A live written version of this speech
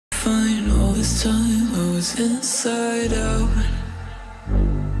fine all this time, I was inside out.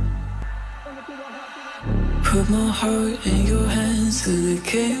 Put my heart in your hands till it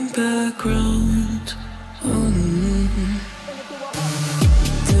came back round.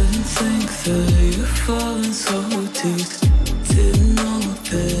 Didn't think that you'd fallen so deep. Didn't know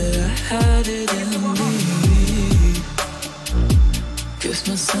that I had it in me. Guess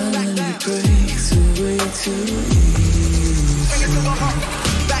my sanity breaks away too easy. Bring it to a halt,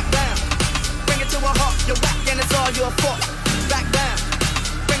 back down. Bring it to a halt, you're whack and it's all your fault. Back down.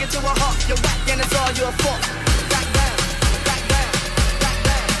 Bring it to a halt, you're whack and it's all your fault. Back down, back down, back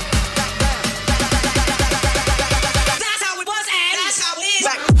down, back down. That's how it was and that's how it is.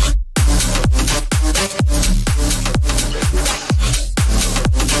 Back.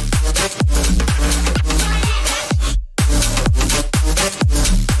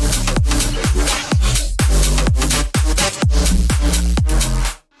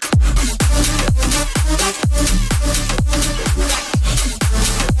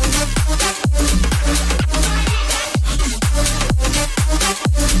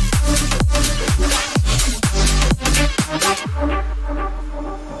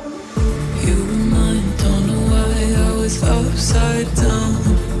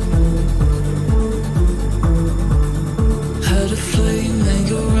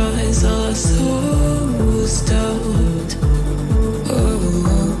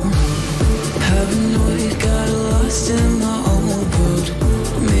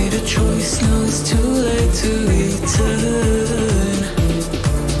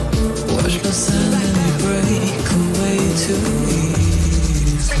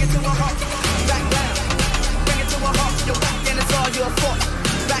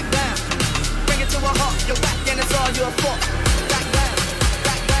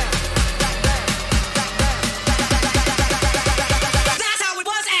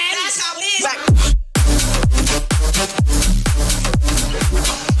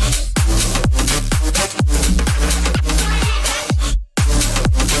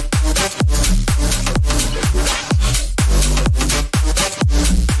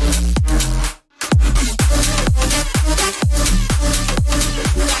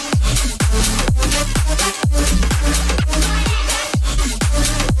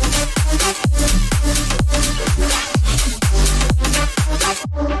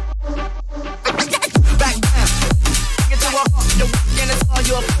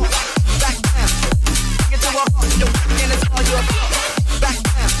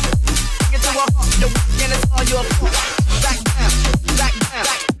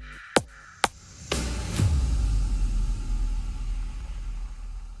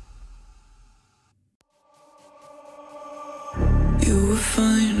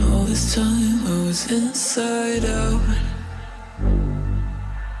 Inside out.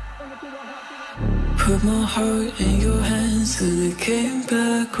 Put my heart in your hands till it came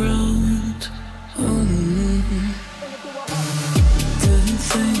back round. Didn't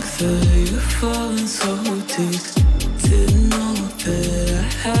think that you'd fallen so deep. Didn't know that I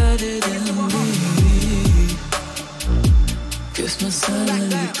had it in me. Guess my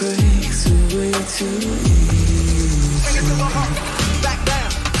sanity breaks away too easy. Bring it to a halt, back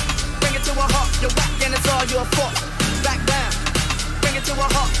down. Bring it to a halt, you're whack and it's all your fault. Back down. Bring it to a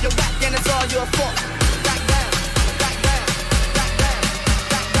halt, you're whack and it's all your fault. Back down, back down, back down,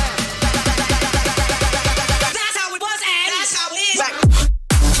 back down. That's how it was and that's how it is. Back.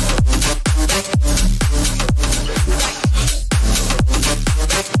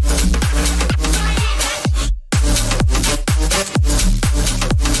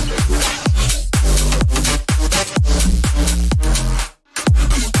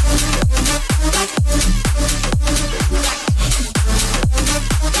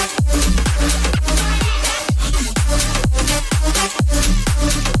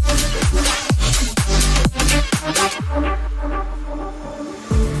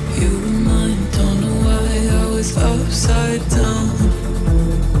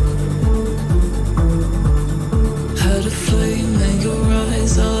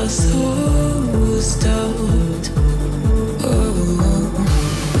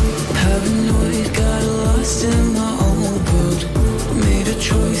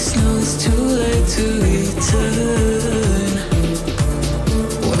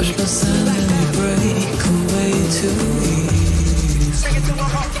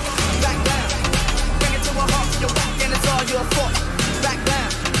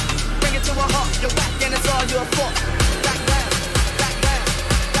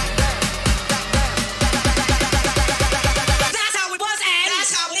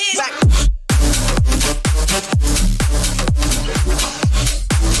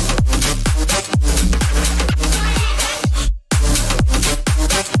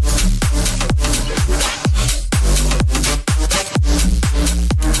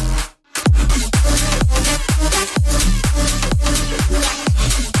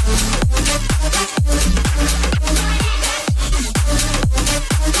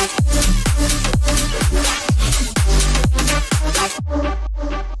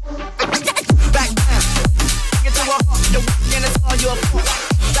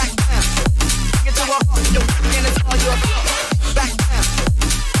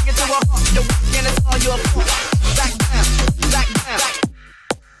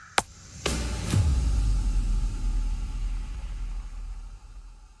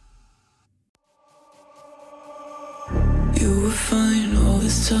 were fine all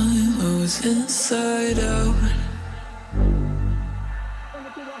this time, I was inside out.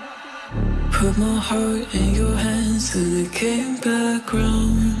 Put my heart in your hands till it came back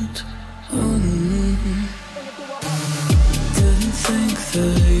round. Didn't think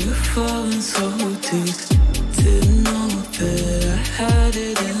that you'd fallen so deep. Didn't know that I had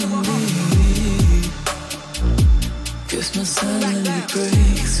it in me. Guess my sanity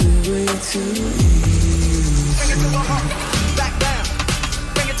breaks away too easy. Bring it to a halt, back down.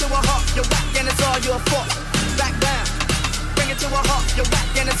 Bring it to a halt, you're whack and it's all your fault. Back down. Bring it to a halt, you're whack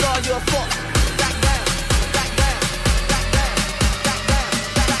and it's all your fault. Back down, back down, back down, back down, back down.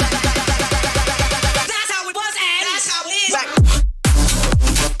 That's how it was and that's how it is. Back.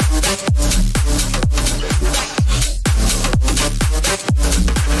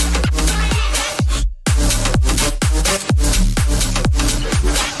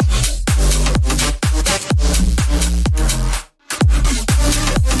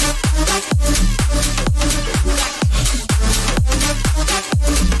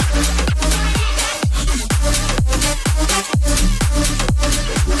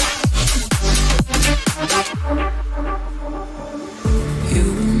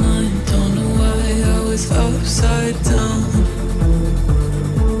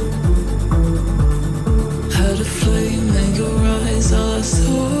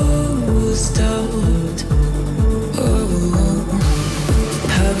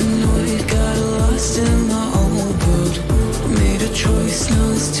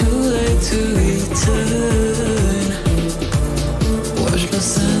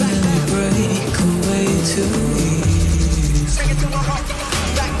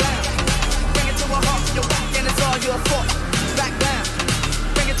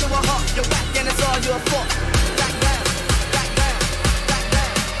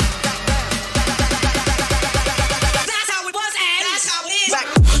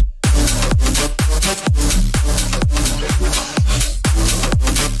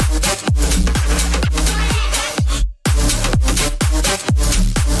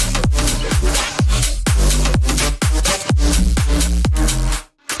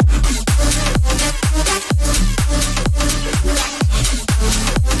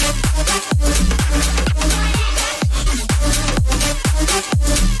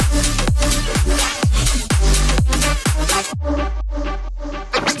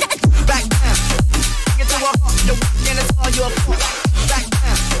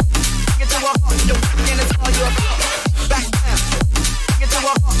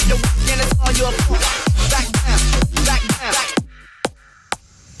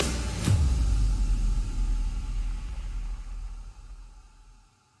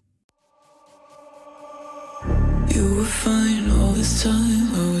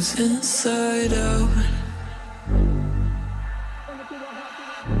 Inside out.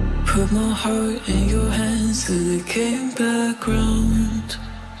 Put my heart in your hands till it came back round.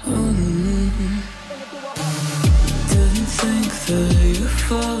 Didn't think that you'd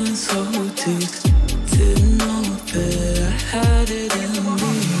fallen so deep. Didn't know that I had it in me.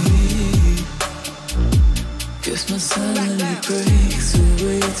 Guess my sanity breaks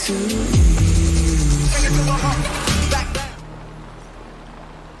away too easy.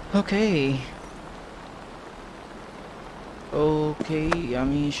 Okay,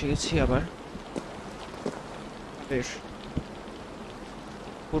 আমি এসে গেছি আবার বেশ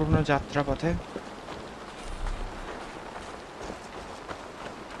পুরনো যাত্রা পথে।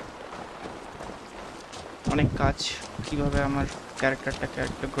 অনেক কাজ, কিভাবে আমার ক্যারেক্টারটাকে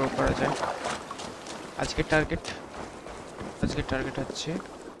একটা গ্রো করা যায়। আজকের টার্গেট হচ্ছে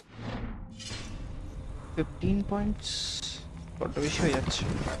 15 পয়েন্টস, বড্ড বেশি হয়ে যাচ্ছে।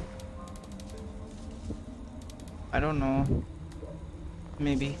 I don't know,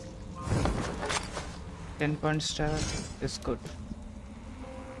 maybe 10 point star is good.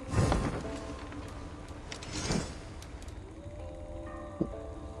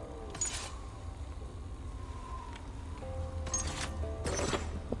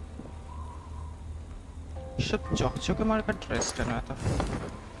 সব চকচকে মার্কা ড্রেস কেন এত?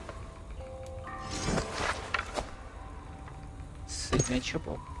 Signature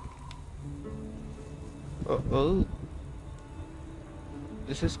pop. Oh,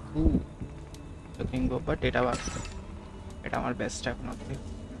 this is cool looking go, but এটা আমার বেস্ট এখন অব্দি।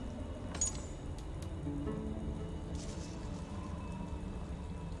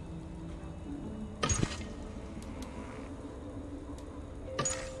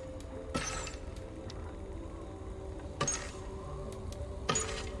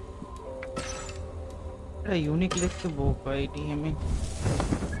 এটা ইউনিক লিখতে বোকা এটি আমি।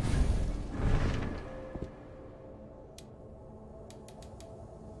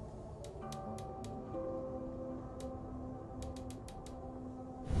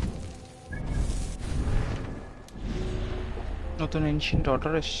 নতুন এনশিয়েন্ট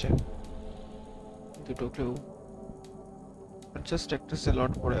অর্ডার এসছে, দুটো কেউ জাস্ট একটা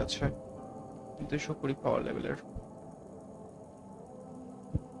সেলট পড়ে আছে 220 পাওয়ার লেভেলের।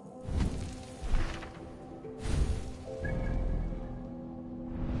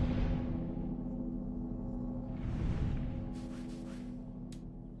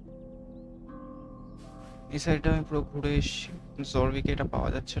 এই সাইডটা আমি পুরো ঘুরে এসেছি, জরভিকে এটা পাওয়া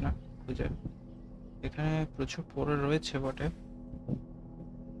যাচ্ছে না খুঁজে। এখানে প্রচুর পড়ে রয়েছে বটে,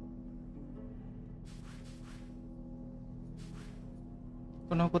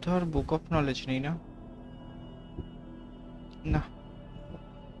 কোনো কোথাও আর বুক অফ নলেজ নেই না? না,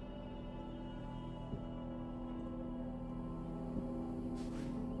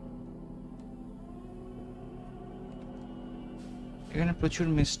 এখানে প্রচুর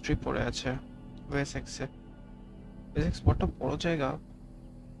মিস্ট্রি পড়ে আছে ওয়েসেক্সে। ওয়েসেক্স বড়টা বড় জায়গা,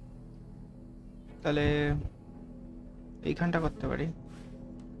 তাহলে এইখানটা করতে পারি।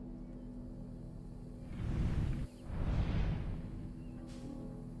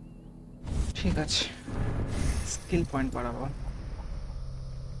 ঠিক আছে, স্কিল পয়েন্ট বাড়াবো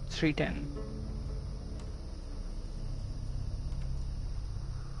 310।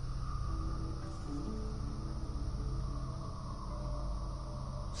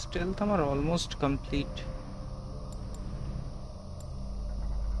 স্টেলথ আমার অলমোস্ট কমপ্লিট।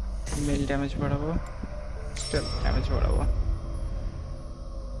 মেল ড্যামেজ বাড়াবো, স্টেলথ ড্যামেজ বাড়াবো।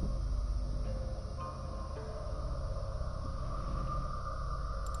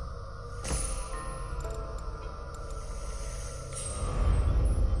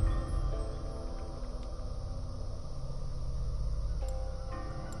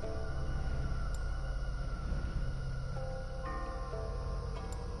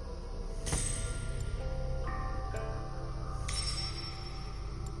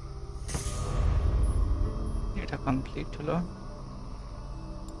 এটা কমপ্লিট হলো।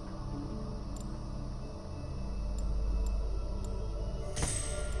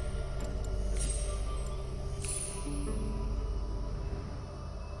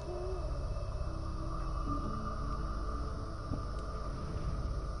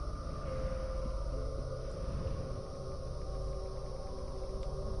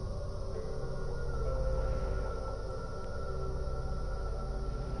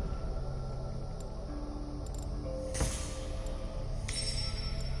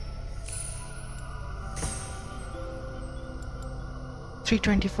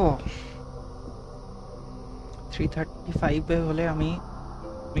 $324, 335 এ হলে আমি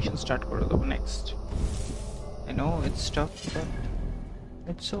মিশন স্টার্ট করে দেবো next. I know it's tough, but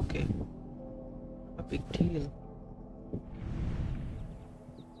it's okay. A big deal.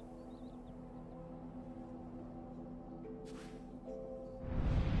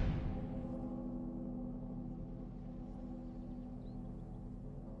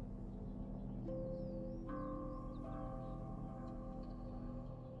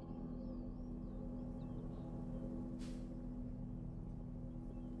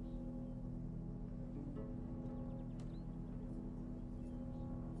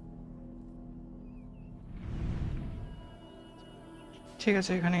 ঠিক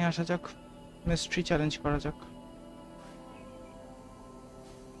আছে, এখানে আসা যাক, মিস্ট্রি চ্যালেঞ্জ করা যাক।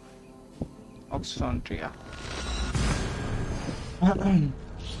 অক্সফোর্ড্রিয়া।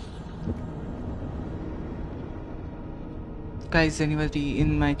 Guys, anybody in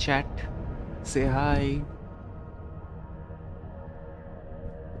my chat? Say hi.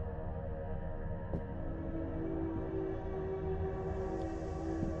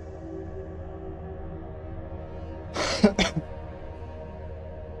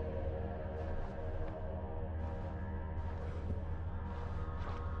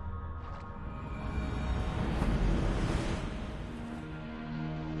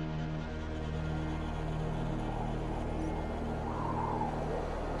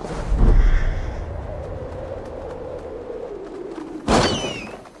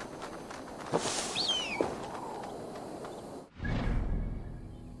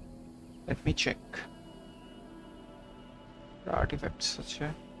 Let me check. Artifacts আছে,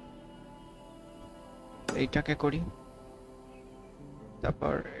 এইটাকে করি,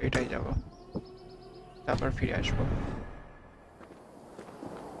 তারপর এটাই যাব, তারপর ফিরে আসবো।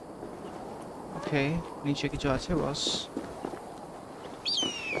 ওকে, নিচে কিছু আছে বস?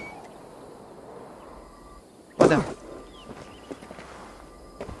 দাও।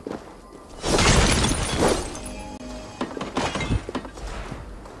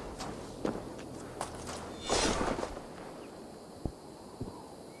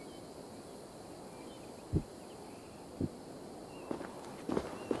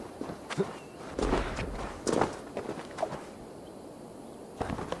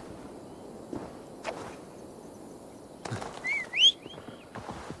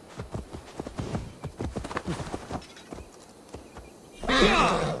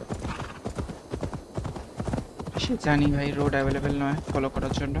 জানি ভাই রোড অ্যাভেলেবল নয় ফলো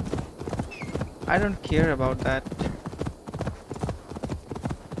করার জন্য I don't care about that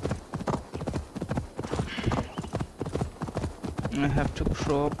I have to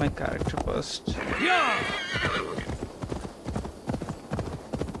grow up my character first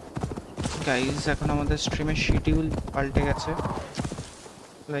guys এখন আমাদের স্ট্রিমের শিডিউল পাল্টে গেছে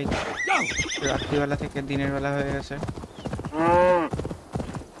লাইক রাত্রিবেলা থেকে দিনের বেলা হয়ে গেছে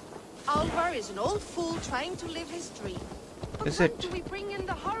Eivor is an old fool trying to live his dream. But Is when it? do we bring in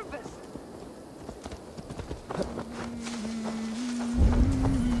the harvest?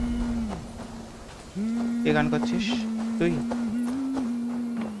 কে গান করছিস তুই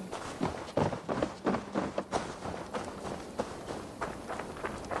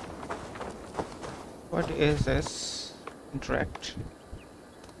What is this? Interact.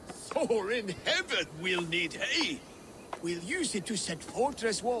 For in heaven we'll need hay. We'll use it to set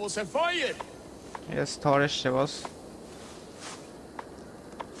fortress walls afire. Yes, Thor এসছে boss.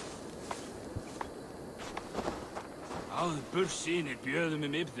 Áður bursýnir bjöðum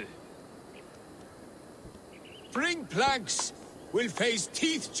ibdu. Bring planks. We'll face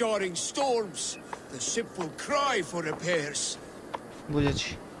teeth-jarring storms. The ship will cry for repairs.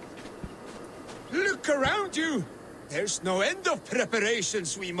 বুঝেছি Look around you. There's no end of preparations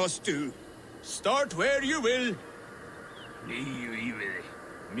we must do. Start where you will. Nýju íviði.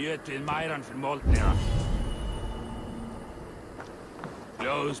 Mjötið mæran fyrir moldnina.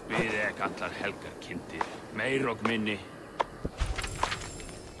 Ljóðsbyði ek allar helgar kindir. Meir og minni.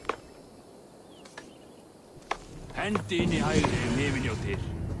 Hendi inn í hægri mifinjóttir.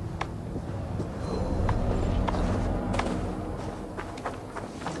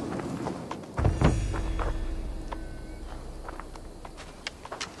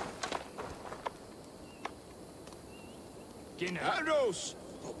 Arrows!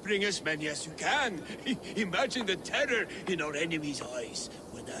 Oh, bring as many as you can. Imagine the terror in our enemies' eyes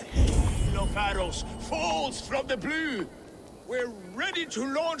when a hail of arrows falls from the blue. We're ready to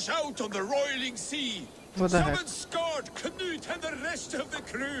launch out on the roiling sea. What the heck? Summon Scott, Knut, and the rest of the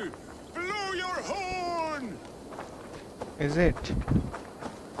crew. Blow your horn! Is it?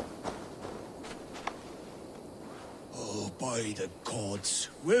 Oh, by the gods,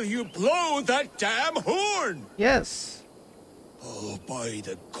 will you blow that damn horn? Yes. Oh, by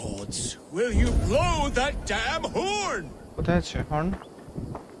the gods, will you blow that damn horn? কোথায় আছে horn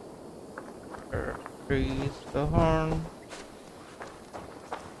Freeze the horn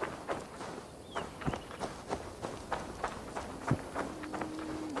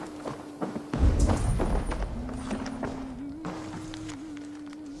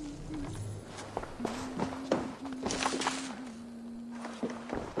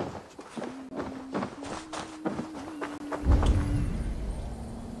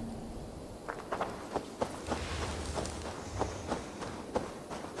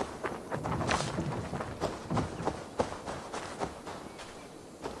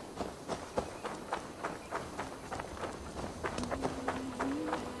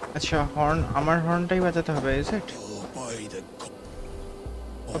আচ্ছা horn আমার হর্নটাই বাজাতে হবে is it Oh, by the gods,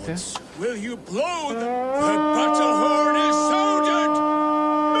 Okay. will you blow the battle horn is sounded?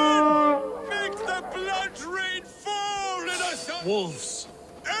 Men, make the blood rain fall in us! Wolves.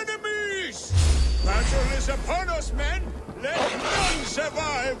 Enemies! Battle is upon us, men! Let none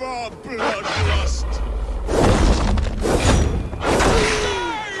survive our bloodlust!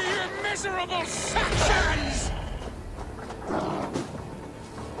 Die, you miserable Saxons!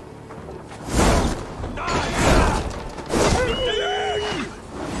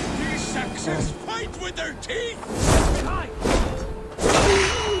 These Saxons fight with their teeth!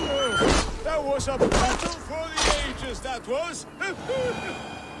 That was a battle for the ages, that was!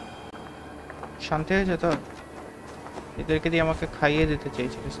 শান্তি হয়েছে তো এদেরকে দিয়ে আমাকে খাইয়ে দিতে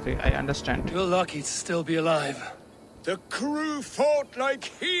চাইছিস তুই I understand You're lucky to still be alive. The crew fought like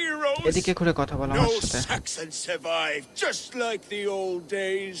heroes! এদিকে ঘুরে কথা বল No আমার সাথে Saxon survived, just like the old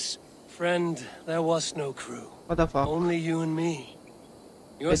days. Friend, there was no crew. What the fuck Only you and me.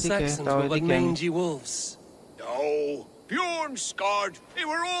 Your Eddie Saxons K, were but Eddie K. mangy wolves. No, Bjorn scarred. They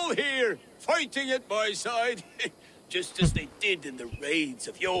were all here, fighting at my side, just as they did in the raids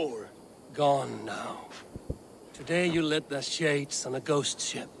of yore. Gone now. Today you led the shades on a ghost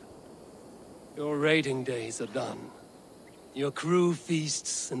ship. Your raiding days are done. Your crew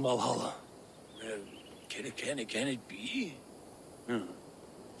feasts in Valhalla. Can it be?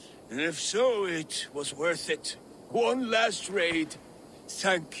 And if so, it was worth it. One last raid.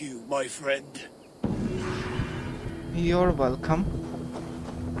 Thank you, my friend. You're welcome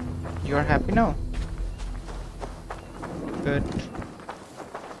You're happy now Good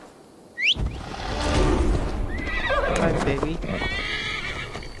Bye, baby.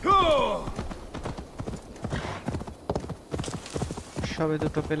 সবে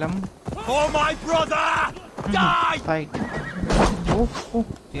দুটো পেলাম। For my brother! Die! Fight. ও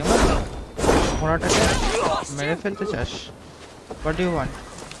তুই আমার ঘোড়াটাকে মেরে ফেলতে চাস? What do you want?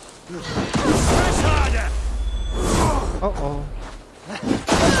 Press harder! Oh.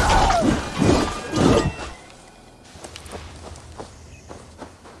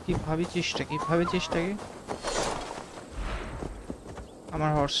 কি ভাবিছিস কি?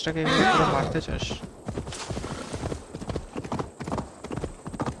 আমার হর্সটাকে পুরো মারতে চাস?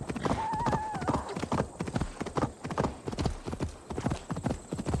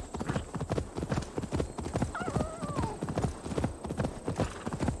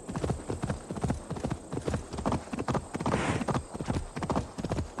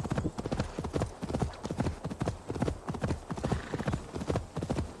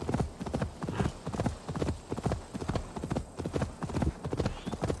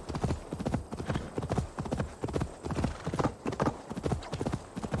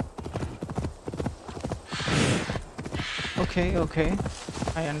 Okay.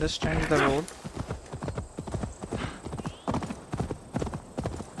 I understand the road.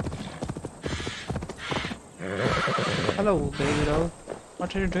 Hello, baby doll. What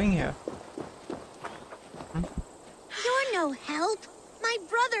are you doing here? You're no help. My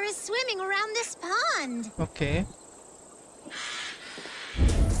brother is swimming around this pond. Okay.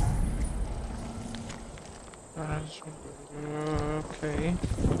 Okay.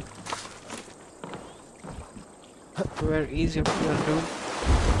 Where is your brother, dude?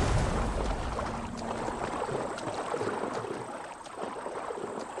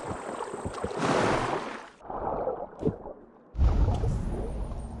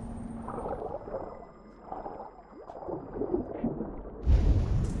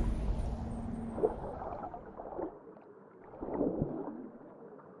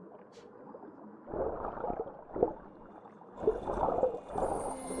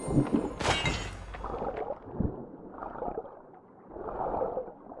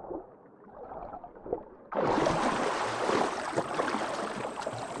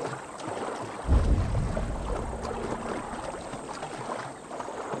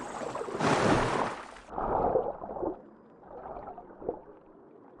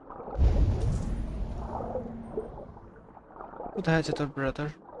 কোথায় আছে তোর brother?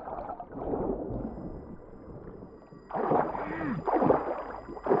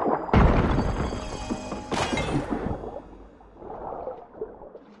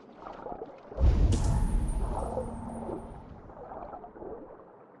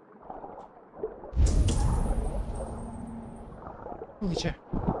 নিচে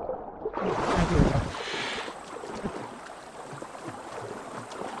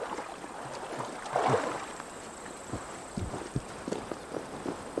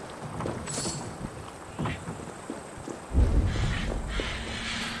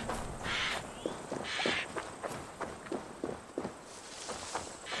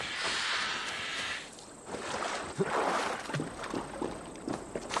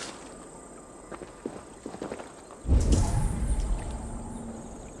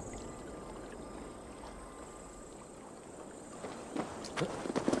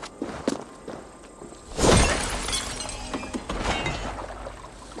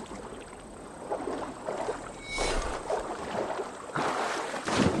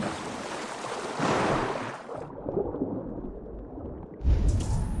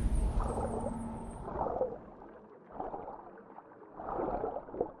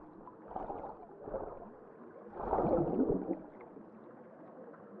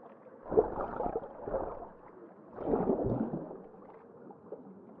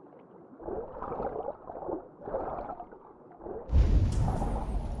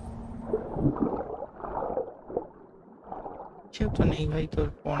কেউ তো নেই ভাই তোর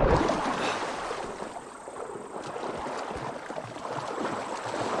পন্ডে।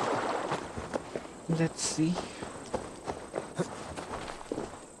 Let's see.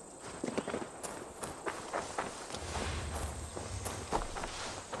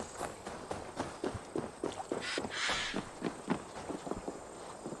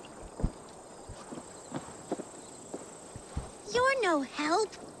 You're no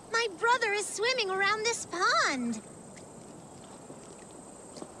help. My brother is swimming around this pond.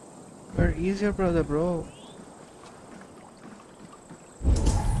 Where is your brother, bro?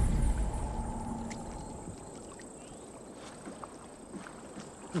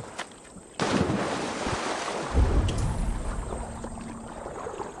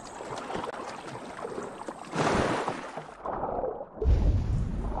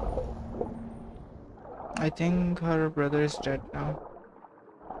 I think her brother is dead now.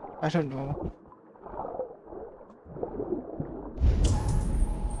 I don't know.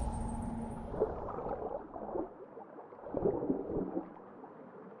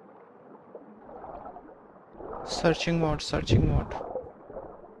 Searching mode, searching mode.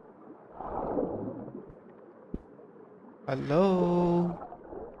 Hello?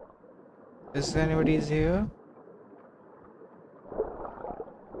 Is there anybody here?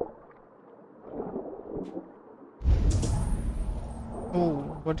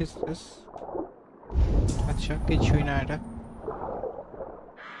 Oh, what is this? अच्छा কিছুই না এটা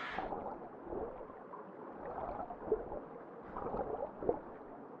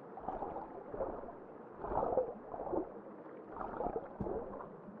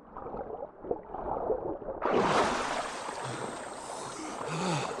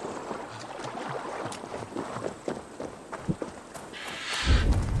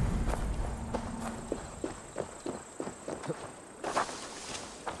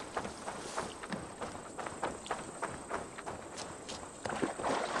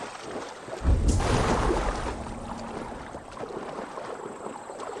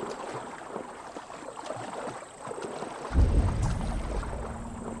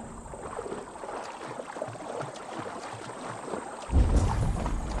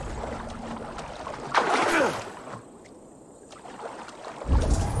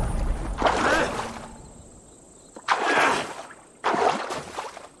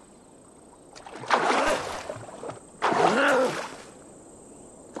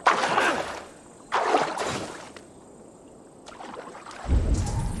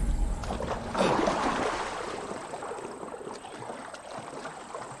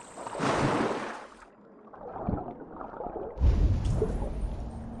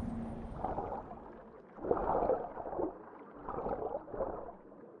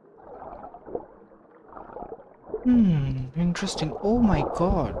Interesting. Oh my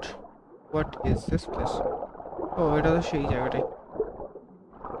god. What is this place? Oh, এটা তো সেই জায়গাটাই।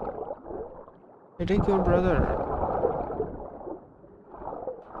 এটাই কি ওর brother?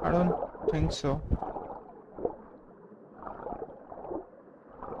 I don't think so.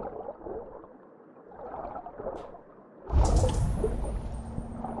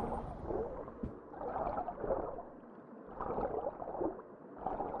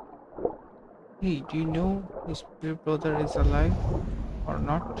 Hey, do you know his real brother is alive or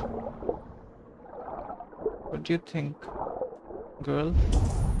not? What do you think, girl?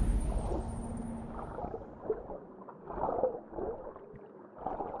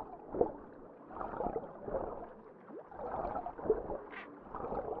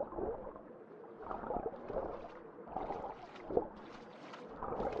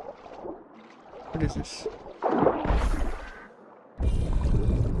 What is this?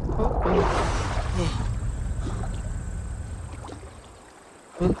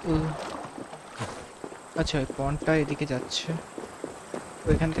 আচ্ছা এই পয়েন্টটা এদিকে যাচ্ছে তো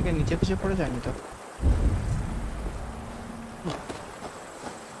এখান থেকে নিচে পিছে পড়ে যায়নি তো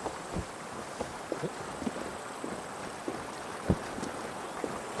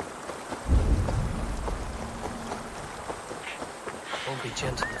Won't be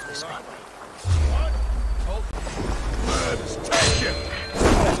gentle with this one. Let's take it!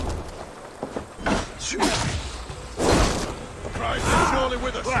 Christ is surely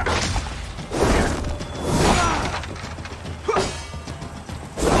with us!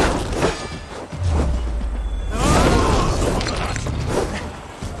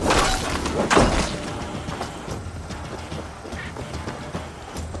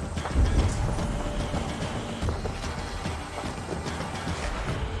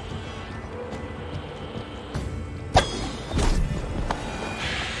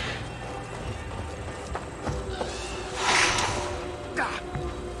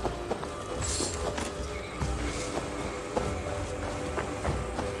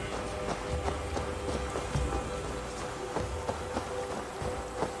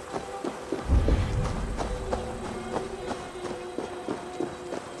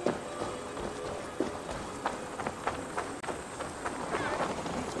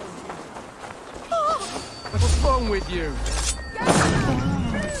 What's wrong with you?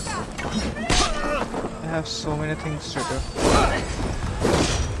 I have so many things to do.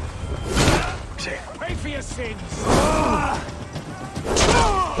 Pay for your sins!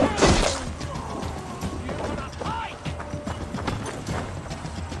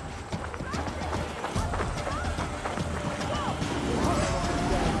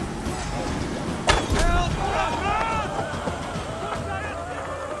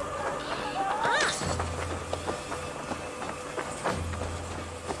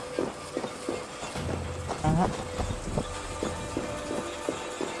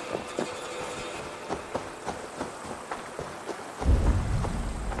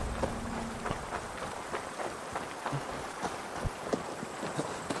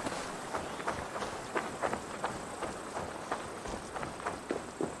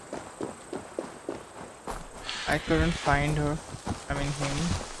 I couldn't find her. I mean him.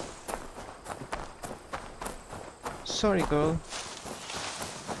 Sorry, girl.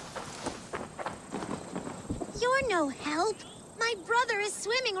 You're no help. My brother is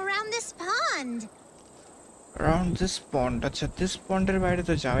swimming around this pond. Around this pond. আচ্ছা, this pond এর বাইরে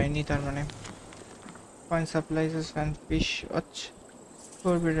তো যাওয়াইনি তার মানে. Find supplies and fish. আচ্ছা.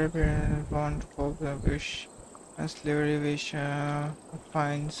 Forbidden pond for the fish. And slavery fish.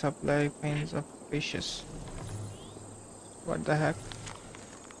 Find supply finds of fishes. What the heck?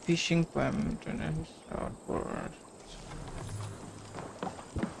 Fishing permit and outboard.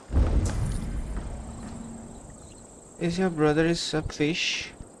 Is your brother is a fish?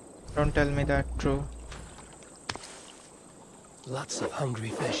 Don't tell me that true. Lots of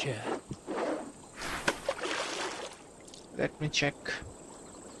hungry fish here. Let me check.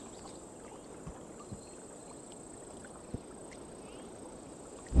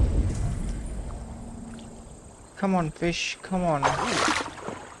 Come on, fish, come on.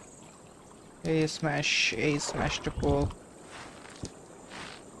 Hey, smash the pole.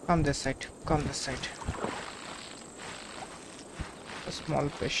 Come this side, come this side. A small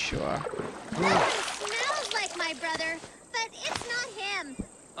fish you are. Smells like my brother, but it's not him.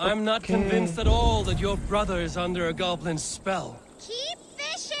 I'm not convinced at all that your brother is under a goblin's spell. Keep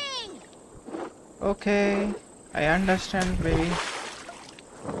fishing! Okay, I understand, baby.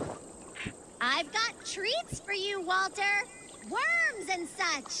 I've got treats for you, Walter. Worms and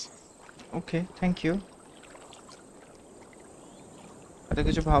such. Okay, thank you. এত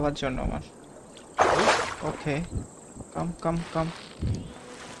কিছু ভাবার জন্য আমার. Okay, come.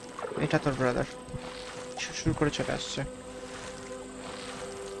 এটা তোর brother. শুরু করে চলে আসছে.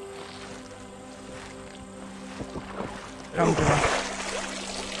 Come to me.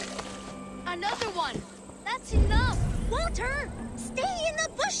 Another one. That's enough. Walter, stay in the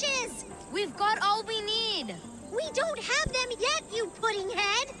bushes. We've got all we need. We don't have them yet, you pudding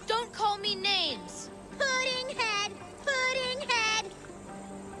head. Don't call me names. Pudding head, pudding head.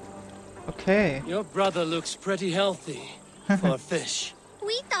 Okay. Your brother looks pretty healthy for a fish.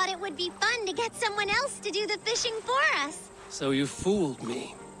 We thought it would be fun to get someone else to do the fishing for us. So you fooled me.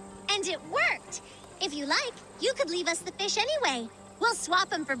 And it worked. If you like, you could leave us the fish anyway. We'll swap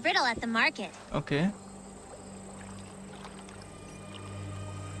them for brittle at the market. Okay.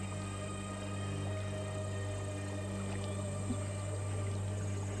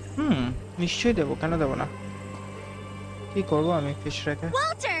 নিশ্চয়ই দেবো, কেন দেবো না? কি করবো আমি fish রেখে?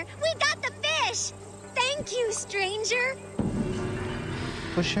 Walter, we got the fish. Thank you, stranger.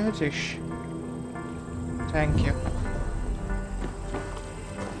 খুশি হয়েছিস? Thank you.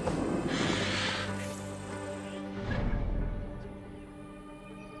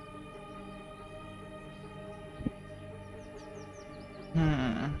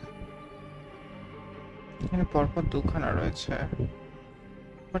 এখানে পরপর দুখানা রয়েছে,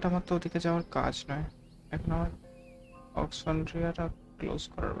 বাট আমার তো ওদিকে যাওয়ার কাজ নয় এখন। আমার অক্সফন্ড্রিয়াটা ক্লোজ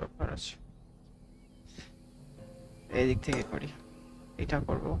করার ব্যাপার আছে। এই দিক থেকে করি, এটা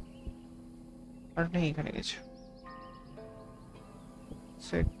করব। আর নেই এখানে কিছু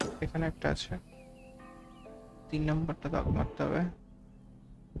সেট। এখানে একটা আছে, 3 নম্বরটা দাগ মারতে হবে।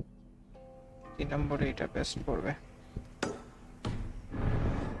 3 নম্বরে এটা বেস্ট পড়বে।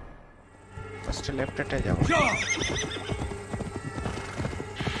 ফার্স্ট লেফটে যাব।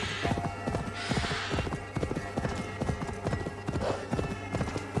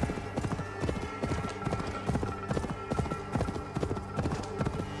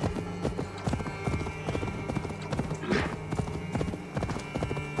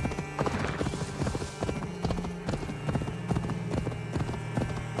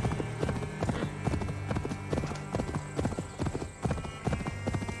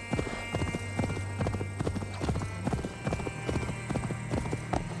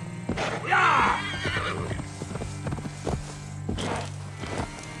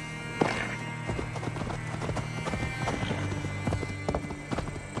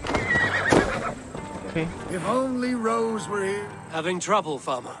 If only Rose were here. Having trouble,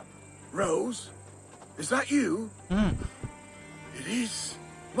 farmer. Rose? Is that you? It is.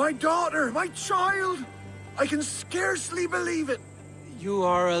 My daughter, my child. I can scarcely believe it. You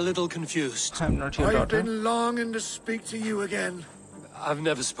are a little confused. I'm not your I've daughter. been longing to speak to you again. I've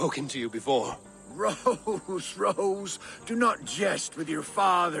never spoken to you before. Rose, do not jest with your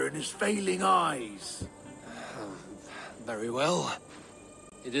father and his failing eyes. Very well.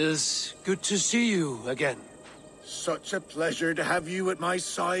 It is good to see you again. Such a pleasure to have you at my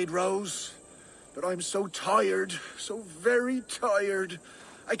side, Rose. But I'm so tired, so very tired.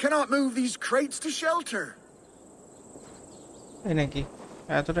 I cannot move these crates to shelter. এই নাকি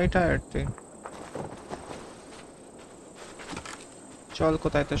এতটাই tired তুই? চল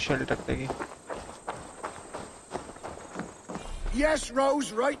কোথায় তো shelter দেখি Yes, Rose,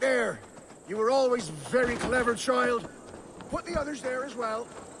 right there. You were always very clever, child. Put the others there as well.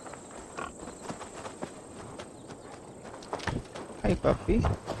 Hi puppy.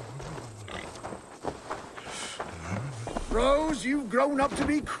 Rose, you've grown up to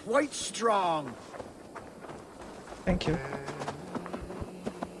be quite strong. Thank you.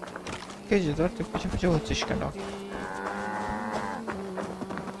 কে যে তোর তুই পিছু পিছু হচ্ছিস কেন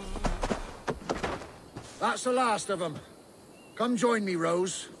That's the last of them. Come join me,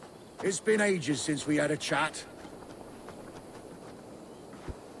 Rose. It's been ages since we had a chat.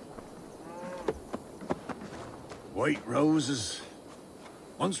 White roses.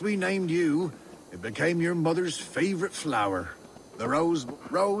 Once we named you, it became your mother's favorite flower. The rose...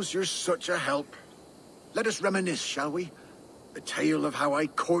 Rose, you're such a help. Let us reminisce, shall we? The tale of how I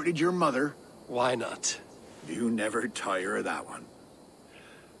courted your mother. Why not? You never tire of that one.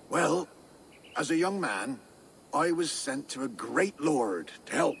 Well, as a young man, I was sent to a great lord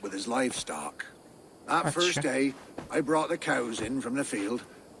to help with his livestock. That first day, I brought the cows in from the field,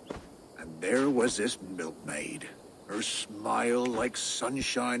 and there was this milkmaid. Her smile like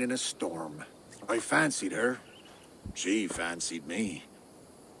sunshine in a storm. I fancied her. She fancied me.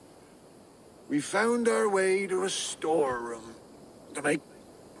 We found our way to a storeroom to make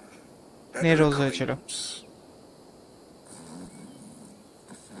better acquaintance.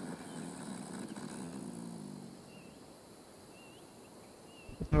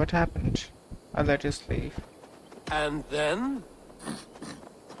 What happened? I let you sleep. And then?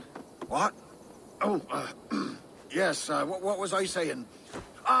 What? Oh, yes, what was I saying?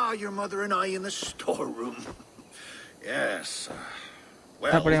 Ah, your mother and I in the storeroom. Yes,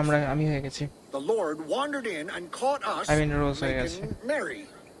 well, the Lord wandered in and caught us making merry.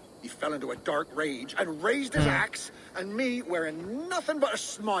 He fell into a dark rage and raised his axe, and me wearing nothing but a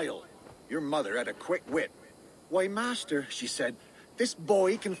smile. Your mother had a quick wit. Why, master, she said, this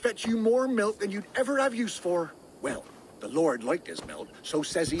boy can fetch you more milk than you'd ever have use for. Well, the Lord liked his milk, so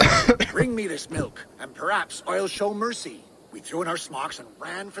says he, bring me this milk, and perhaps I'll show mercy. We threw in our smocks and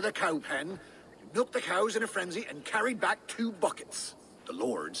ran for the cow pen, milked the cows in a frenzy, and carried back 2 buckets. The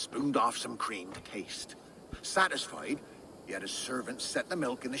Lord spooned off some cream to taste. Satisfied, he had his servant set the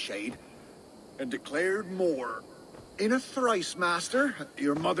milk in the shade, and declared more. In a thrice, master,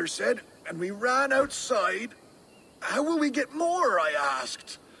 your mother said, and we ran outside. How will we get more, I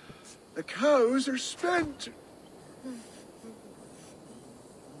asked. The cows are spent.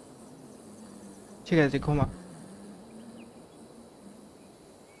 ঠিক আছে ঘুমা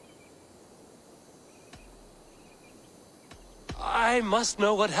I must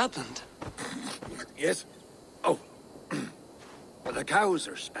know what happened. Yes? Oh. The cows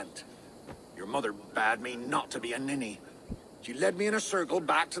are spent. Your mother bade me not to be a ninny. She led me in a circle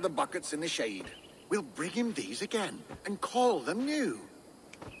back to the buckets in the shade. We'll bring him these again, and call them new.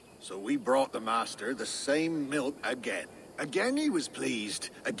 So we brought the master the same milk again. Again he was pleased.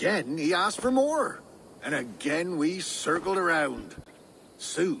 Again he asked for more. And again we circled around.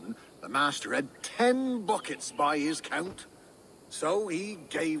 Soon the master had 10 buckets by his count. So he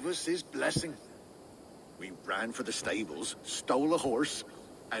gave us his blessing. We ran for the stables, stole a horse,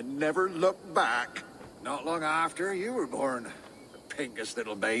 and never looked back. Not long after you were born. The pinkest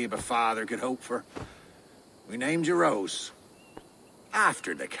little babe a father could hope for. We named you Rose.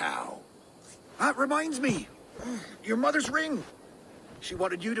 After the cow. That reminds me. Your mother's ring. She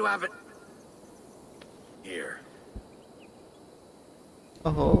wanted you to have it. Here.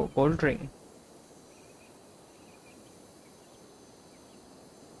 Oh, gold ring.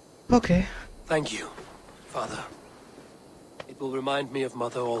 Okay. Thank you, Father. It will remind me of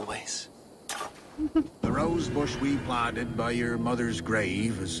Mother always. The rose bush we planted by your mother's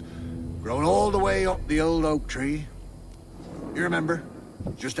grave has grown all the way up the old oak tree. You remember?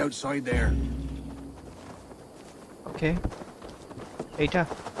 Just outside there. Okay. Eta.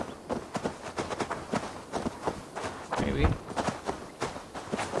 Maybe.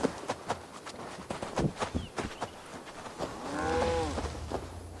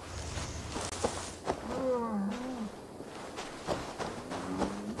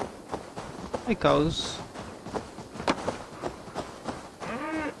 Hi cows.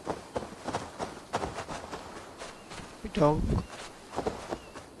 Dog.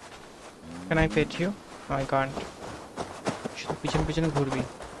 Can I pet you? No, I can't. পিছনে পিছনে ঘুরবি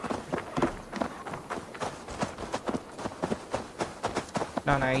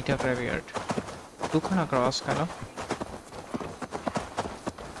না না এইটা graveyard দুখানা cross কেন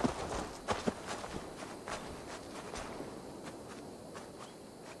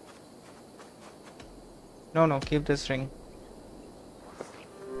No, keep this ring.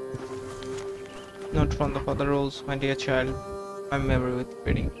 Not from the father rolls, my dear child. My memory with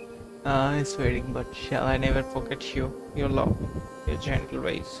fading. It's fading, but shall I never forget you, your love, your gentle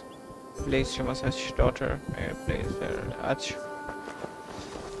ways. Place you must such daughter, may I place her আচ্ছা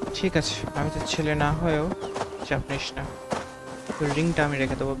ঠিক আছে আমি তো ছেলে না হয়েও চাপ নিস না তো রিংটা আমি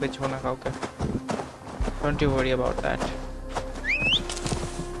রেখে দেবো বেচবো না কাউকে don't you worry about that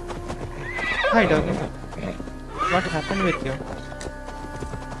hi doggy what happened with you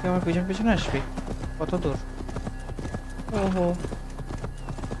তুই আমার পিছন পিছনে আসবি কত দূর ওহো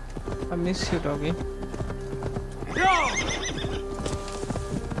I miss you doggy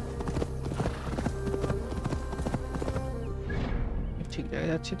ঠিক জায়গায়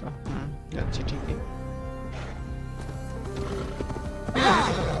যাচ্ছি তো যাচ্ছি ঠিকই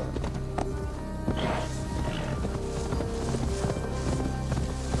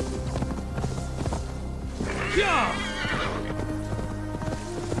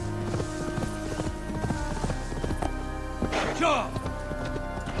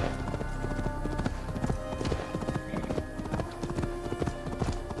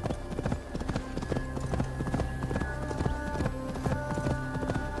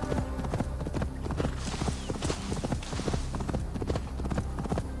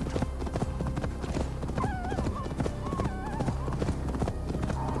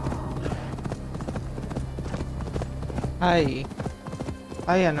হাই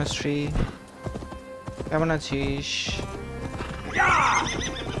হাই অনুশ্রী কেমন আছিস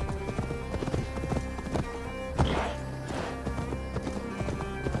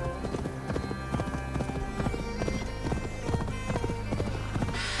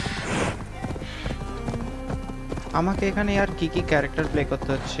আমাকে এখানে আর কি কি ক্যারেক্টার প্লে করতে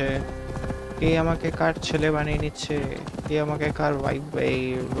হচ্ছে কে আমাকে কার ছেলে বানিয়ে নিচ্ছে কে আমাকে কার ওয়াইফ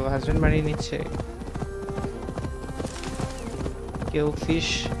হাজবেন্ড বানিয়ে নিচ্ছে কেউ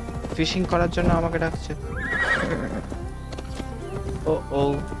ফিশিং করার জন্য আমাকে ডাকছে ও ও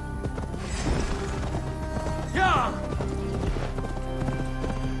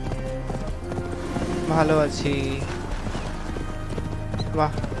ভালো আছি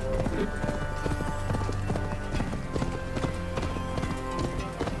বাহ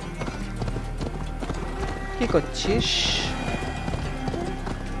কি করছিস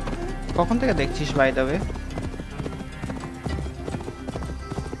কখন থেকে দেখছিস বাই দ্য ওয়ে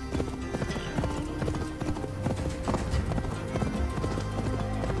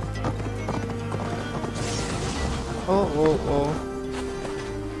ও ও ও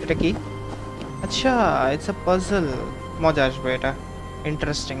এটা কি আচ্ছা ইটস আ পাজল মজা আসবে এটা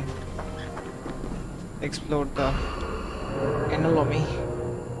ইন্টারেস্টিং এক্সপ্লোর দ্য এনোলমি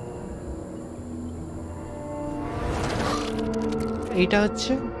এইটা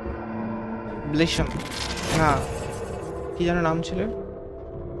হচ্ছে ব্লেশম হ্যাঁ কি যেন নাম ছিল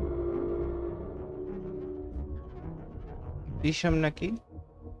ব্লেশম নাকি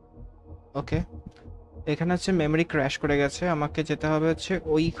ওকে এখানে হচ্ছে মেমরি ক্র্যাশ করে গেছে আমাকে যেতে হবে হচ্ছে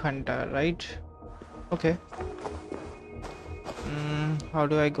ওইখানটা right okay how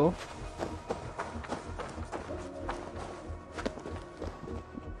do I go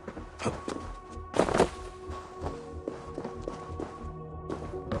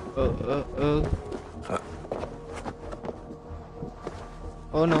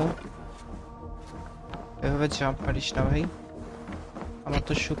O no এভাবে জাম্প মারিস না ভাই আমার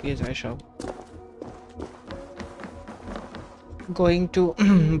তো শুকিয়ে যায় সব going to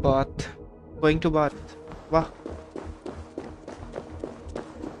bath বাহ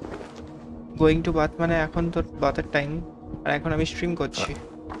going to bath মানে এখন তো বাথের টাইম আর এখন আমি স্ট্রিম করছি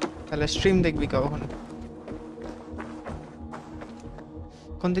তাহলে স্ট্রিম দেখবি কখন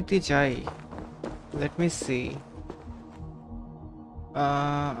কোন দিক দিয়ে যাই let me see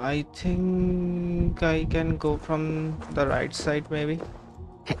I think I can go from the right side maybe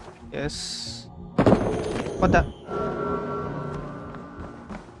yes what the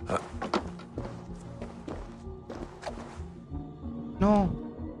no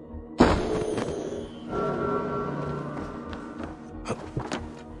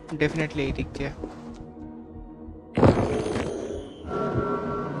definitely এই দিক দিয়ে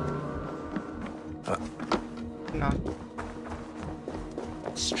না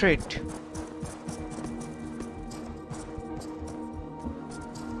straight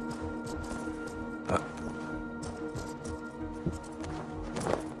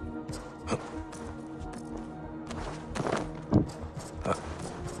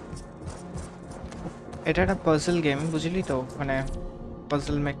এটা একটা পাজল গেম বুঝলি তো মানে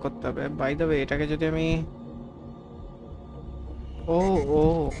পাজল মেক করতে হবে বাই দ্য ওয়ে এটাকে যদি আমি ও ও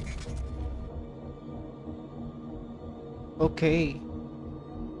ওকে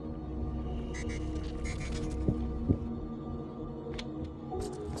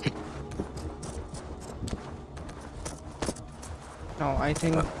No, I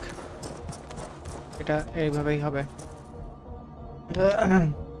think এটা এইভাবেই হবে।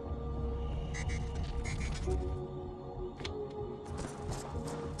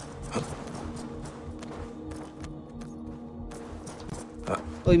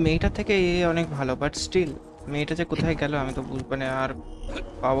 ওই মেয়েটা থেকে এ অনেক ভালো, বাট স্টিল মেয়েটা যে কোথায় গেল আমি তো মানে আর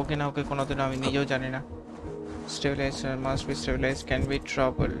পাবো কিনা ওকে কোনোদিন আমি নিজেও জানি না। Stabilizer must be stabilized, can be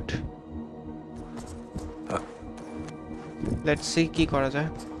troubled. Let's see কি করা যায়।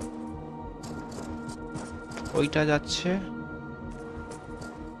 ওইটা যাচ্ছে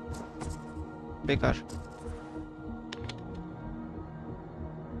বেকার।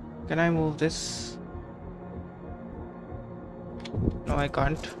 Can I move this? No, I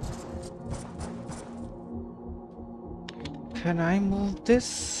can't. Can I move this?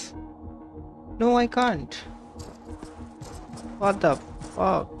 No, I can't. What the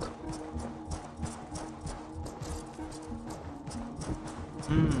fuck?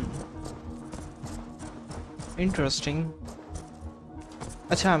 Interesting.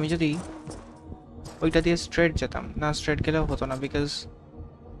 আচ্ছা আমি যদি ওইটা দিয়ে স্ট্রেট যেতাম, না স্ট্রেট গেলেও হতো না, বিকজ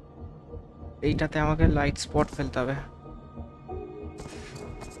এইটাতে আমাকে লাইট স্পট ফেলতে হবে।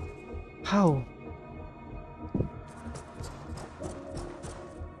 হাউ?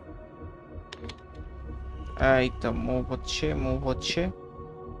 এই তো মুভ হচ্ছে।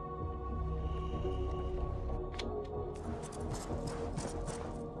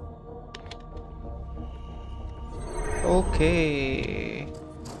 ওকে,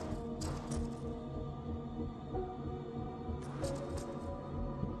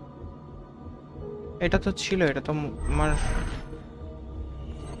 এটা তো ছিল, এটা তো আমার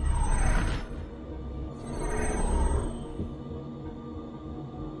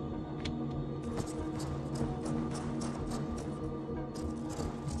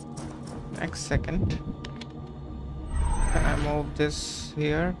next second. Can I move this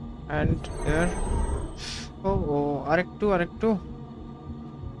here and there? Oh, আরেকটু।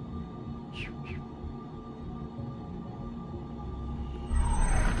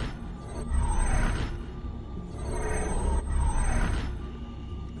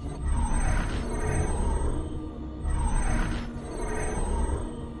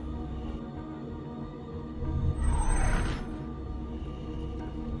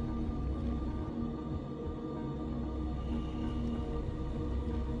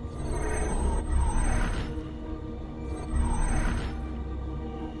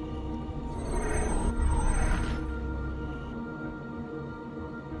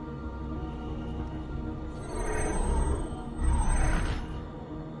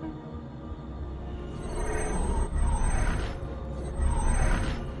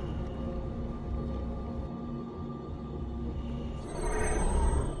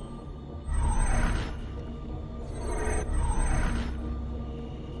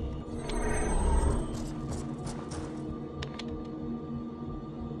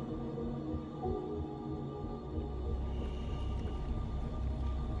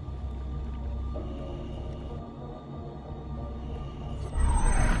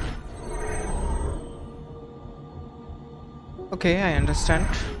 Okay, I understand.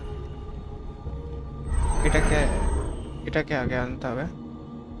 এটাকে আগে আনতে হবে,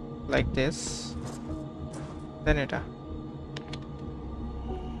 like this, then এটা।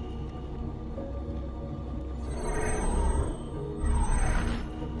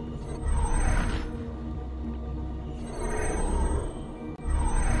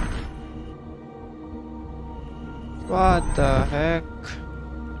 What the heck?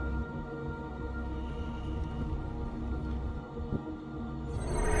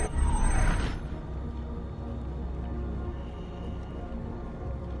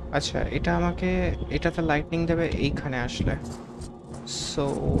 আচ্ছা এটা আমাকে এটাতে লাইটনিং দেবে এইখানে আসলে, so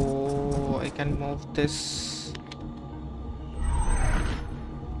I can move this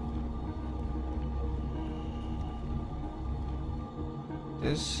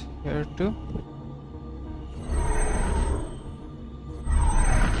here two.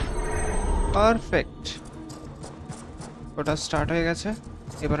 Perfect, ওটা স্টার্ট হয়ে গেছে।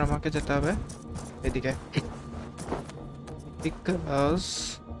 এবার আমাকে যেতে হবে এদিকে, বিকজ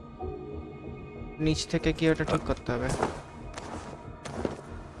নিচ থেকে কি ওটা ঠিক করতে হবে।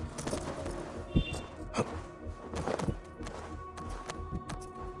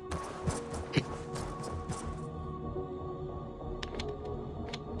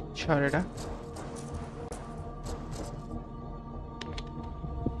 ছাড় এটা।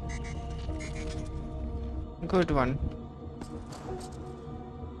 Good one.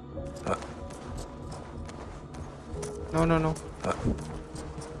 No.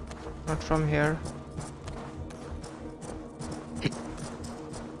 Not from here.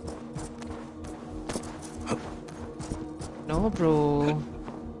 No, bro.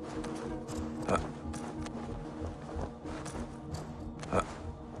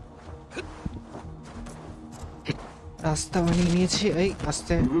 রাস্তা বানিয়ে নিয়েছি এই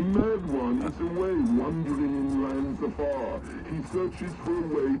আস্তে The mad one is away wandering in lands afar. He searches for a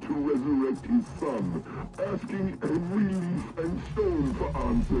way to resurrect his son, asking every leaf and stone for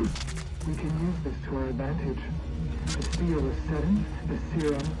answers. We can use this to our advantage. The steel is setting, the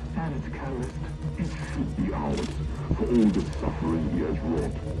serum, and its catalyst. It should be ours, for all the suffering he has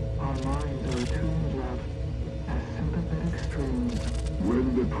wrought. Our minds are attuned, love, as sympathetic strings. When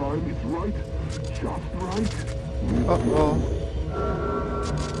the time is right, just right, Uh-oh.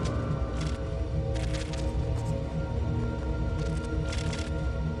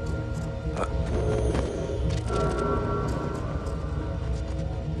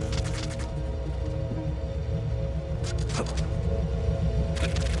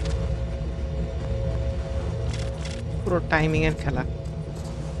 পুরো timing এর খেলা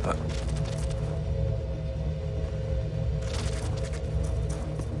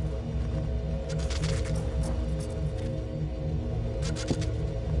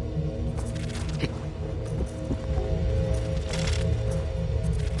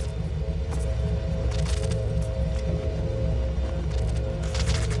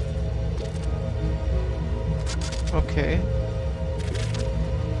Okay.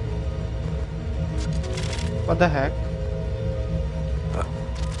 What the heck?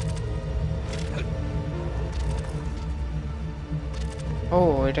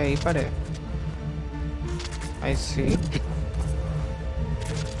 Oh, এটা এই পারে I see.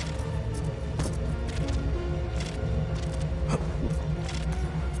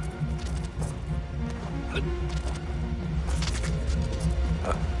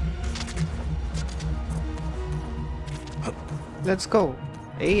 Let's go.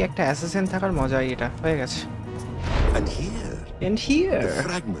 এই একটা assassin থাকার মজাই এটা হয়ে গেছে. And here, The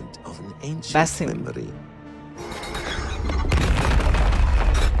fragment of an ancient Basim. memory.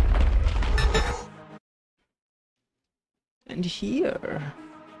 And here.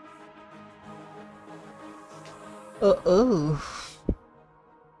 Uh-oh.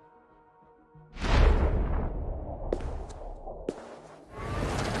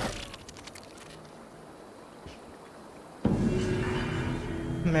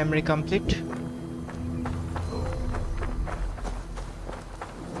 Memory complete.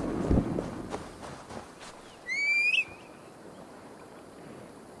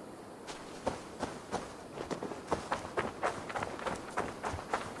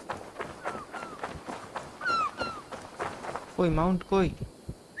 Koi mount koi.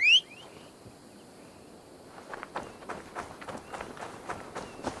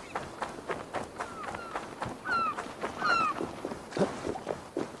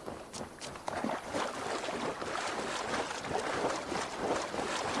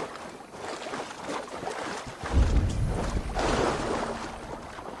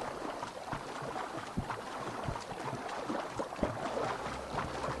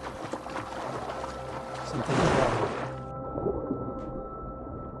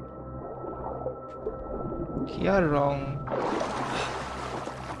 You're wrong.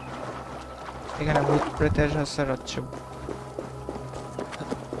 এখানে ভূত প্রেতের হাসার হচ্ছে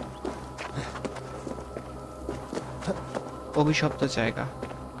অভিশপ্ত জায়গা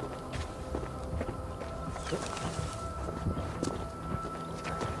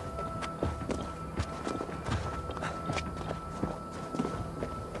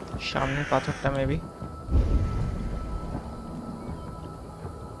সামনে পাথরটা maybe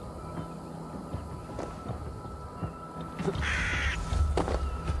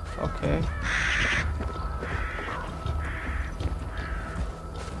Okay.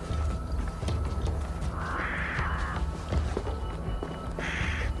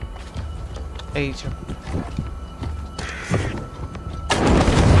 Age.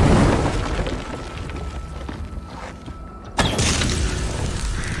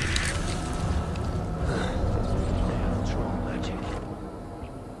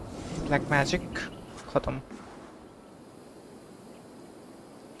 Black magic. खत्म.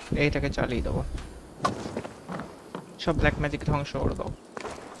 এইটাকে চালিয়ে দেবো সব ব্ল্যাক ম্যাজিক ধ্বংস করে দাও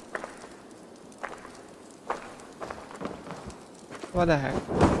What the heck?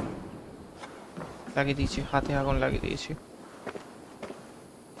 লাগিয়ে দিয়েছি হাতে আগুন লাগিয়ে দিয়েছি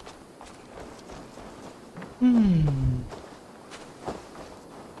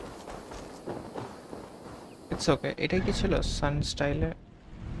It's okay. এটাই কি ছিল সান স্টাইলে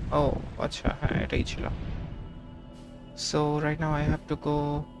ও আচ্ছা হ্যাঁ এটাই ছিল So right now I have to go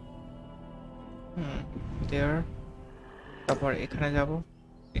there তারপর এখানে যাব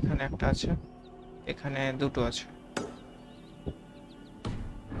এখানে একটা আছে এখানে দুটো আছে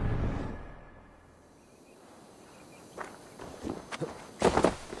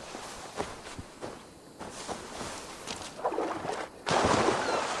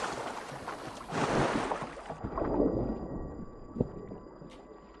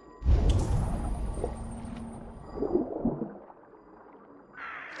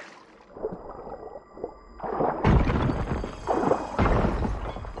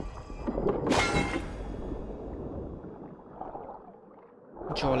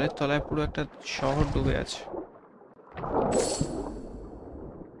জলের তলায় পুরো একটা শহর ডুবে আছে।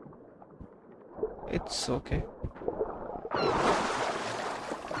 It's okay.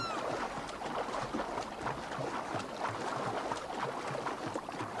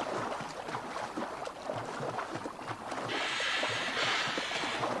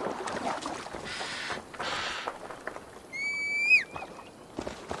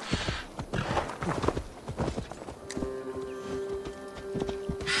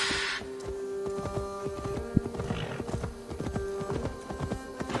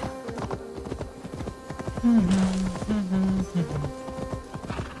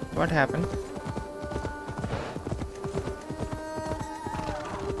 What happened?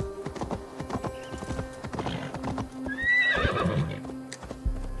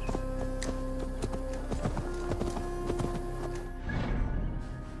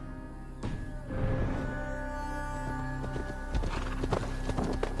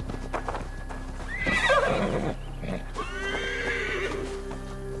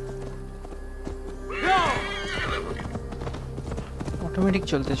 Automatic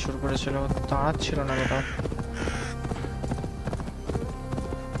চলতে শুরু করেছিল, দাঁড়াচ্ছিল না কোথাও।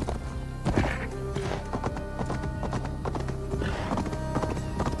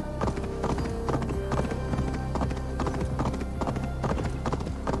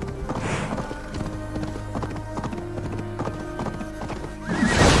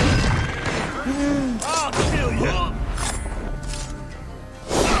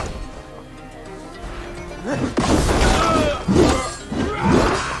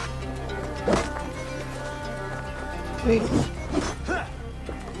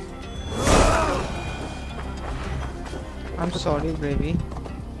 I'm sorry, baby.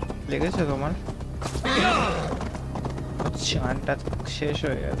 লেগেছে তোমার? চানটা শেষ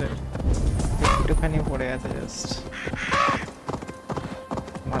হয়ে গেছে, একটুখানি পড়ে গেছে জাস্ট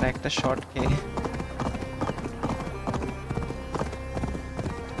আমার একটা শট খেয়ে।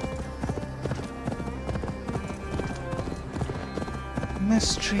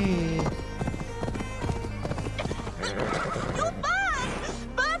 Mystery.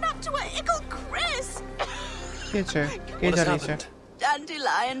 What has happened?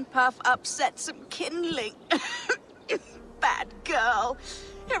 Dandelion Puff upset some kindling. Bad girl.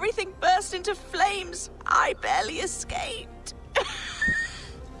 Everything burst into flames. I barely escaped.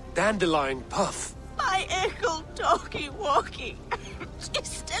 Dandelion Puff? My ickle doggy walkie.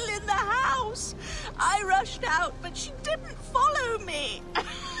 She's still in the house. I rushed out, but she didn't follow me.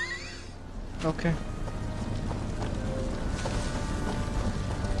 Okay.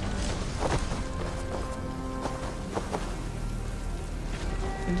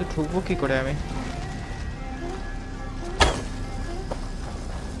 কিন্তু ঢুকবো কি করে আমি?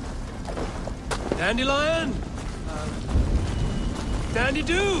 Dandelion? Dandy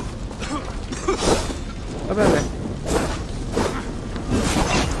do? আবে আবে।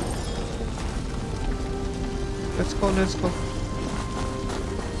 Let's go, let's go.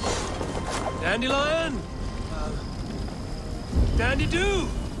 Dandelion? Dandy do?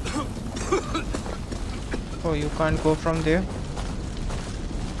 Oh, you can't go from there.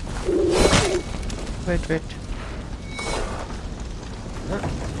 Wait.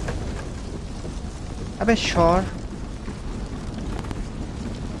 अबे sure.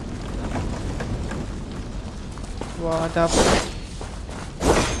 What up?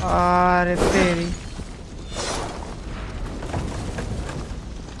 अरे तेरी।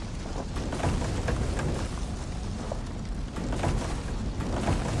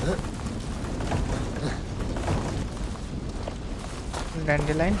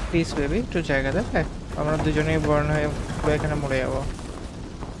 Dandelion, please baby, একটু জায়গা দে। আমরা দুজনেই বর্ণ হয়ে পুরো এখানে মরে যাব।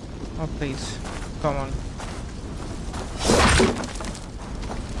 Oh please, come on.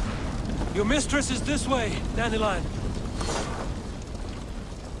 Your mistress is this way, Dandelion.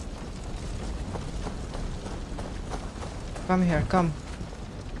 Come here, come.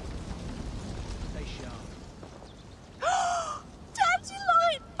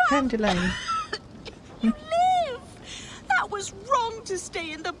 Dandelion. You live. That was wrong to stay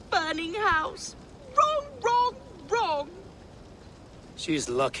in the burning house. Wrong. She's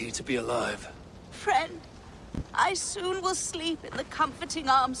lucky to be alive. Friend, I soon will sleep in the comforting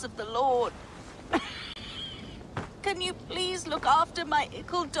arms of the Lord. Can you please look after my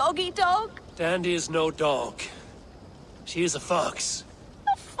ickle doggy dog? Dandy is no dog. She is a fox.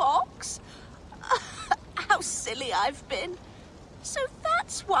 A fox? How silly I've been. So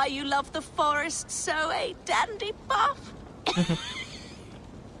that's why you love the forest so, eh, Dandy Buff?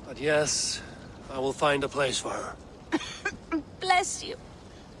 But yes, I will find a place for her. Bless you.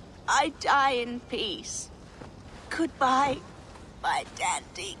 I die in peace. Goodbye, my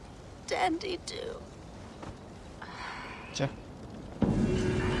dandy do.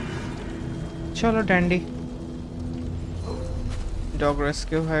 চলো dandy dog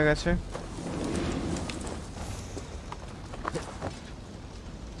rescue হয়ে গেছে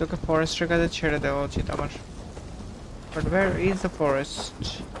তোকে ফরেস্টের কাছে ছেড়ে দেওয়া উচিত আমার but where is the forest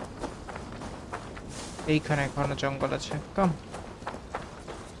এইখানে ঘন জঙ্গল আছে কাম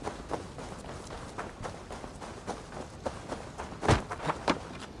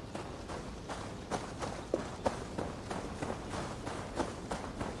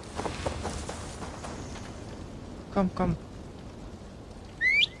Come.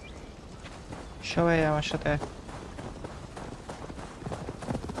 সবাই আমার সাথে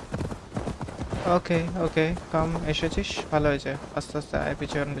ওকে কাম এসেছিস ভালো হয়েছে আস্তে আস্তে আয়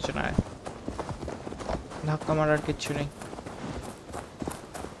পিছনে আয় ধাক্কা মারার কিচ্ছু নেই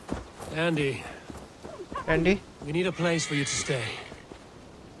Andy we need a place for you to stay.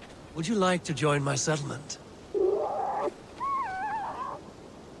 Would you like to join my settlement?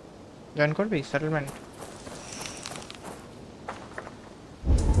 Join করবি সেটেলমেন্ট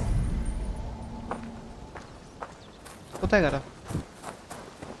কোথায় গেল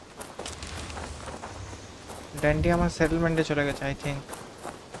ড্যান্ডি আমার সেটেলমেন্টে চলে গেছে I think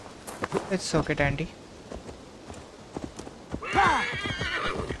it's okay dandy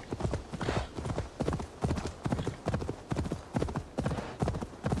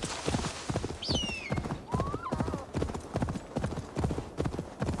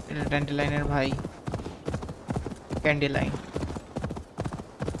dandy লাইনের ভাই ক্যান্ডি লাইন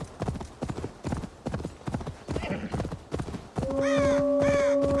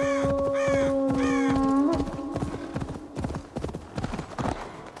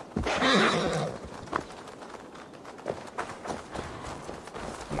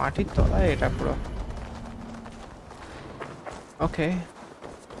মাটির তলায় এটা পুরো ওকে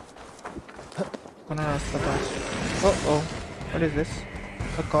কোন রাস্তা তো আছে ও what is this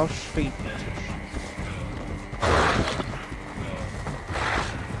a cough street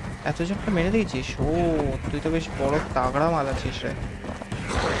এতজনকে মেরে দিয়েছিস ও তুই তো বেশ বড় তাগড়া মাল আছিস রে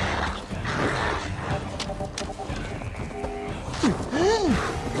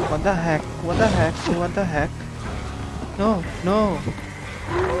what the heck no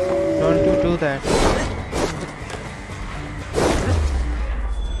don't you do that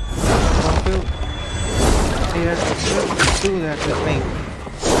don't you dare do that with me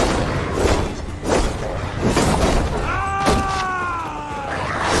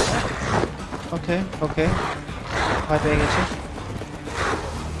okay ভয় পেয়ে গেছি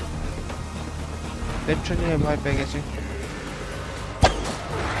লিটারালি ভয় পেয়ে গেছি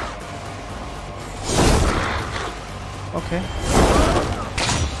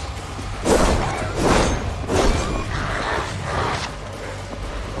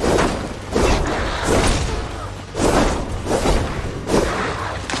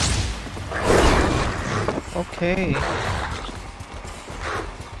okay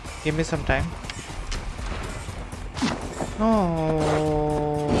give me some time no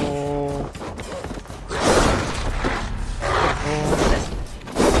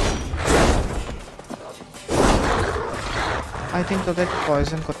I think তোদের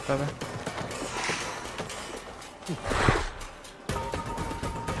পয়জন করতে হবে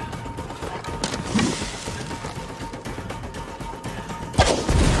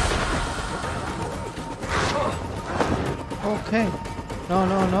okay no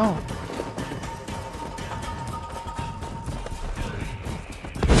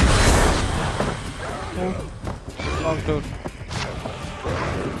oh dude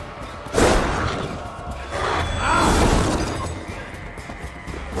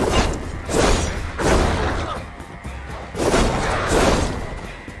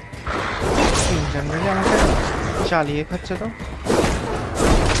generally আমাকে চালিয়ে খাচ্ছে তো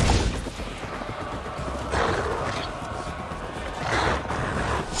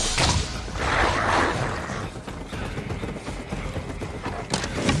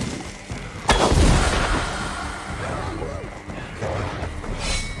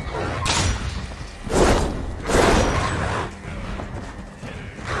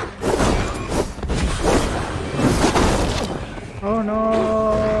oh no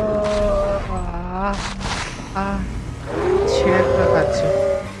ছিঁড়ে করে খাচ্ছে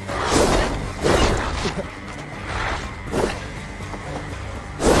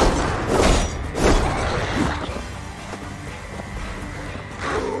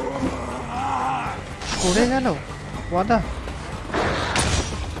পড়ে গেল ওয়াদা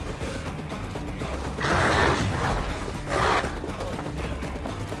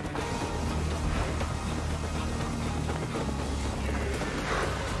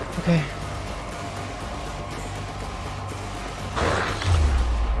Okay.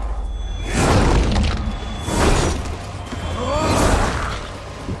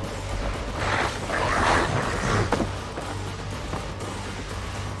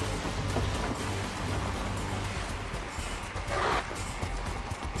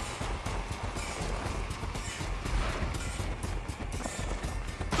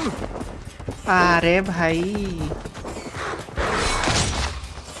 अरे भाई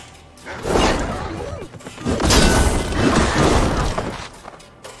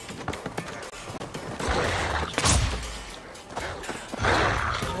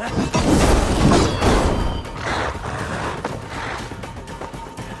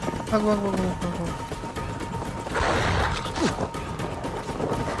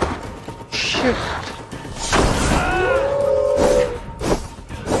Shit.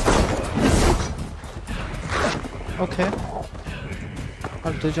 Okay.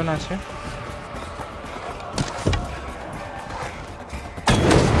 আর দুজন আছে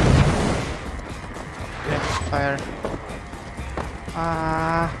ফায়ার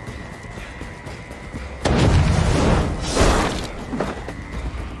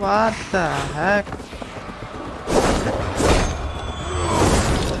What the heck?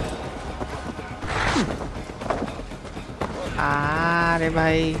 अरे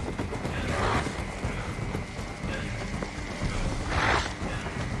भाई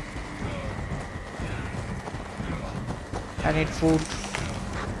I need food.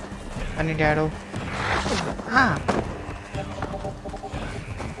 I need arrow.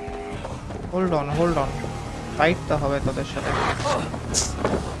 Hold on. Fight তো হবে তোদের সাথে।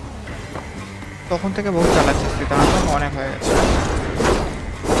 তখন থেকে বহু চালাচ্ছিস তুই, তার মানে অনেক হয়ে গেছে।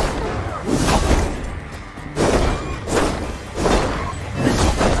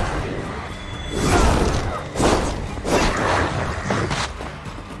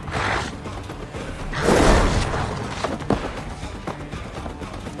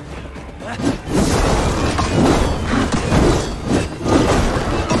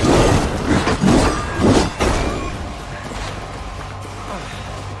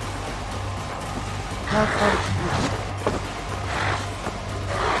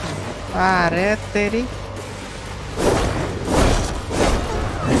 अरे तेरी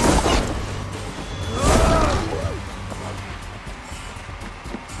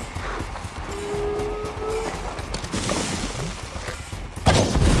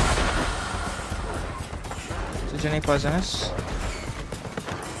দুজনেই পয়জনাস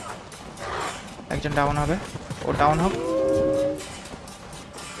একজন ডাউন হবে ও ডাউন হোক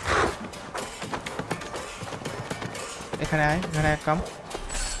এখানে আয় এখানে এক কাম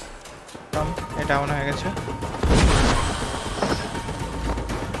ডাউন হয়ে গেছে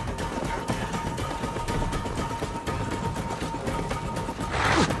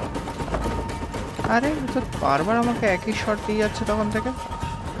আরে তো বারবার আমাকে একই শট দিয়ে যাচ্ছে তখন থেকে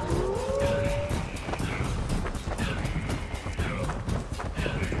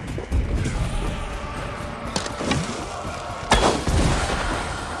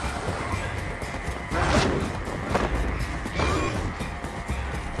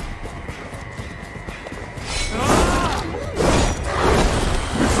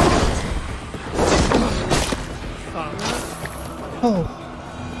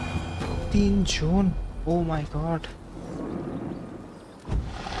June. Oh my god.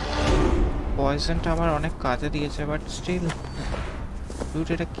 পয়জনটা আমার অনেক কাজে দিয়েছে বাট স্টিল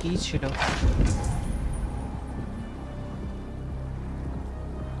দুটো এটা কি ছিল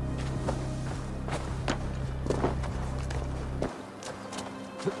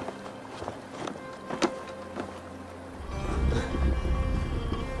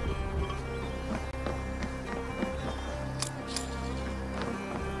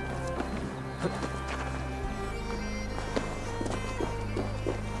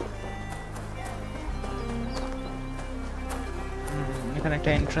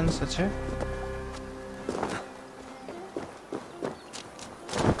একটা এন্ট্রান্স আছে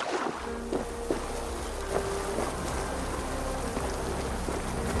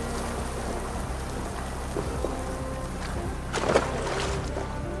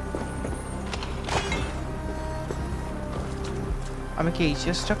আমি কি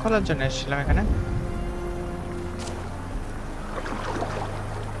এইচএসটা খোলার জন্য এসেছিলাম এখানে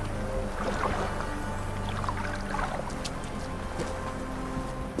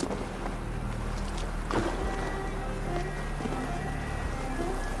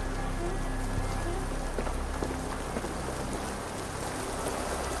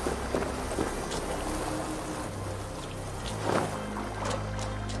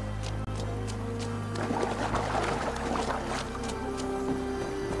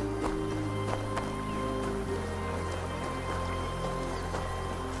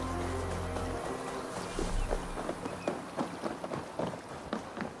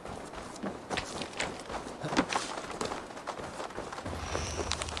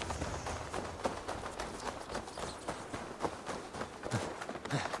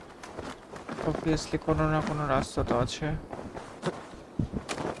অবভিয়াসলি কোনো না কোনো রাস্তা তো আছে।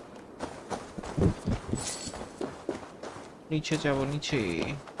 নিচে যাব, নিচে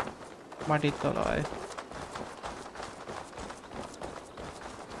মাটির তলায়।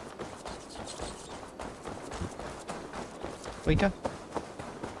 ওইটা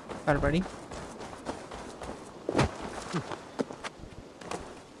কার বাড়ি?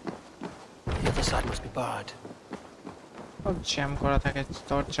 জ্যাম করা থাকে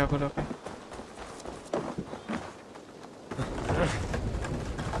দরজাগুলোকে।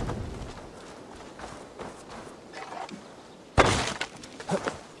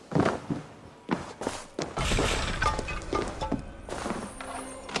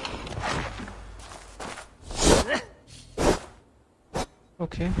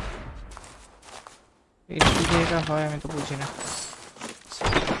 ওকে, এইটুকু জায়গা হয় আমি তো বুঝি না।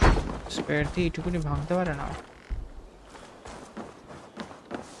 স্পেয়ার দিয়ে এইটুকুনি ভাঙতে পারে না?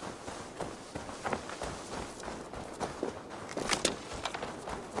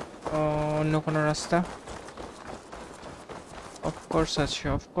 অন্য কোনো রাস্তা? অফকোর্স আছে,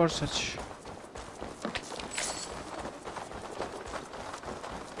 অফকোর্স আছে।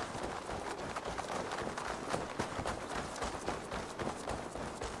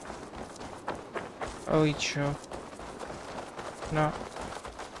 ওই চো না,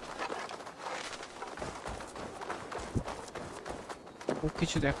 ও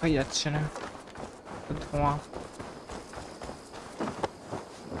কিছু দেখাই যাচ্ছে না, ধোঁয়া।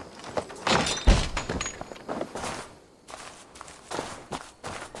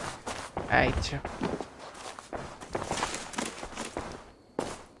 আচ্ছা,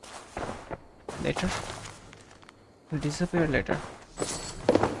 later will disappear later.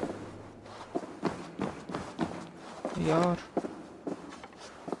 यार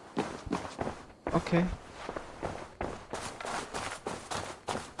ओके,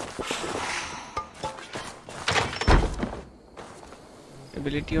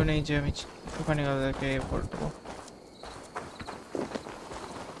 एबिलिटीও নেই যে আমি ওখানে ওদেরকে করব।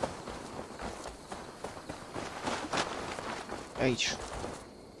 এই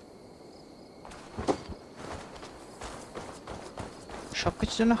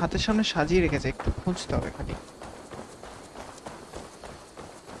সবকিছুর জন্য হাতের সামনে সাজিয়ে রেখেছে, একটু খুঁজতে হবে খালি।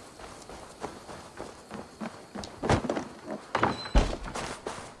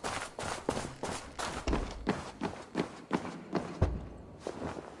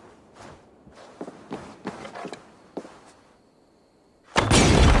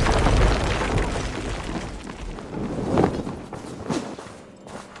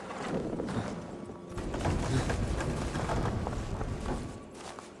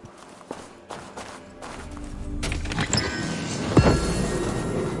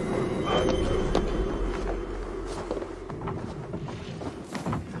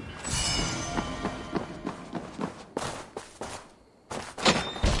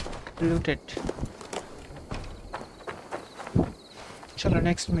 Looted. चलो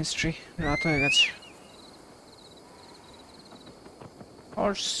नेक्स्ट मिस्ट्री। रात हो गया।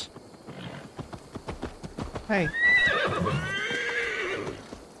 Horse. Hey.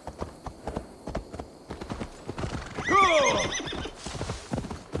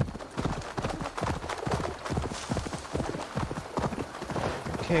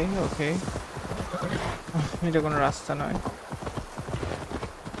 Okay, okay. এটা কোনো রাস্তা নয়।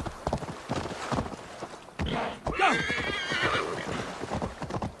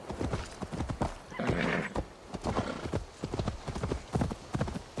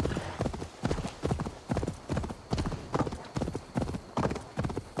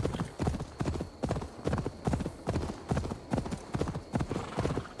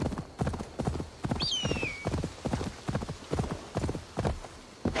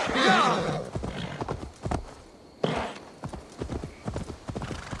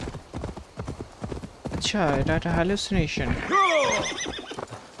 अच्छा, এটা একটা hallucination।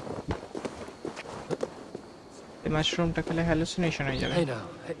 এই মাশরুমটা খেলে hallucination হয়ে যাবে।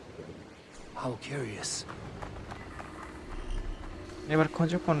 How curious. এবার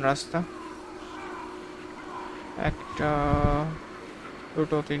খোঁজো কোন রাস্তা। একটা,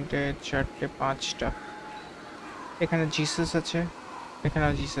 দুটো, তিনটে, চারটে, পাঁচটা। এখানে জিসাস আছে,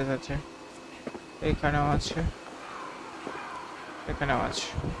 এখানেও জিসাস আছে, এখানেও আছে, এখানেও আছে।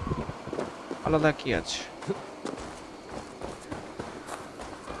 আলাদা কি আছে?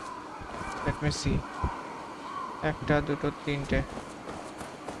 Let me see. একটা, দুটো, তিনটে,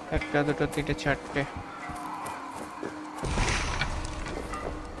 একটা, দুটো, তিনটে, চারটে,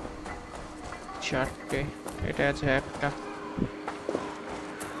 চারটে। এটা আছে একটা,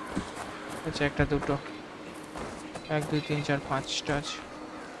 আচ্ছা একটা, দুটো, এক, দুই, তিন, চার, পাঁচটা আছে।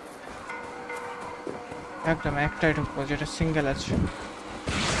 একদম একটাই ঢুকবো যেটা সিঙ্গেল আছে।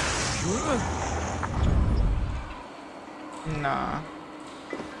 না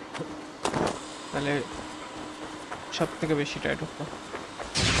তাহলে সব থেকে বেশিটাই ঢুকবো।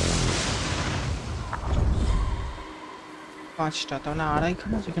 5টা, তার মানে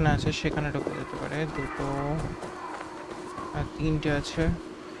আড়াইখানা যেখানে আছে সেখানে ঢুকে যেতে পারে। 2টো আর 3টে আছে,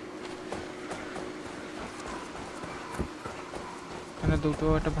 এখানে 2টো,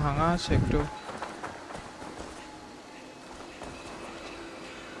 একটা ভাঙা আছে একটু।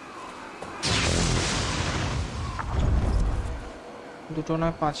 দুটো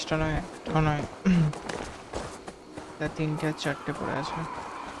নয়, 5টা নয়, একটা নয়, 3টে আর 4টে পড়ে আছে।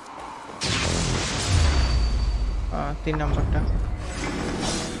 3 নম্বরটা,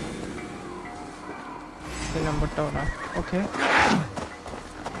 3 নম্বরটাও না। ওকে,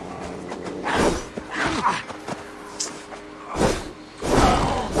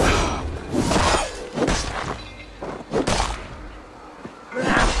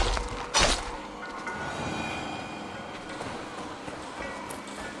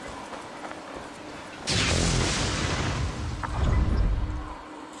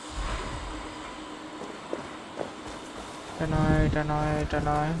 এটা নয়, এটা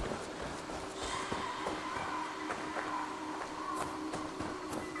নয়।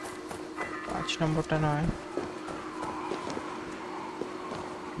 5 নম্বরটা নয়,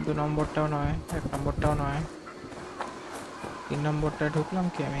 2 নম্বরটাও নয়, 1 নম্বরটাও নয়। 3 নম্বরটা ঢুকলাম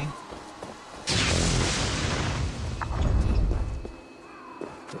কি আমি?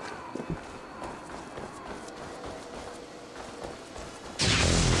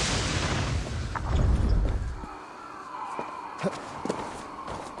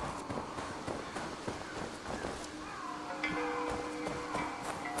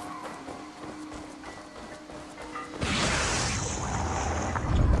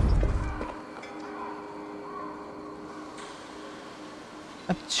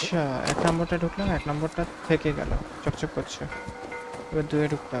 আচ্ছা, 1 নম্বরটা ঢুকলাম, 1 নম্বরটা থেকে গেল, চকচক করছে। এবার 2-এ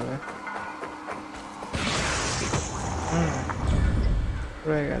ঢুকতে হবে।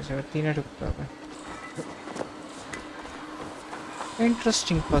 রয়ে গেছে, এবার 3-এ ঢুকতে হবে।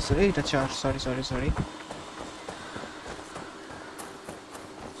 Interesting puzzle. এইটা 4, সরি,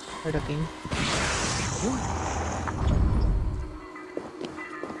 এটা 3।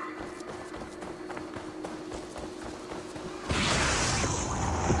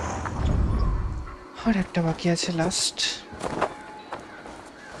 আর একটা বাকি আছে, লাস্ট।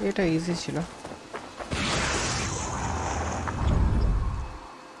 এটা ইজি ছিল।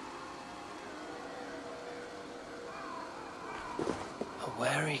 A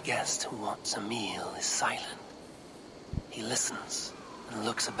wary guest who wants a meal is silent. He listens and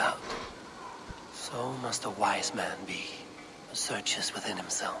looks about. So must a wise man be, who searches within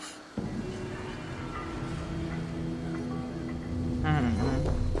himself.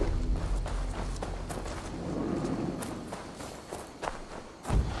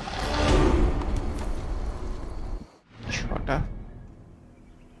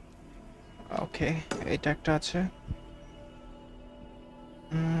 ওকে, এটা একটা আছে।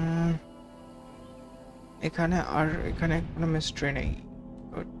 এখানে আর এখানে কোনো মিস্ট্রি নেই।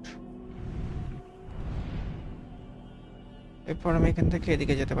 গুড। এরপর আমি এখান থেকে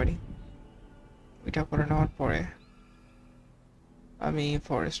এদিকে যেতে পারি। এটা করে নেওয়ার পরে আমি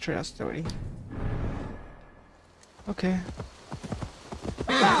ফরেস্টে আসতে পারি। ওকে,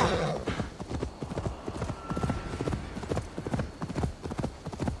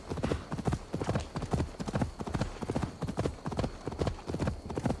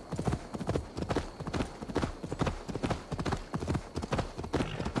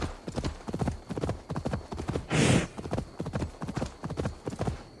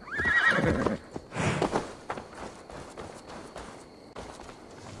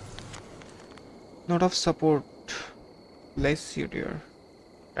 Note of support. Bless you, dear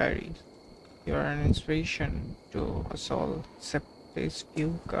diary. You are an inspiration to us all, except these few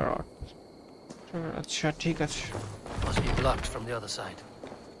carrots. আচ্ছা, ঠিক আছে। Must be blocked from the other side.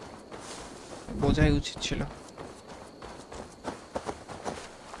 বোঝাই উচিত ছিল।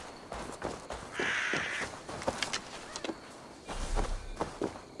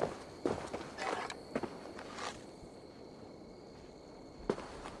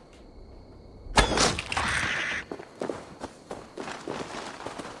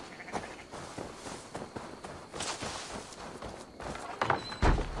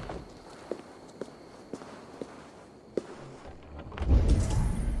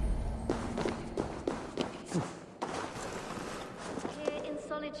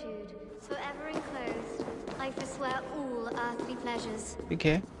 Forever enclosed, life is where all earthly pleasures.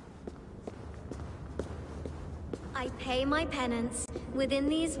 Okay. I pay my penance within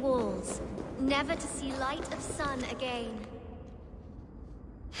these walls, never to see light of sun again.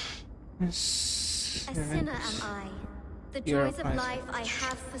 A sinner am I. The joys of life I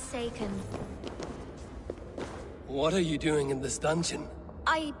have forsaken. What are you doing in this dungeon?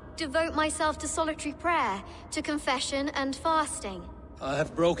 I devote myself to solitary prayer, to confession and fasting. I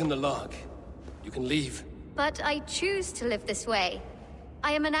have broken the lock. You can leave. But I choose to live this way.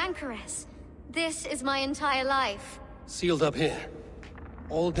 I am an anchoress. This is my entire life. Sealed up here.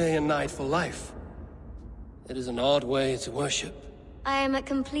 All day and night for life. It is an odd way to worship. I am at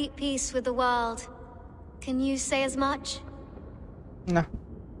complete peace with the world. Can you say as much? No.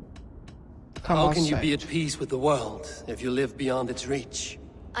 How can you be at peace with the world if you live beyond its reach?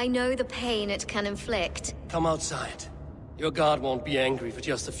 I know the pain it can inflict. Come outside. Your god won't be angry for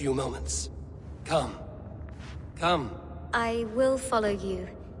just a few moments. Come. Come. I will follow you.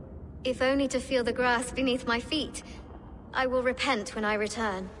 If only to feel the grass beneath my feet. I will repent when I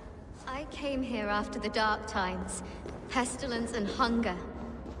return. I came here after the dark times. Pestilence and hunger.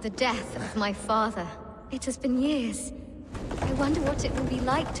 The death of my father. It has been years. I wonder what it will be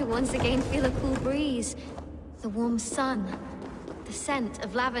like to once again feel a cool breeze. The warm sun. The scent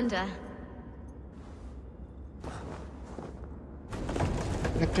of lavender.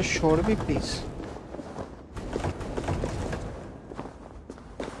 Like to show me, please.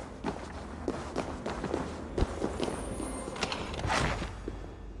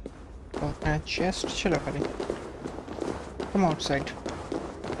 Oh, can I chest? Chalo, buddy. Come outside.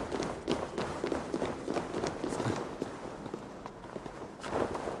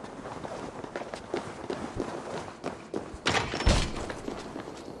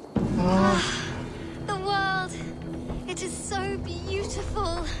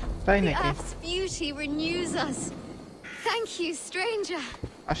 The Earth's beauty renews us. Thank you, stranger.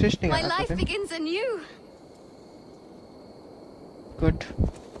 My life begins anew. Good.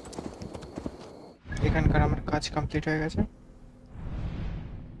 এখানকার আমার কাজ complete হয়ে গেছে।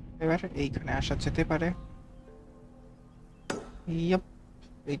 এবার এইখানে আসা যেতে পারে। Yep.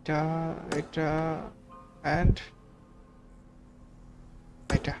 এটা and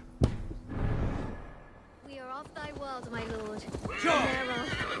এটা। We are of thy world, my lord. Thereof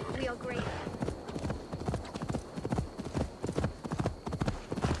we are great.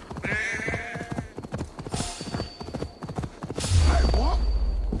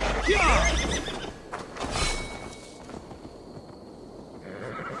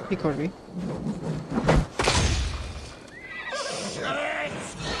 কি করবি?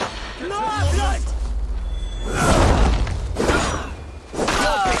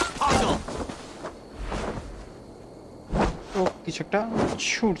 ও কিছু একটা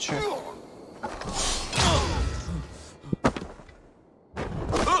ছুটছে।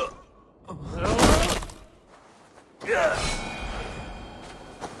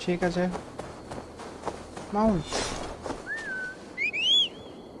 ঠিক আছে, Mount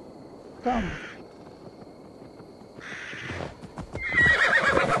come.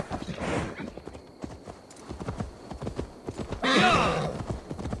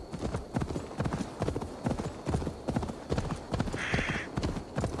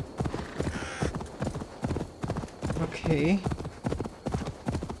 Okay.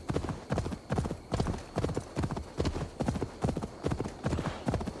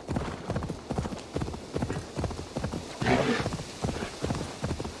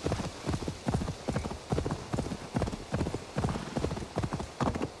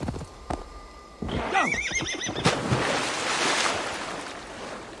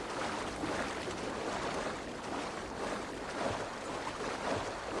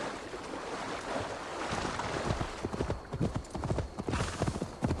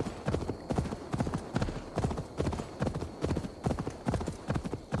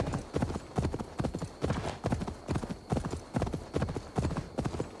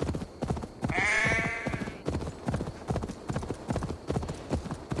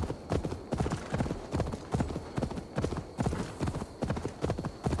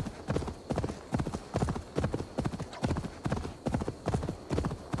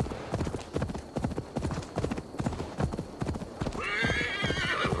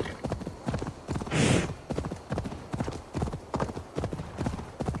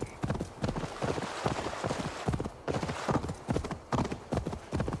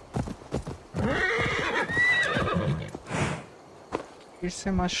 It's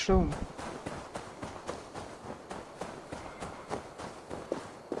a mushroom.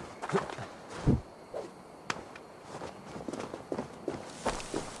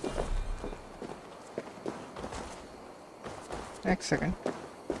 Next second.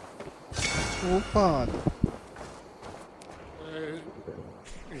 Super.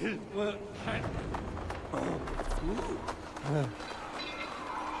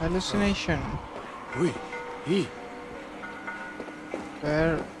 Hallucination.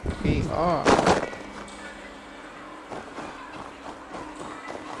 Where we are.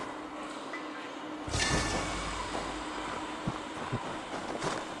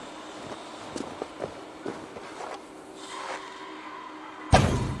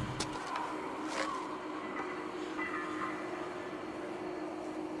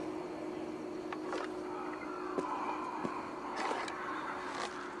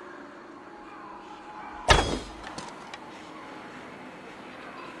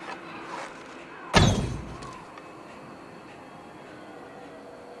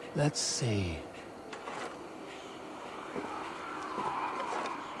 Let's see.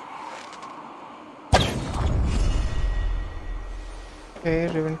 Okay,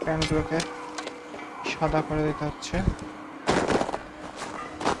 ribbon প্যানগুলোকে সাদা করে দিতে হচ্ছে।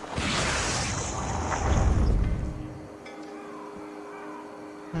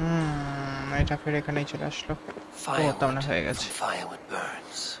 এটা ফের এখানেই চলে আসলো। Firewood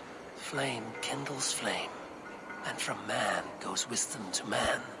burns. Flame kindles flame. And from man goes wisdom to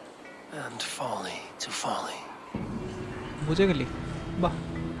man. And folly to folly. বুঝে গেলি? বাহ,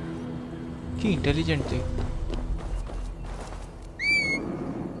 কি ইন্টেলিজেন্ট তুই।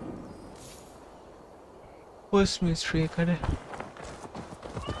 Where's mystery এখানে?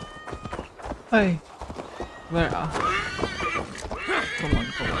 Hey, where are? Come on,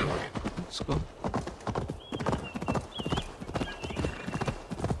 let's go.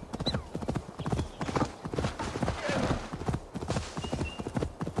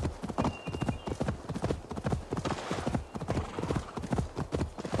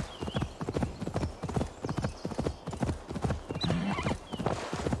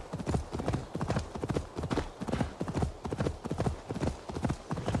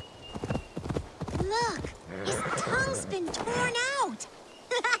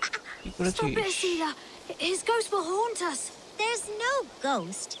 Stop it, Sita. His ghost will haunt us. There's no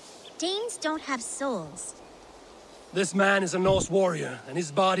ghost. Danes don't have souls. This man is a Norse warrior, and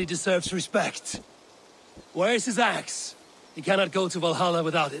his body deserves respect. Where is his axe? He cannot go to Valhalla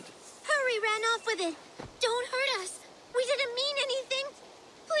without it. Hurry ran off with it. Don't hurt us. We didn't mean anything.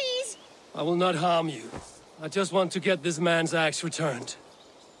 Please. I will not harm you. I just want to get this man's axe returned.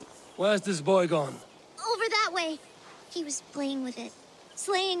 Where's this boy gone? Over that way. He was playing with it.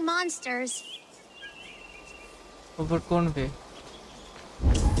 Slaying monsters. Over कौन वे?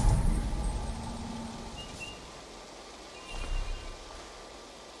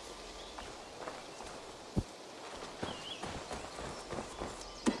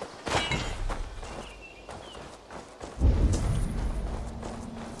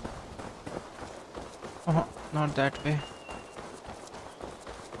 Not that way.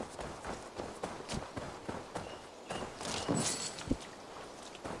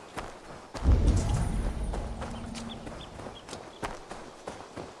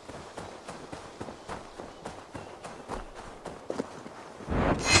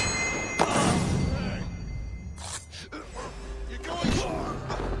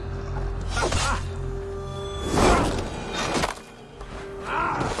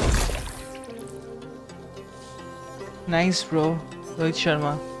 Nice, bro. Rohit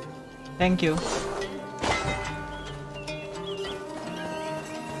Sharma. Thank you.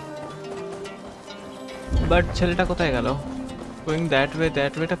 But ছেলেটা কোথায় গেল? Going that way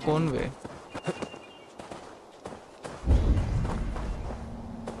টা কোন way?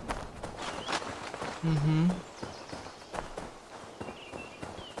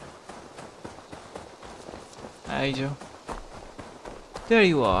 Aijo. There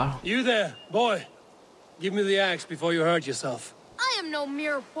you are. You there, boy. Give me the axe before you hurt yourself. I am no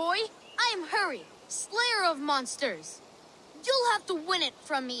mere boy. I am Hurry, slayer of monsters. You'll have to win it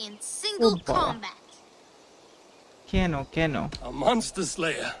from me in single combat. Keno. A monster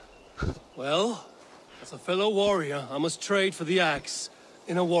slayer. Well, as a fellow warrior, I must trade for the axe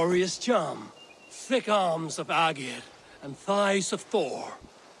in a warrior's charm. Thick arms of Agir and thighs of Thor.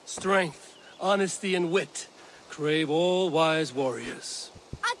 Strength, honesty, and wit crave all wise warriors.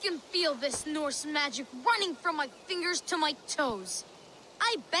 I can feel this Norse magic running from my fingers to my toes.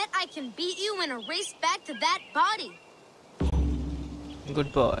 I bet I can beat you in a race back to that body. Good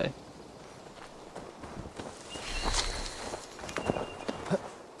boy.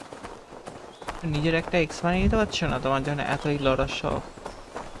 নিজের একটা x বানিয়ে নিতে পারছো না তোমার জন্য এতই লড়ার শখ।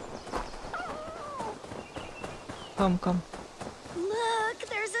 Come. Look,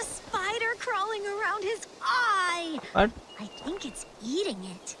 there's a spider crawling around his eye. What? I think it's eating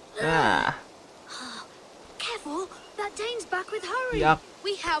it. Ah. Careful, that Dane's back with Hurry. Yup.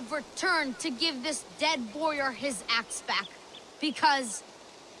 We have returned to give this dead warrior his axe back.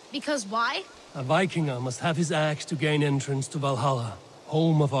 Because why? A Vikinger must have his axe to gain entrance to Valhalla,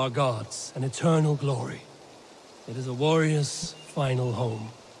 home of our gods and eternal glory. It is a warrior's final home.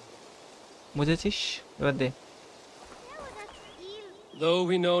 বুঝেছিস? এবার দে। Though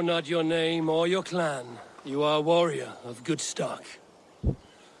we know not your name or your clan, you are a warrior of good stock.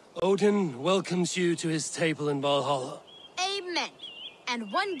 Odin welcomes you to his table in Valhalla. Amen. And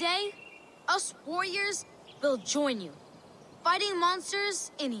one day, us warriors will join you, fighting monsters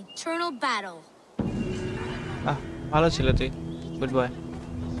in eternal battle. ভালো ছিল তুই। Good boy.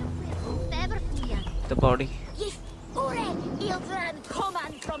 The body.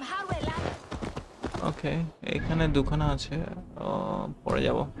 Okay, এখানে দুখানা আছে। পরে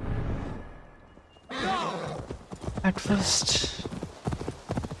যাব। At first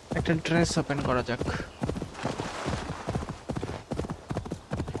একটা dress open করা যাক।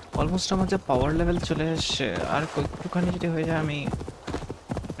 অলমোস্ট আমার যে পাওয়ার লেভেল চলে এসেছে, আর একটুখানি যদি হয়ে যায় আমি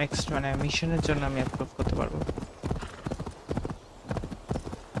নেক্সট মানে মিশনের জন্য আমি অ্যাপ্রুভ করতে পারবো।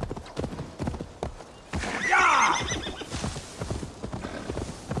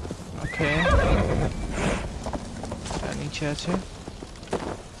 ওকে, নিচে আছে,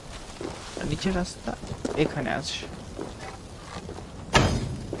 নিচের রাস্তা এখানে আছে।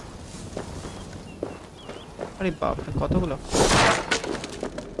 আরে বাপরে কতগুলো!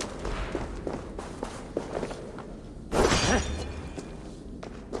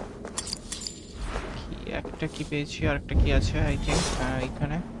 একটা কি পেয়েছি আর একটা কি আছে? আই থিংক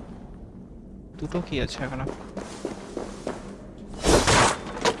এখানে দুটো কি আছে এখনো।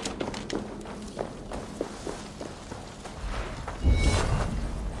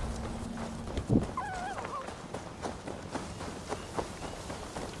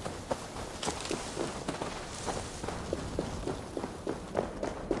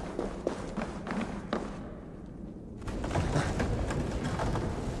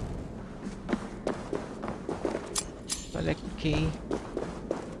 Okay.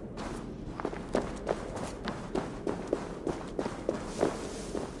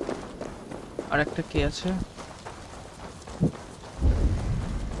 আর একটা কি আছে?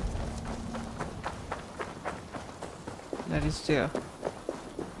 That is there.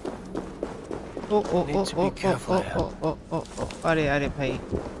 Oh. अरे भाई.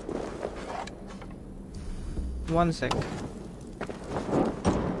 One sec.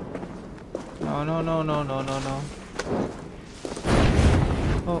 No.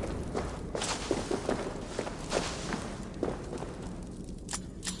 Oh.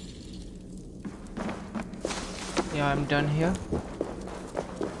 Yeah, I'm done here.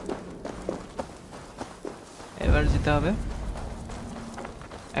 এবার যেতে হবে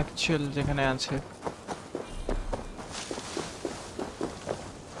অ্যাকচুয়াল যেখানে আছে।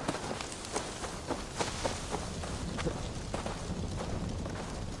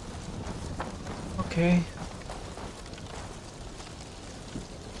 ওকে,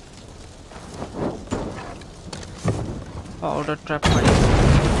 powder trap মারি।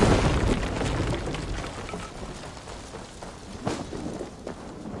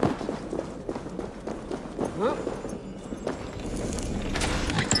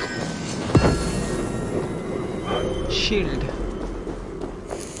 Shield.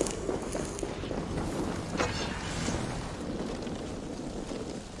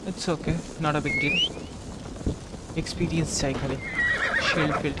 It's okay, not a big deal. Experience চাই খালি,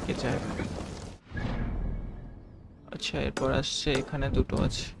 shield field কে চাই। আচ্ছা, এরপর আসছে এখানে দুটো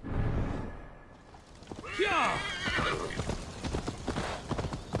আছে।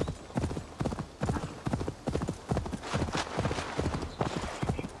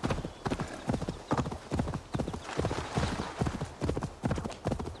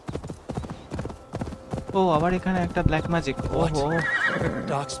 ও আবার এখানে একটা ব্ল্যাক ম্যাজিক। ওহো,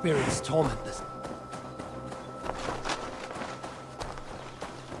 dark spirits torment this.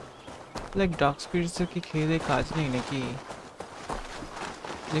 Like dark spirits এর কি খেয়ে দেয় কাজ নেই নাকি?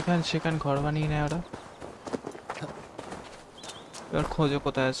 যেখানে সেখানে ঘর বানিয়ে নেয় ওরা। এবার খোঁজো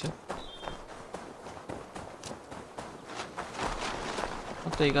কোথায় আছে।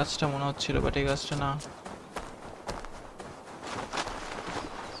 তো এই গাছটা মনে হচ্ছিল, বাট এই গাছটা না।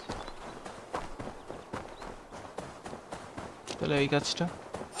 তাহলে এই গাছটা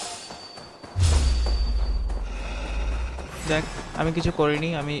দেখ, আমি কিছু করিনি।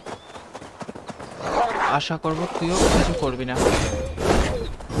 আমি আশা করবো তুইও কিছু করবি না,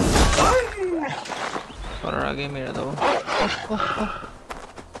 করার আগে মেরে দেবো।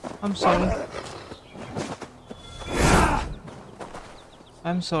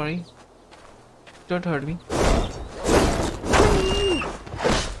 I'm sorry. Don't hurt me.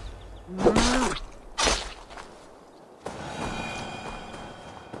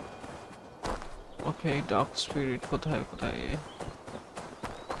 Okay dark spirit কোথায় কোথায়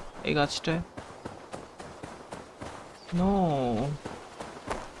এই গাছটায় নো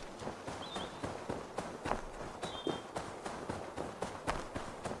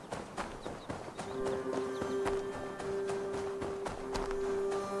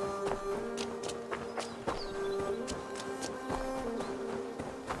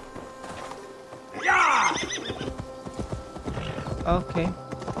ওকে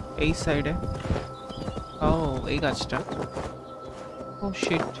এই সাইডে ও এই গাছটা ও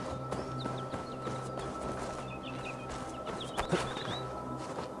শিট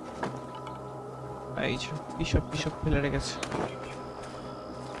এই যে পিসব ফেলে রেখেছে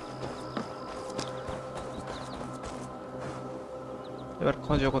এবার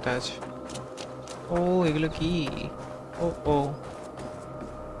খোঁজো কোথায় আছে ও এগুলো কি ও ও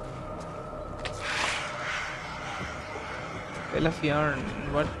Bella Yarn,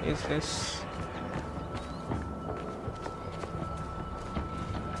 what is this?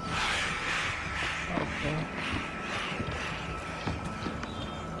 Okay.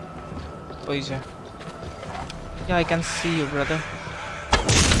 Poise. Yeah, I can see you, brother.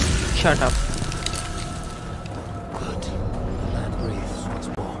 Shut up. Good. The land breathes once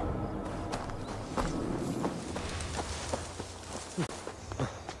more.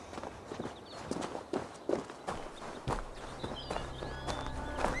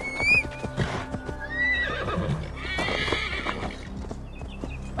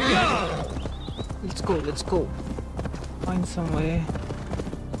 Let's go. Find some way.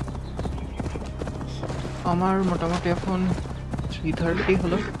 আমার মোটামুটি এখন 3:30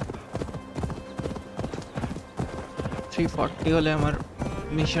 হলো 3:40 হলে আমার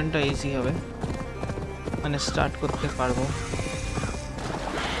মিশনটা ইজি হবে মানে স্টার্ট করতে পারবো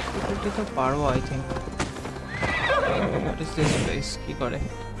তো পারবো I think what is this place কি করে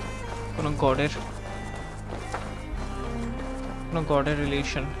কোনো গডের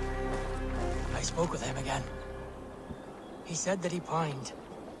relation I spoke with him again. He said that he pined,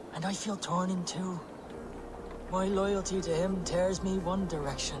 and I feel torn in two. My loyalty to him tears me one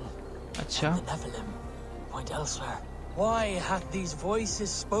direction. Acha. The Nephilim point elsewhere. Why hath these voices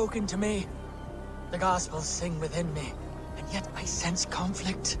spoken to me? The Gospels sing within me, and yet I sense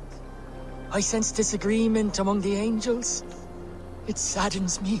conflict. I sense disagreement among the angels. It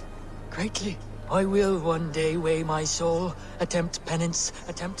saddens me greatly. I will one day weigh my soul, attempt penance,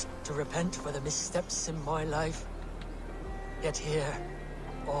 attempt to repent for the missteps in my life. Yet here,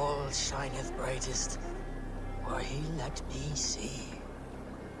 all shineth brightest, where he let me see.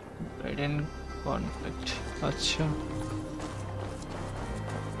 Right in conflict. Acha.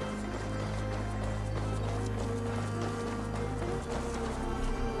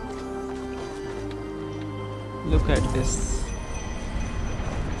 Look at this.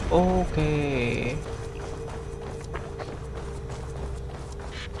 Okay.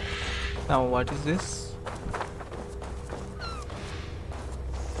 Now what is this?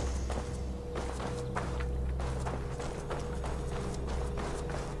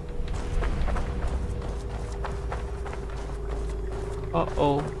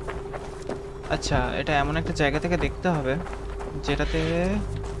 Oh. আচ্ছা এটা এমন একটা জায়গা থেকে দেখতে হবে যেটাতে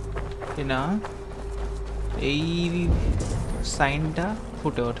না এই সাইনটা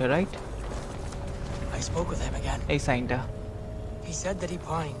ফুটে ওঠে right I spoke with him again. এই সাইনটা He said that he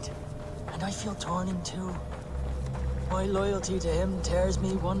pined, and I feel torn in two. My loyalty to him tears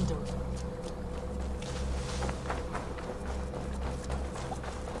me wonder.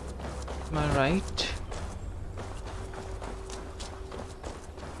 Am I right?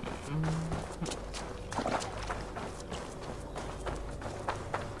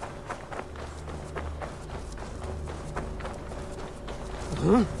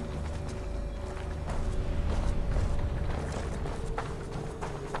 Huh?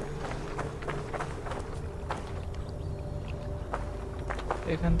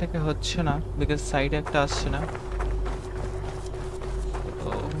 এখান থেকে হচ্ছে না বিকজ সাইডে একটা আসছে না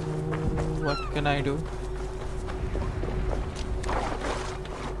what can I do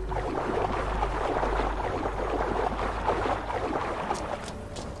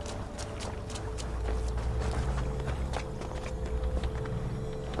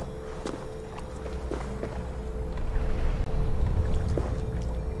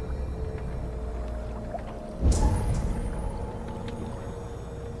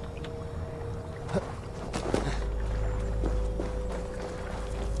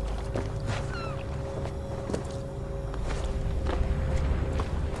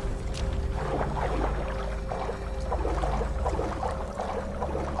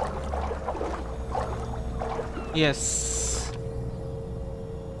Yes.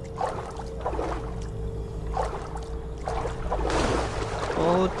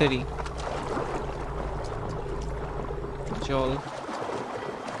 তেরি জল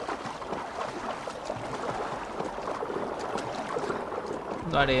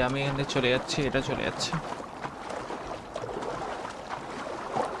আরে আমি এখানে চলে যাচ্ছি এটা চলে যাচ্ছে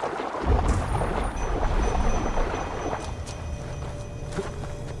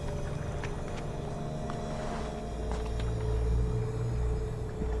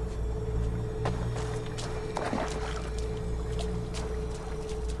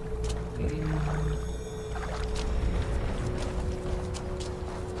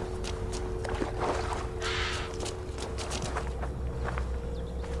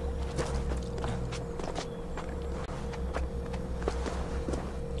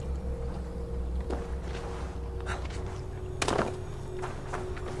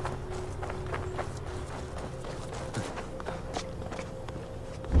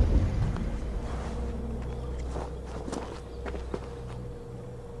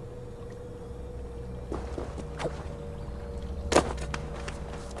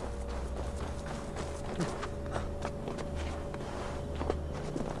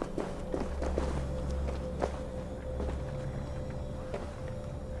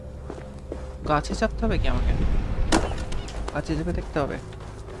গাছে চাপতে হবে কি আমাকে গাছে চেপে দেখতে হবে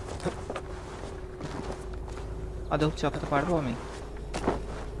আদৌ চাপতে পারবো আমি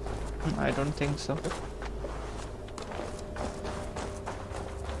I don't think so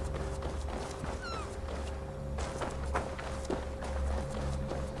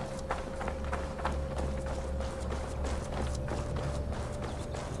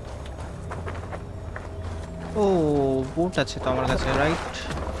ও বুট আছে তো আমার কাছে রাইট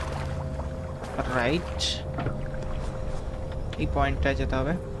রাইট এই পয়েন্টটায় যেতে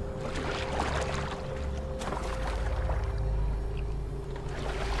হবে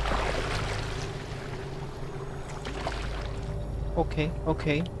ওকে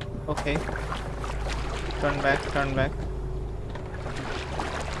ওকে ওকে টার্ন ব্যাক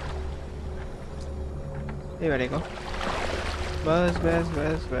এবারে গো বাস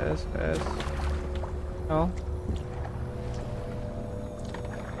ও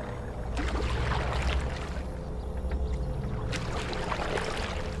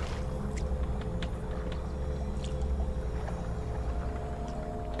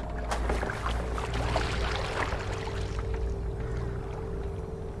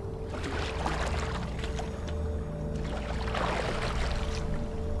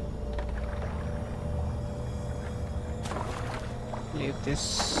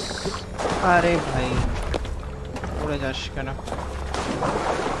আরে ভাই পড়ে যাস কেন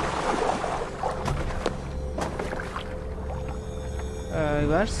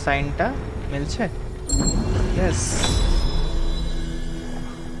এবার সাইনটা মিলছে ইয়েস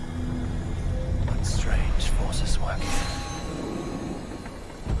Strange forces working.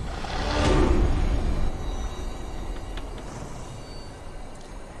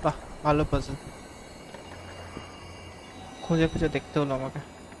 বাহ ভালো পাজল খুঁজে খুঁজে দেখতে হলো আমাকে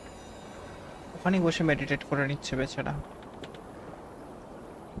ওখানেই বসে মেডিটেট করে নিচ্ছে বেচারা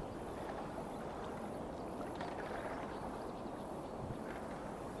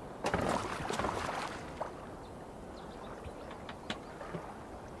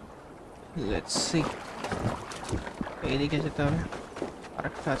লেটস সি এইদিকে যেতে হবে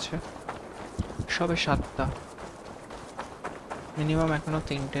আরেকটা আছে সবে 7টা মিনিমাম এখনো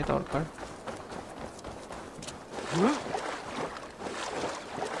 3টে দরকার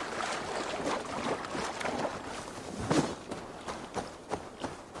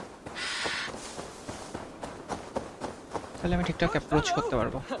তাহলে আমি ঠিকঠাক অ্যাপ্রোচ করতে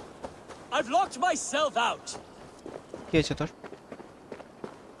পারবো I've locked myself out. কি হয়েছে তোর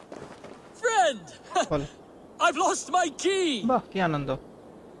Friend, ball I've lost my key. বাহ কি আনন্দ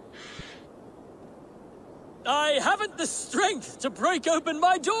I haven't the strength to break open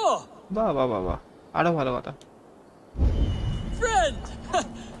my door. বাহ বাহ বাহ বাহ আরো ভালো কথা Friend,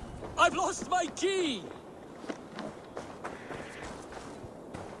 I've lost my key.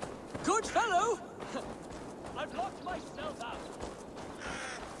 Good fellow, I've locked myself out.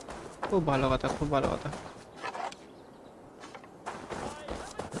 খুব ভালো কথা খুব ভালো কথা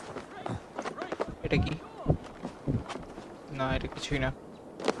এটা কি না এটা কিছুই না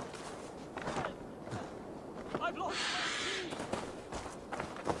I've lost my key.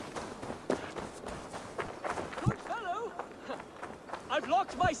 Good fellow, I've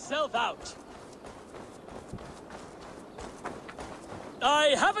locked myself out. I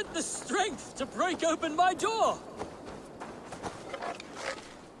haven't the strength to break open my door.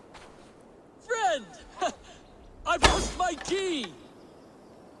 Friend, I've lost my key.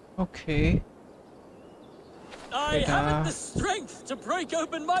 Okay. I I haven't the strength to break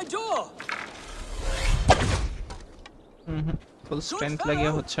open my door. Full strength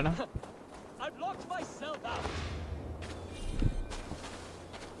লাগিয়ে হচ্ছে না। I've locked myself out.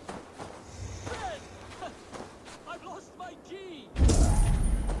 Fred, I've lost my key.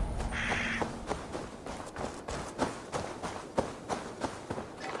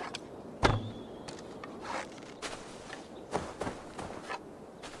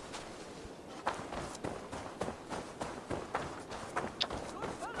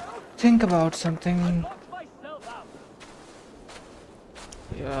 Think about something.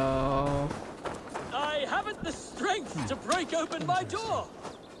 I haven't the strength to break open my door.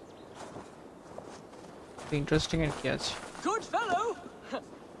 Interesting and catch. Good fellow.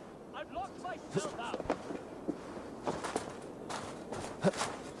 I've locked myself out.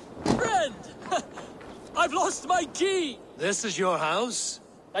 Friend, I've lost my key. This is your house?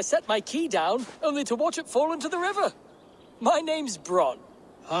 I set my key down only to watch it fall into the river. My name's Bron.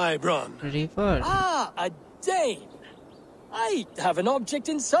 Hi, Bron. River. Ah, a Dane. I have an object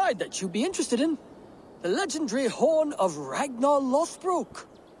inside that you'd be interested in. The legendary horn of Ragnar Lothbrok.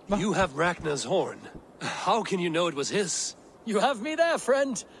 You have Ragnar's horn. How can you know it was his? You have me there,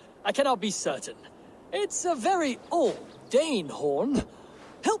 friend. I cannot be certain. It's a very old Dane horn.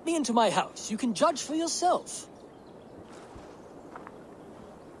 Help me into my house. You can judge for yourself.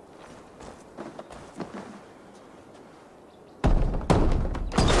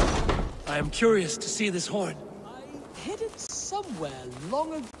 I am curious to see this horn. I hid it somewhere long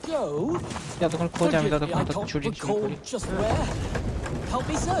ago. যতক্ষণ খোঁজ আমি ততক্ষণ তো চুরি করি। Just where? Help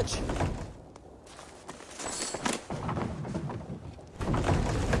me search.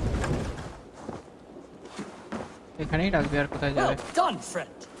 এখানেই রাখবি আর কোথায় যাবে? Well done,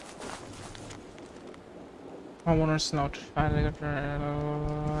 friend. Homeowner's note.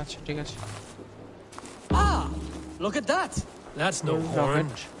 আচ্ছা ঠিক আছে। Ah, look at that. That's no horn.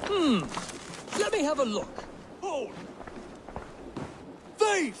 Let me have a look. Hold!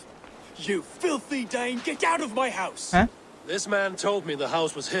 Thief! You filthy Dane, get out of my house! Huh? This man told me the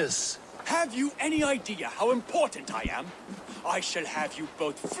house was his. Have you any idea how important I am? I shall have you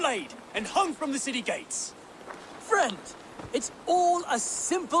both flayed and hung from the city gates. Friend, it's all a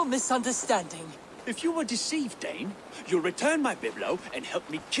simple misunderstanding. If you were deceived, Dane, you'll return my biblo and help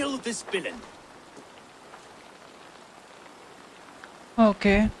me kill this villain.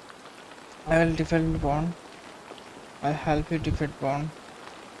 Okay. I will defend Bond. I'll help you defeat Bond.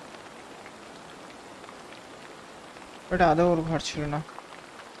 But আদৌ ওর ঘর ছিল না।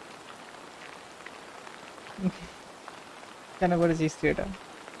 কেন করেছিস তুই এটা?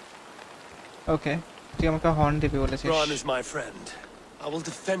 ওকে, তুই আমাকে হর্ন দিবি বলেছিস। Bron is my friend. I will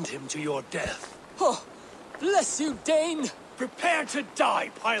defend him to your death. Oh, bless you, Dane. Prepare to die,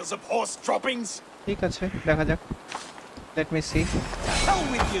 piles of horse droppings. ঠিক আছে, দেখা যাক। Let me see. Hell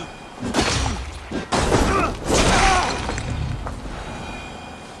with you.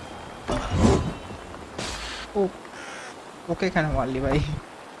 ওকে কেন মারলি ভাই?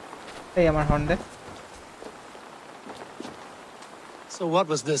 এই আমার horn they. So what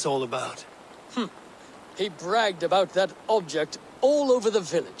was this all about? He bragged about that object all over the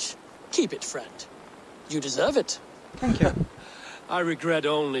village. Keep it, friend. You deserve it. Thank you. I regret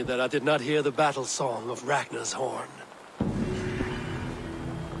only that I did not hear the battle song of Ragnar's horn.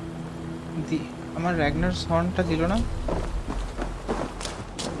 আমার Ragnar's hornটা দিল না?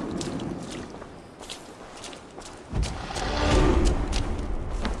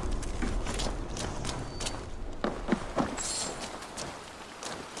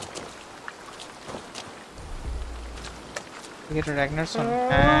 এটা Ragnar's horn.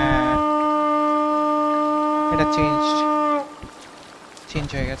 এটা change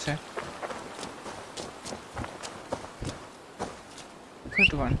হয়ে গেছে।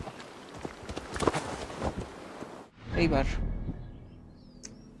 Good one.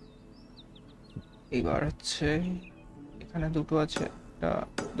 এইবার হচ্ছে এখানে দুটো আছে, এটা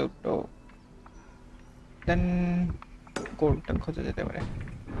দুটো, দেন গোল্ডটা খোঁজা যেতে পারে।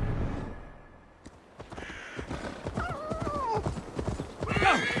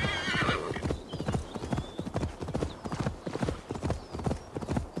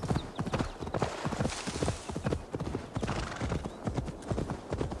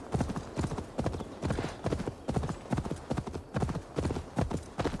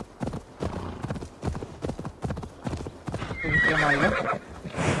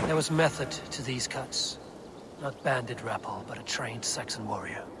 There was method to these cuts. Not banded rappel, but a trained Saxon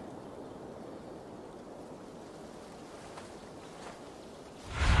warrior.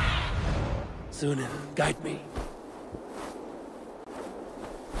 Zunin, guide me.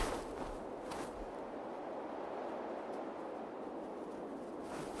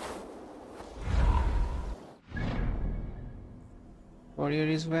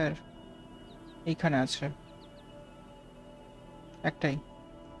 where? এইখানে আছে একটাই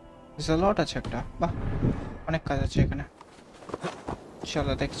জলট আছে একটা বাহ অনেক কাজ আছে এখানে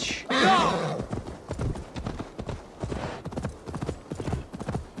চলো দেখছি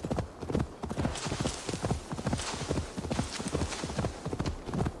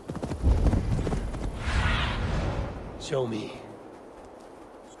Show me.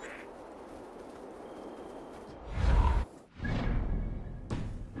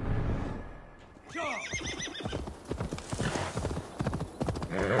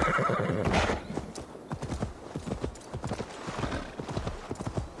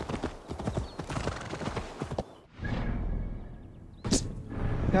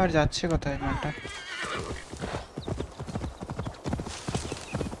 यार যাচ্ছে কোথায় ম্যানটা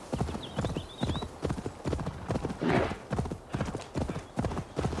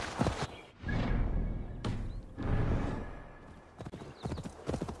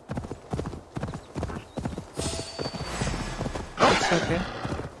Okay.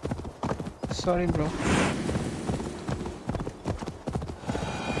 Sorry, bro.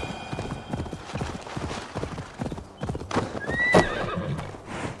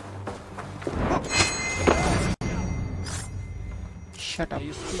 Shut up.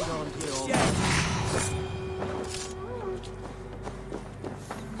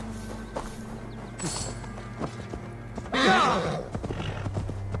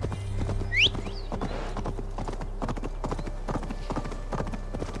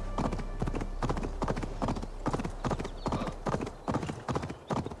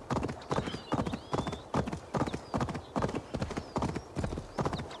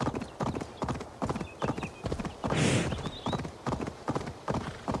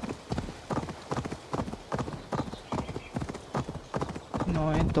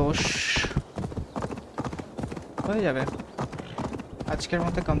 দোষ হয়ে যাবে আজকের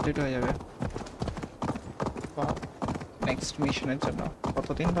মধ্যে কমপ্লিট হয়ে যাবে নেক্সট মিশনের জন্য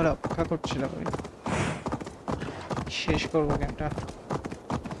কতদিন ধরে অপেক্ষা করছিলাম আমি শেষ করবো গেমটা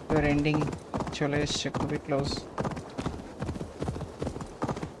এবার এন্ডিং চলে এসছে খুবই ক্লোজ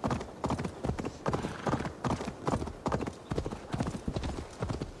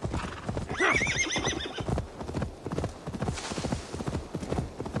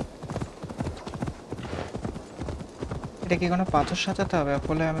এটা কি কোনো পাথর সাজাতে হবে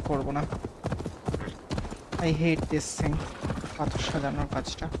বলে আমি করব না আই হেট দিস থিং পাথর সাজানোর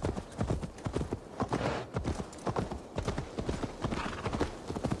কাজটা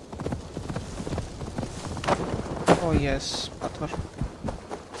ও ইয়েস পাথর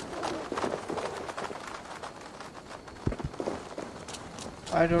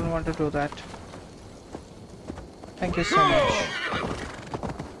I don't want to do that. Thank you so much.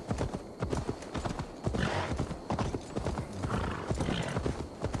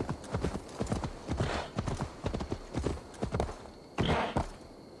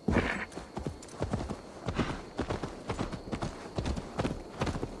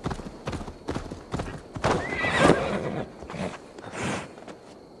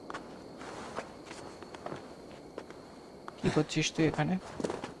 করছিস তুই এখানে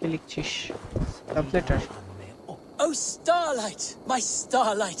কি লিখছিস love letter Oh starlight, my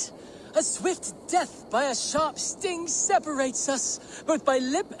starlight, a swift death by a sharp sting separates us, both by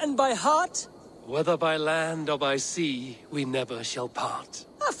lip and by heart. Whether by land or by sea, we never shall part.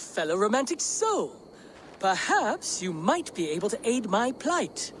 A fellow romantic soul. Perhaps you might be able to aid my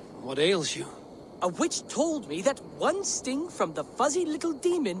plight. What ails you? A witch told me that one sting from the fuzzy little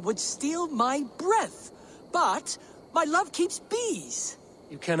demon would steal my breath, but my love keeps bees.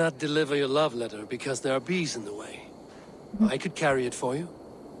 You cannot deliver your love letter because there are bees in the way. I could carry it for you.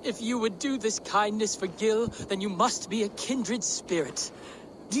 If you would do this kindness for Gil, then you must be a kindred spirit.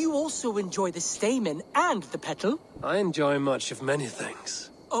 Do you also enjoy the stamen and the petal? I enjoy much of many things.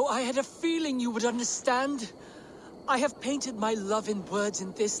 Oh, I had a feeling you would understand. I have painted my love in words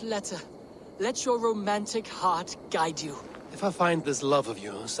in this letter. Let your romantic heart guide you. If I find this love of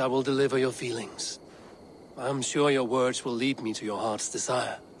yours, I will deliver your feelings. I'm sure your words will lead me to your heart's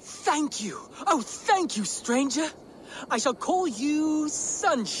desire. Thank you! Oh, thank you, stranger! I shall call you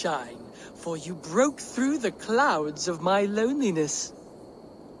Sunshine, for you broke through the clouds of my loneliness.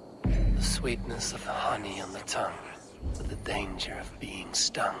 The sweetness of the honey on the tongue, but the danger of being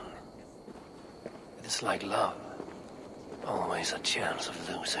stung. It is like love, always a chance of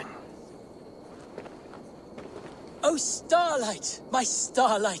losing. Oh, starlight, my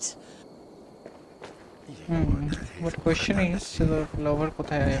starlight! What question is the lover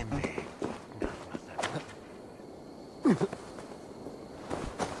কোথায় এখন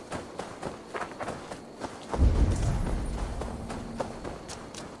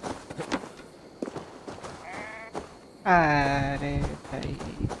अरे भाई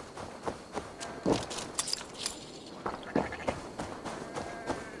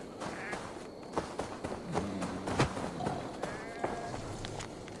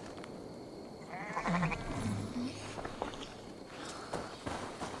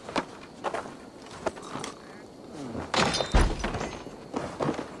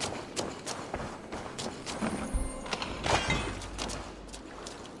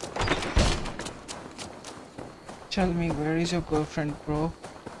Tell me, where is your girlfriend, bro?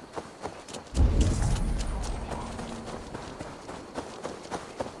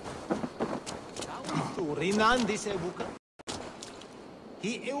 Rinandis ebuca.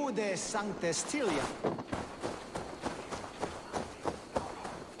 He eude sancte stilia.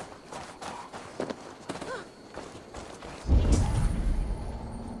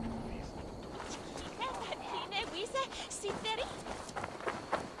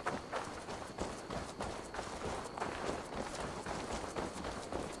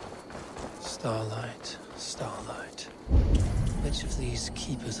 Starlight, starlight. Which of these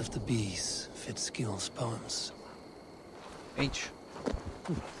keepers of the bees fit Skill's poems? H.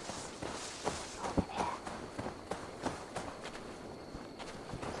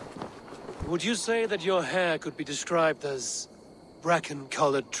 Would you say that your hair could be described as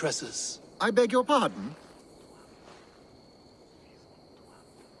bracken-colored tresses? I beg your pardon?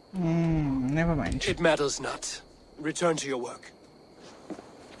 Never mind. It matters not. Return to your work.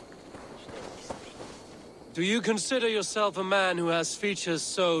 Do you consider yourself a man who has features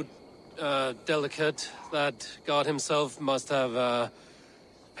so, delicate that God himself must have,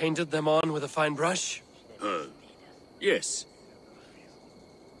 painted them on with a fine brush? Yes.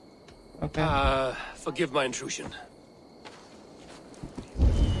 Okay. Forgive my intrusion.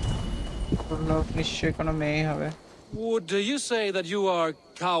 Would you say that you are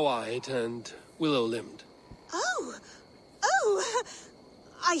cow-eyed and willow-limbed? Oh,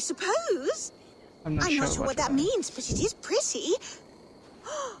 I suppose. I'm not sure what that means, but it is pretty.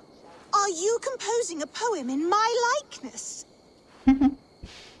 Are you composing a poem in my likeness?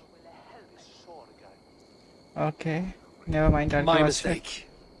 Okay, never mind. My mistake.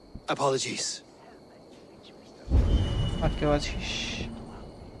 Apologies.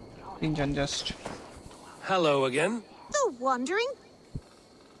 Just. Hello again. The wandering?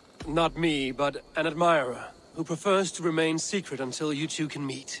 Not me, but an admirer who prefers to remain secret until you two can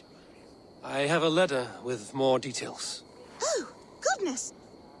meet. I have a letter with more details. Oh, goodness.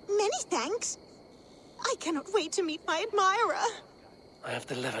 Many thanks. I cannot wait to meet my admirer. I have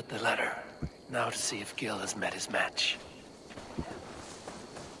delivered the letter. Now to see if Gil has met his match.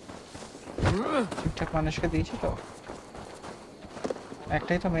 ঠিকঠাক মানুষকে দিয়েছি তো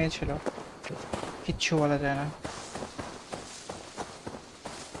একটাই তো মেয়ে ছিল কিচ্ছু বলা যায় না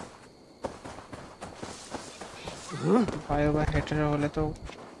বায়ো বা হেটারো হলে তো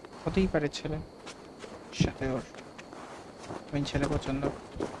হতেই পারে ছেলে সাথে ওর মেন ছেলে পছন্দ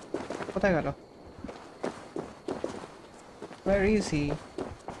কোথায় গেল Where is he?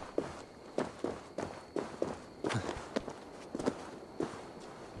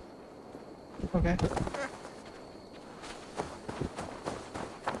 Okay.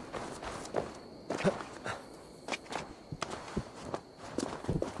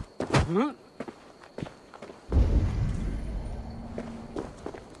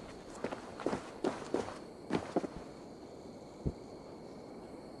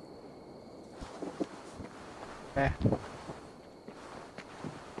 Okay.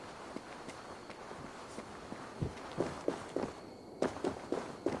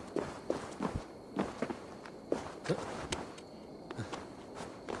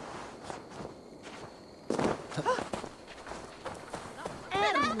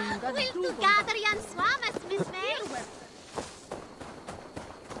 Will to gather yan swamas, Miss May?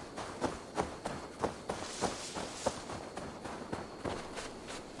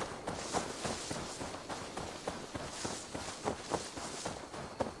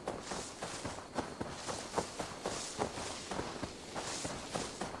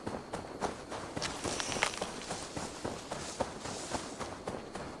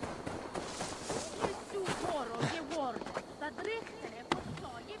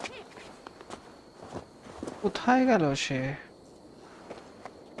 কোথায় গেল সে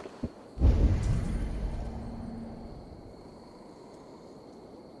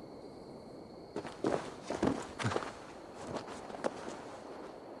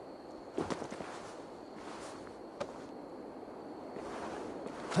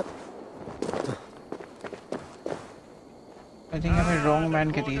I think I'm a wrong man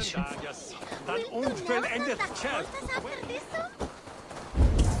কে দিয়েছি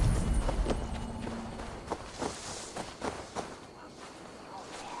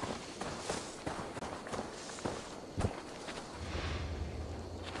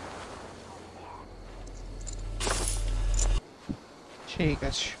ঠিক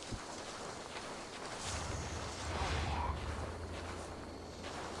আছে।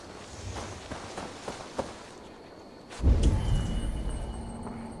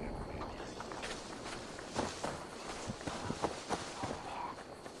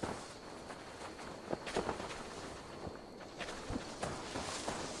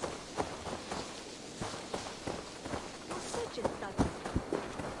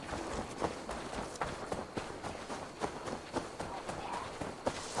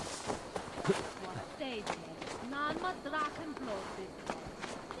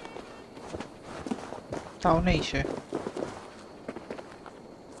 তাও নেই সে,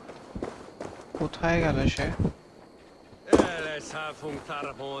 কোথায় গেল সে?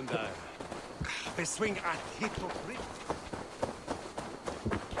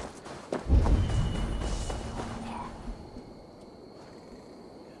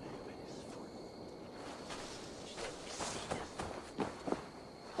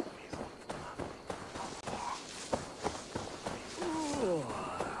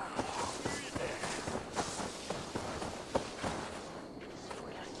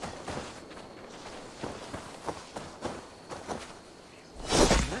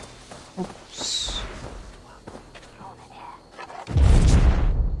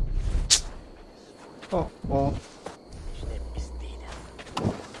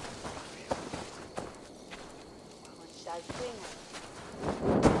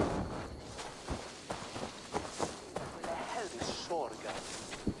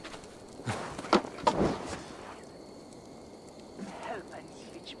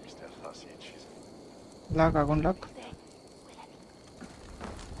 লাগ আগুন লাগ,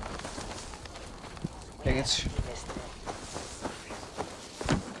 ঠিক আছে।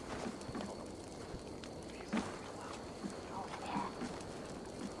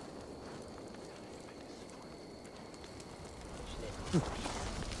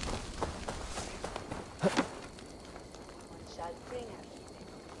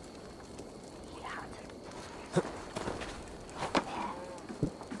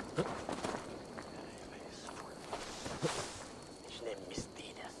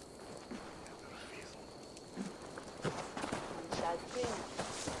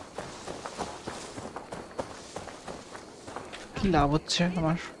 কি লাভ হচ্ছে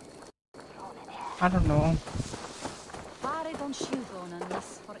আমার? I don't know.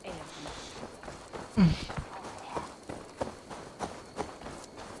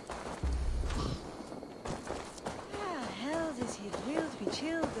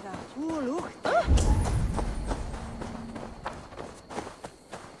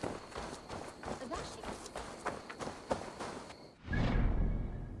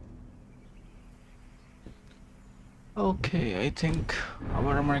 Okay, I think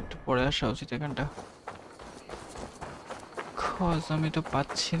আবার আমার একটু পরে আসা উচিত এখানটা, cause আমি তো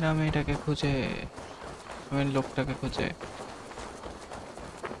পাচ্ছি না মেয়েটাকে খুঁজে, আমি লোকটাকে খুঁজে।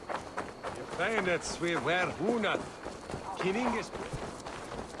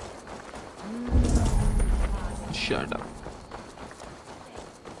 Shut up.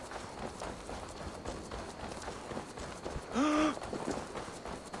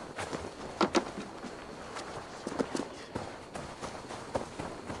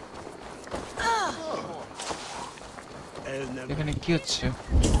 এখানে কি হচ্ছে?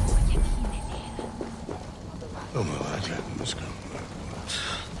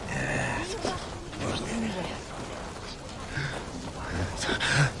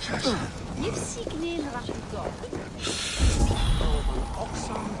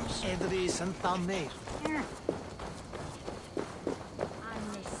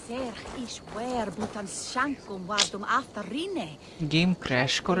 গেম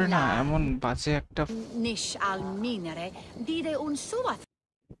ক্র্যাশ করে না, এমন বাজে একটা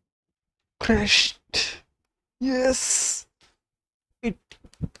crashed. Yes, it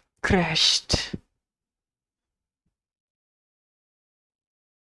crashed.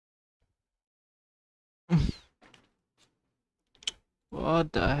 What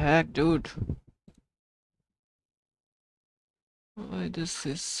the heck, dude? Why does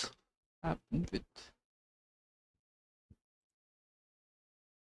this happen with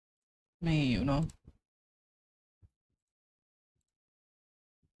me, you know?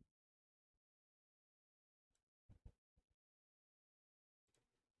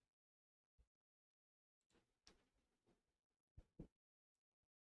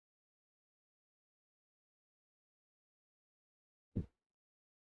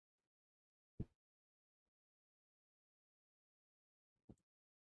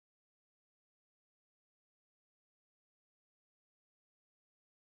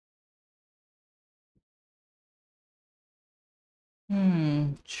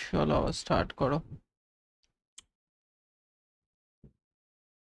 चलो स्टार्ट करो.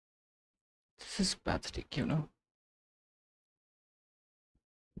 This is pathetic, you know.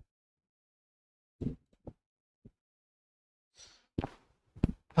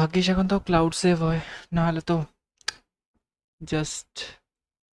 ভাগ্যিস এখন তো ক্লাউড সেভ হয়, না হলে তো জাস্ট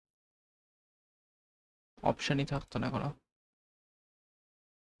অপশনই থাকতো না কোনো.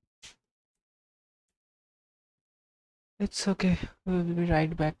 It's okay, we'll be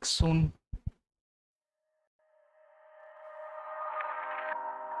right back soon.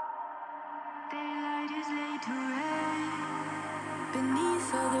 Daylight is laid to rest beneath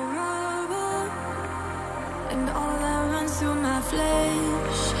all the rubble, and all that runs through my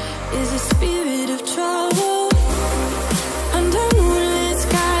flesh is a spirit of trouble. Under moonlit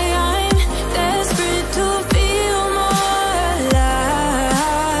sky, I'm desperate to feel more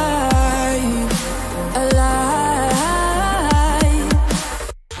alive, alive.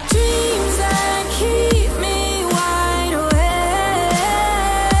 Dreams that keep me wide awake,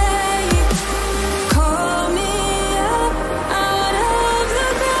 call me up out of the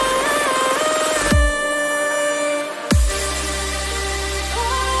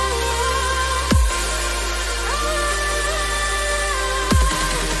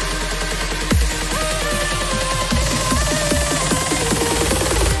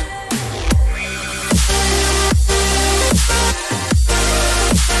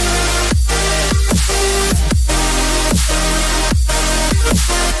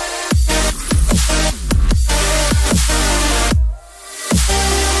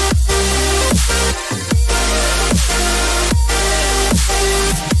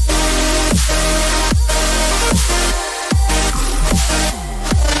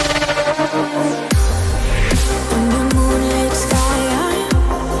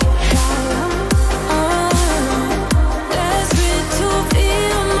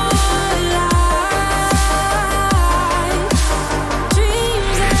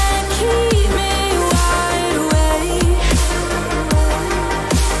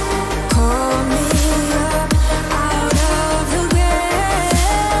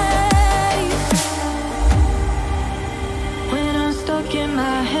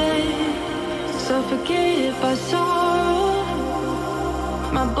suffocated by sorrow.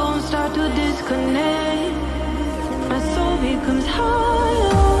 My bones start to disconnect. My soul becomes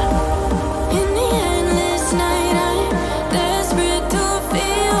hollow. In the endless night, I'm desperate to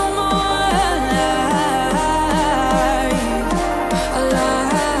feel more alive,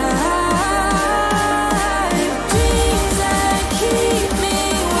 alive. Dreams that keep me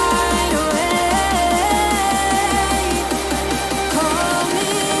wide awake, call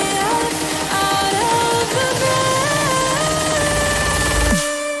me up out of the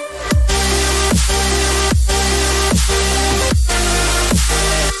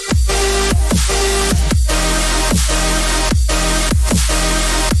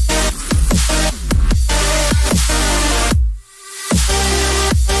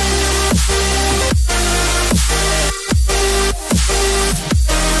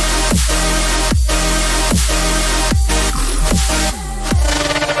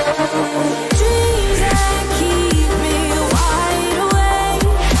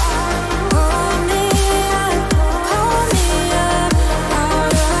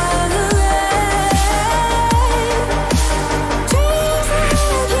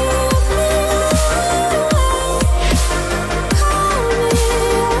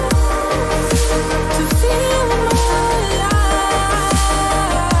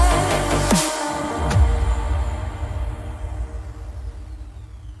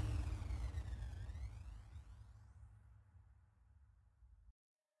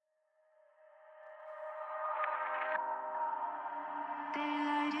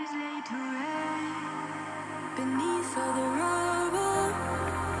Daylight is laid to rest beneath all the rubble,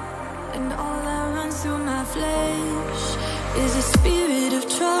 and all that runs through my flesh is a spirit of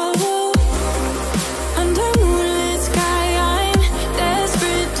trouble. Under moonlit sky, I'm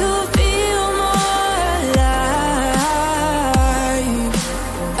desperate to feel more alive,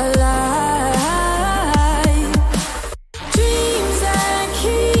 alive. Dreams that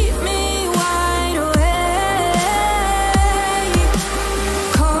keep me wide awake,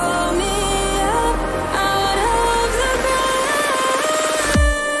 call me up out of the ground.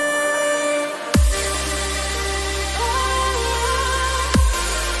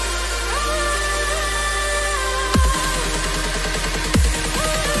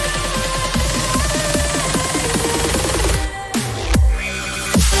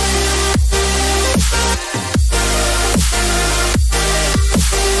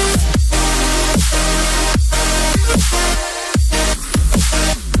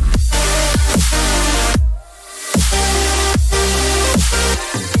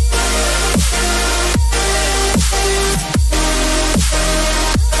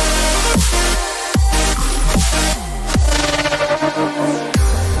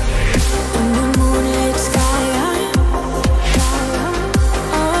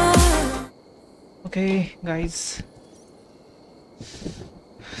 Guys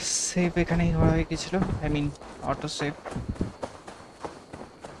save এখানেই হওয়া হয়ে গেছিল, I mean auto save.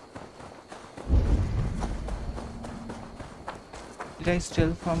 Did I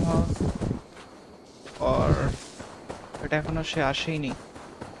steal from her? Or এটা এখনো সে আসেইনি?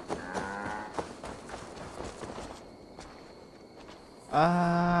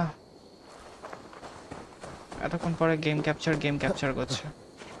 এতক্ষণ পরে game capture করছে।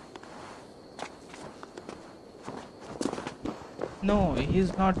 No,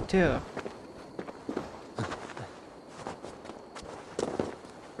 he's not there.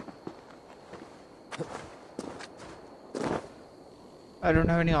 I don't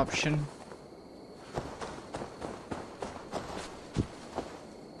have any option.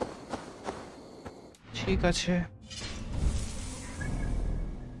 ঠিক আছে।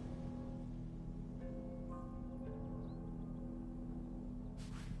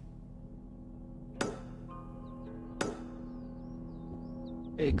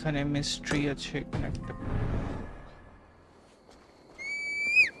 এখানে মিস্ট্রি আছে, এখানে একটা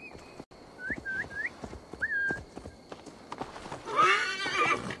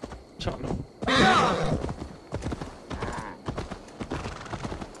চলো।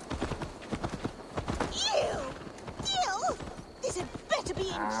 This had better be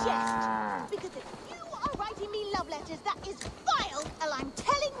in jest, because if you are writing me love letters, that is vile, and I'm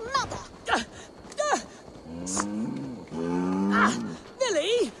telling Mother.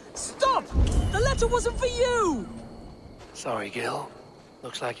 Millie, stop! The letter wasn't for you! Sorry, Gil.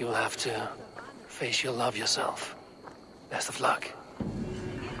 Looks like you'll have to face your love yourself. Best of luck.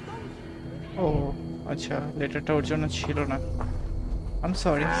 Oh, acha, letterটা ওর জন্য ছিল না। I'm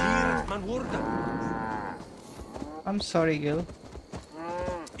sorry. I'm sorry, Gil.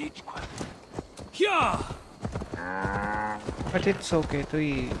 But it's okay. তুই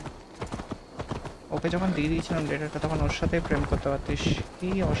ওকে যখন দিয়ে দিয়েছিলাম লেটারটা তখন ওর সাথে প্রেম করতে পারতিস, কি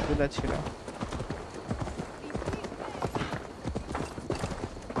অসুবিধা ছিল?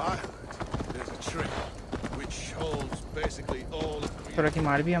 তোরা কি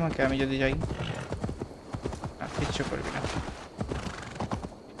মারবি আমাকে আমি যদি যাই? না, কিচ্ছু করবি না।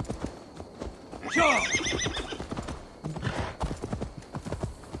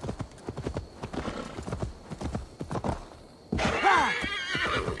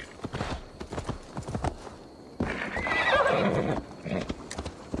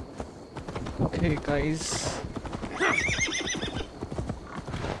 Okay guys,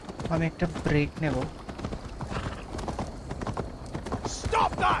 আমি একটা ব্রেক নেব।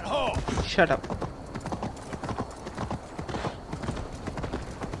 Stop that whore! Shut up.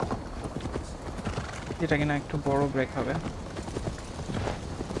 এটা কিনা একটু বড় ব্রেক হবে।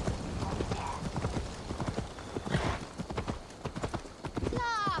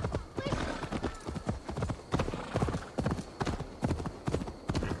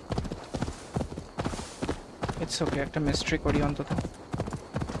 It's okay, একটা মিস্ট্রি করি অন্তত।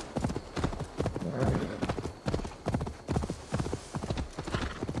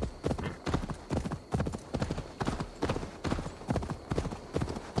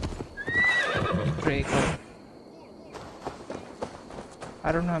 ব্রেক I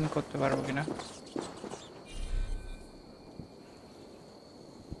don't know আমি করতে পারবো কিনা।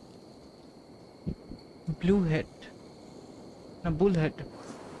 ব্লু হেড না বুল হেড,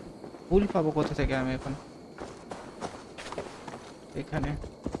 বুল পাবো কোথা থেকে আমি এখন? এখানে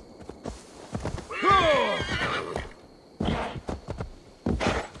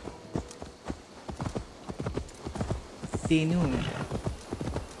তেনুদা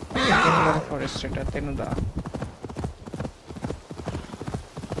ফরেস্ট, এটা তেনুদা।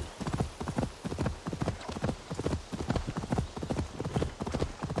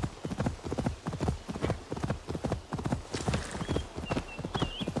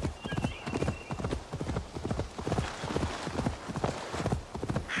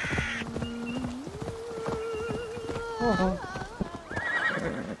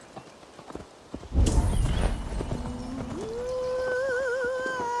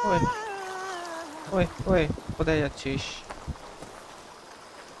 ওই কোথায় যাচ্ছিস?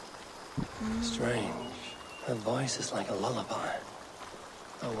 Strange. Her voice is like a lullaby.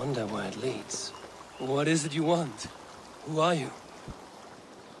 I wonder where it leads. What is it you want? Who are you?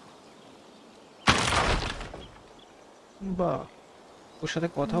 বাহ, ওর সাথে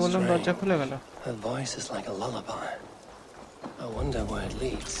কথা বললাম দরজা খুলে গেল। Her voice is like a lullaby. I wonder where it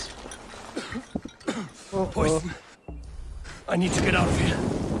leads. Poison. I need to get out of here.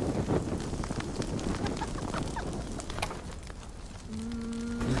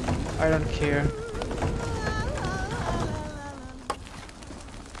 I don't care.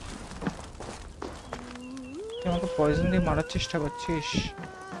 Poison দিয়ে মারার চেষ্টা করছিস?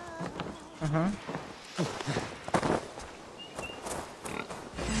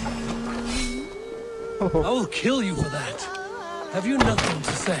 I will kill you for that. Have you nothing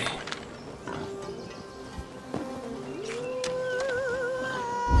to say?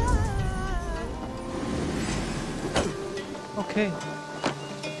 Okay.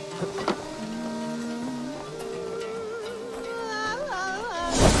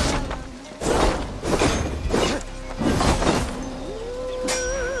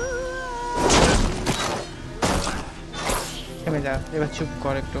 থেমে যা, এবার চুপ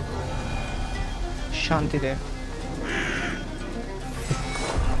কর, একটু শান্তি দে।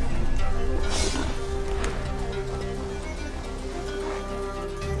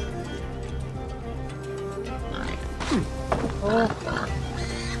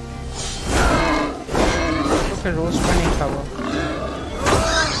 ওকে রোস্ট বানিয়ে খাবো।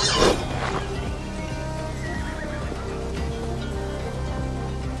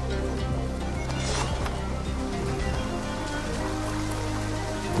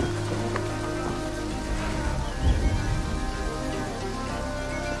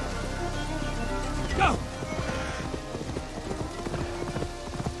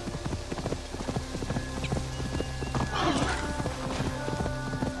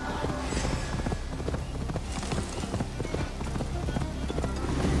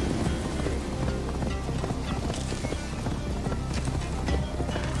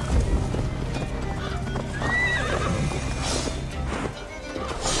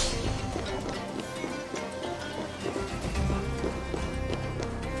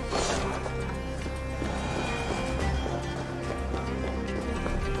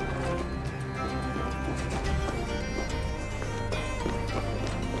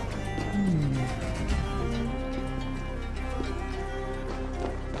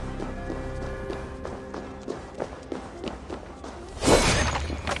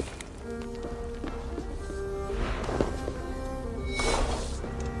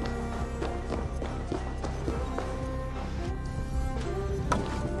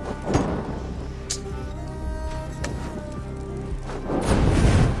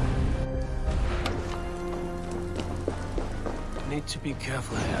 Need to be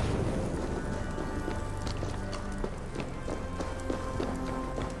careful here.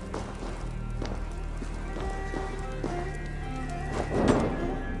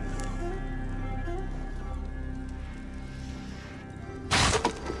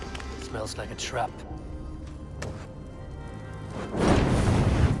 Smells like a trap.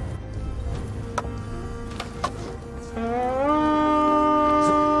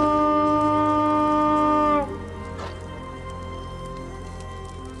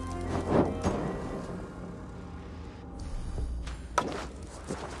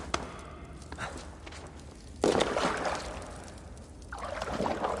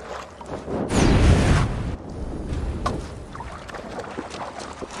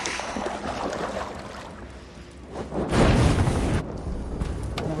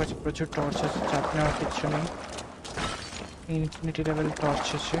 প্রচুর টর্চ আছে, চাপ নেওয়ার কিচ্ছু নেই। ইনফিনিটি লেভেল টর্চ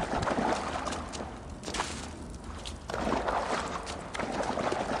আছে।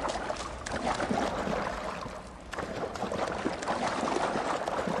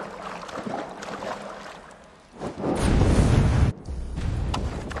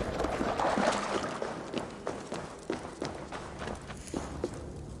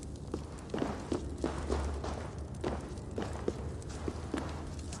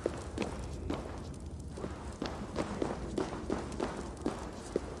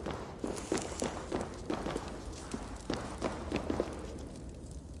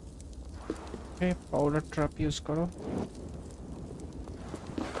 पाउडर ट्रैप यूज करो।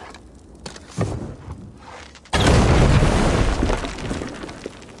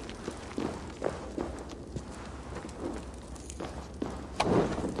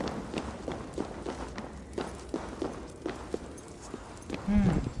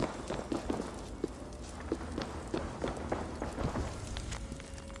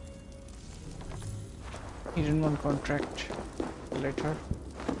 Hidden one contract later.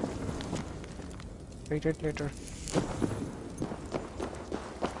 Wait it later.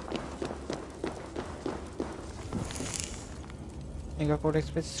 Mega Code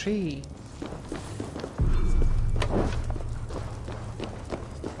Express 3.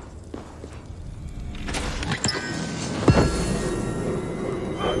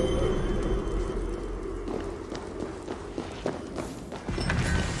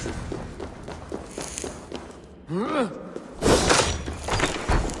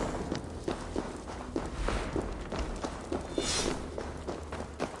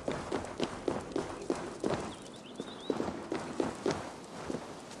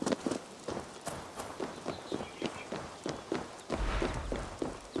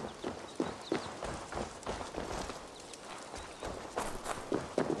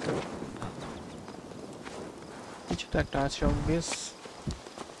 কিছু তো একটা আছে obvious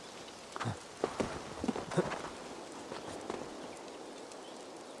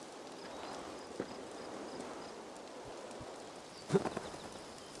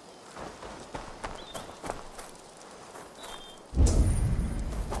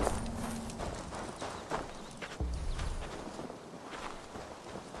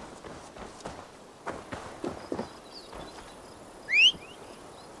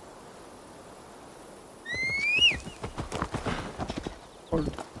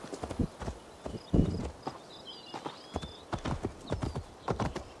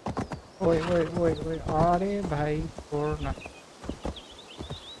ওই আরে ভাই তোর না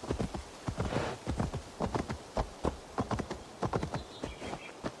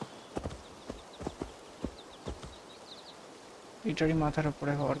এটারই মাথার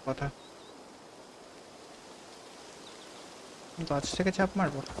উপরে হওয়ার কথা গাছ থেকে চাপ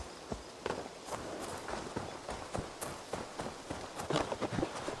মারবো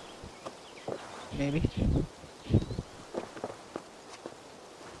maybe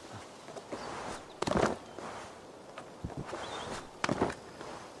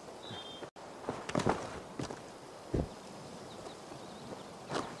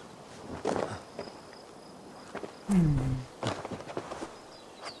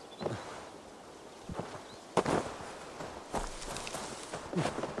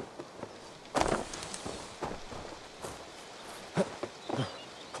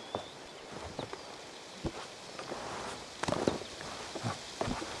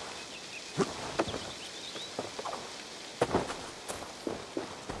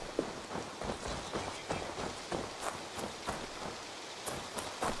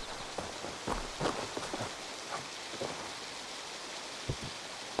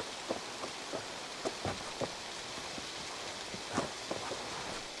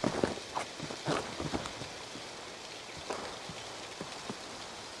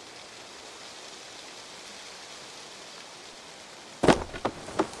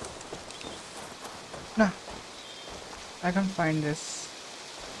I can find this.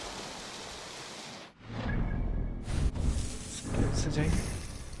 যাই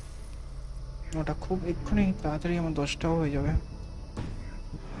ওটা খুব এক্ষুনি তাড়াতাড়ি আমার 10টাও হয়ে যাবে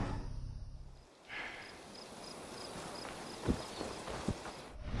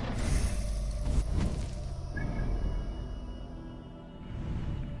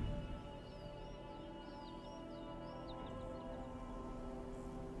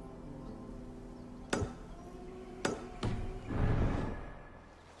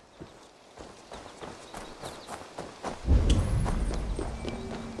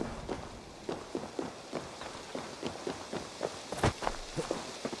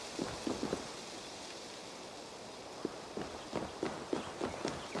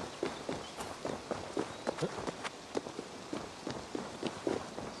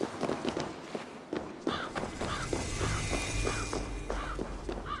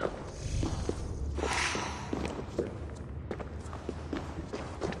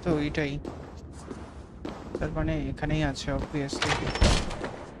তো এটাই তার মানে এখানেই আছে obviously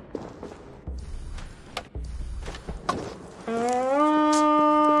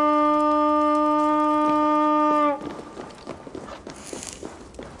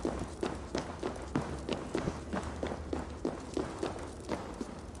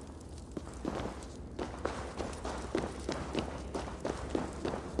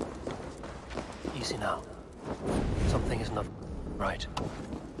Easy now. Something is not right.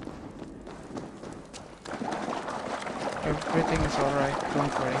 Everything is alright,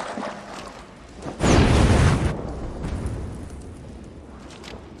 don't worry.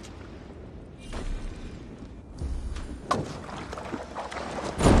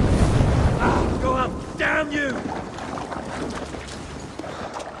 Go up! Damn you!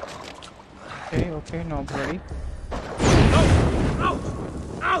 Okay, no worry. Out!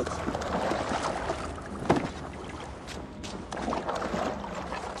 Out!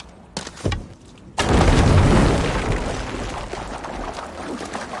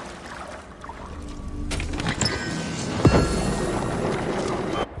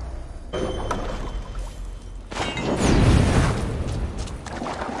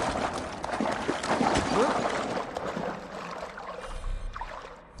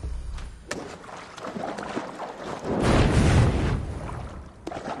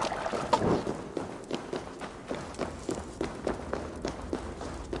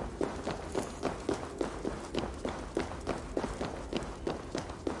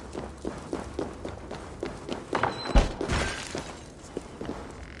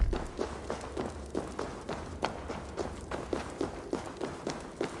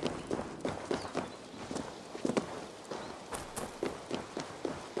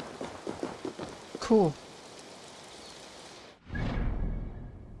 Cool.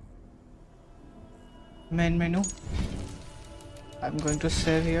 Main menu. I'm going to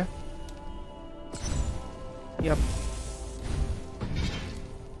save here. Yep.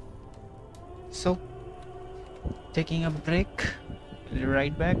 So, taking a break. We'll be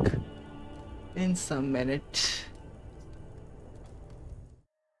right back in some minute.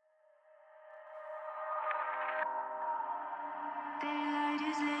 Daylight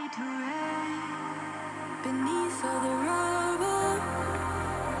is laid to rest beneath all the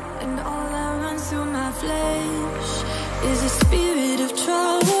rubble, and all that runs through my flesh is a spirit of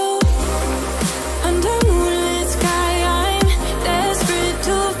trouble. Under moonlit sky, I'm desperate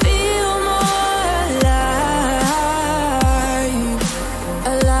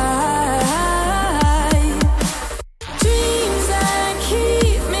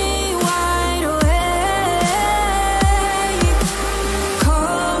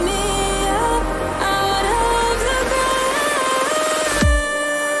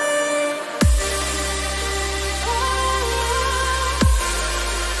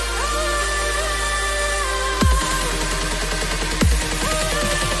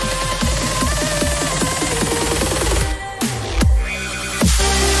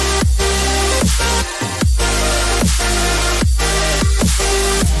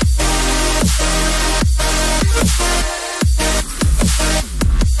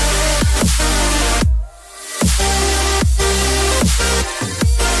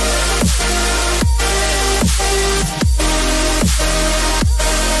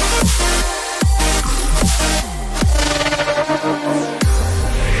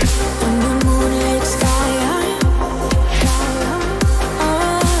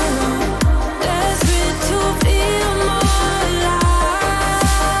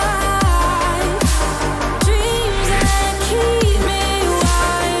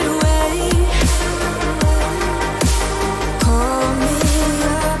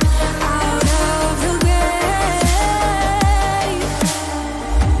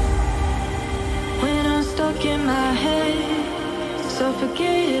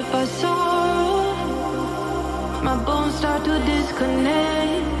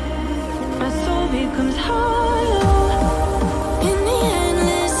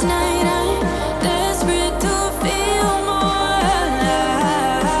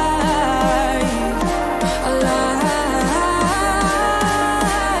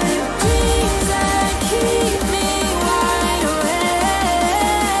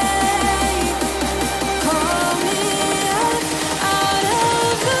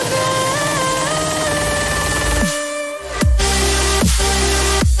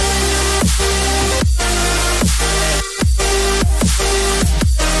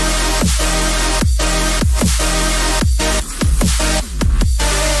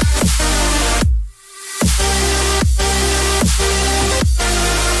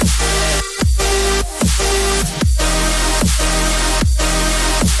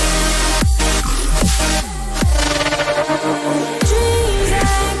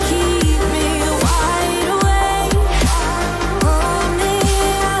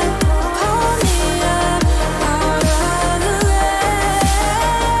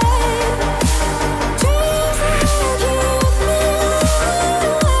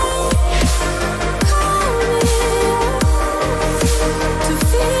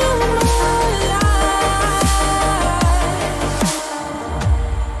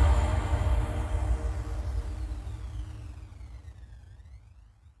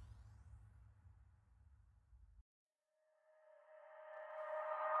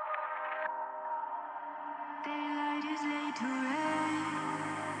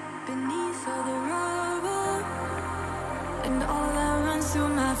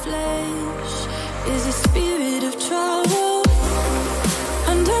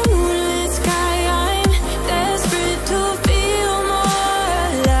to feel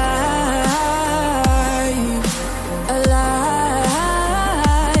more alive,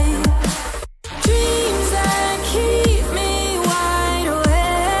 alive. Dreams that keep me wide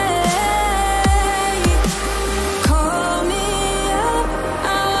awake, call me up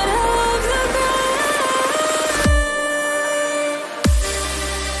out of the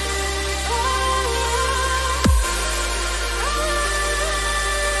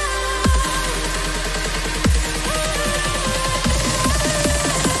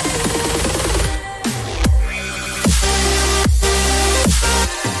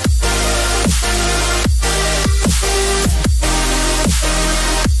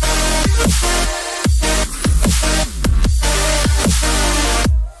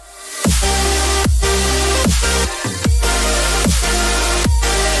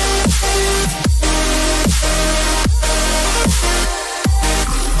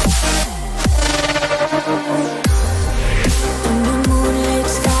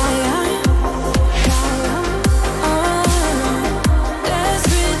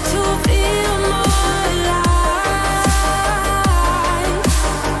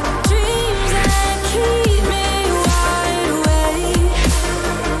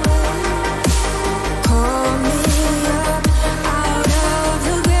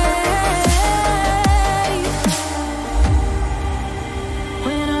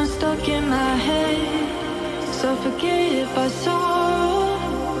Suffocated by sorrow,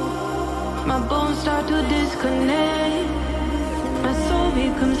 my bones start to disconnect. My soul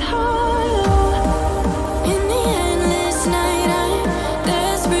becomes hollow. In the endless night, I'm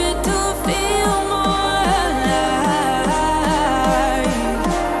desperate to feel more alive.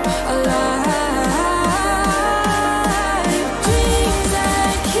 Alive. Dreams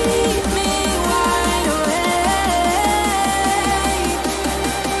that keep me wide awake.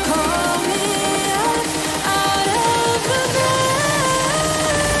 Call me up out of the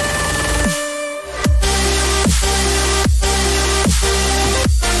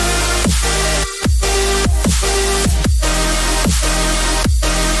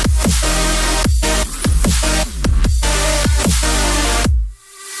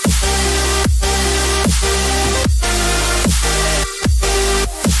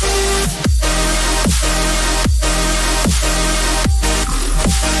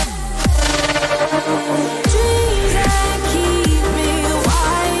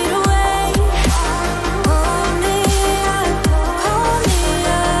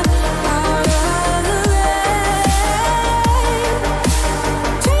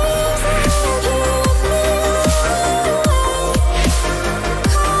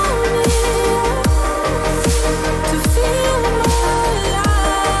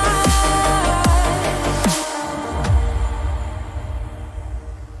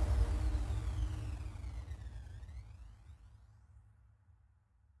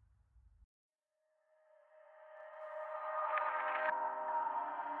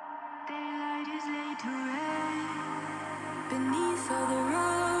daylight is laid to rest beneath all the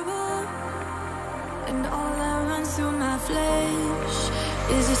rubble, and all that runs through my flesh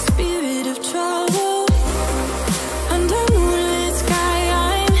is a spirit of trouble. Under moonlit sky,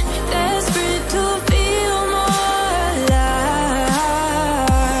 I'm desperate to feel more alive.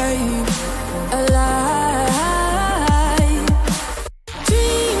 Alive.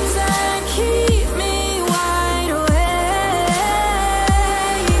 Dreams that keep me wide awake.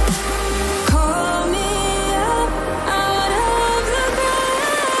 Call me up out of the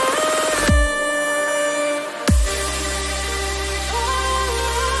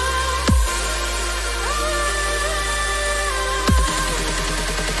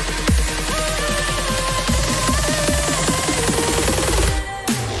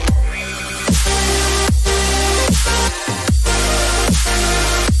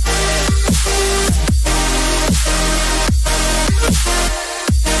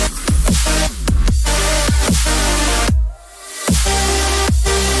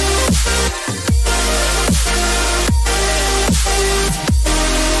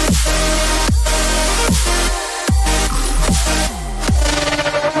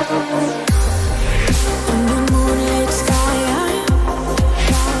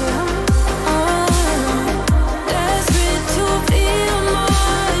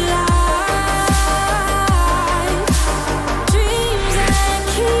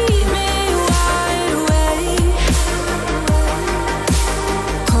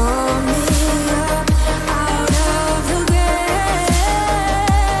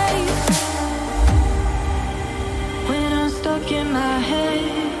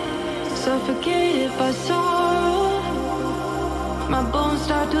suffocated by sorrow. My bones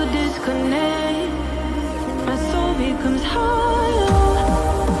start to disconnect. My soul becomes hollow.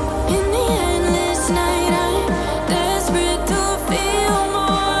 In the endless night, I'm desperate to feel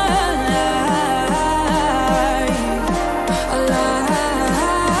more alive. Alive.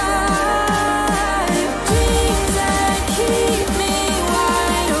 Dreams that keep me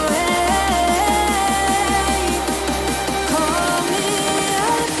wide awake. Call me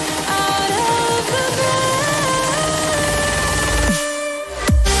up out of the bed.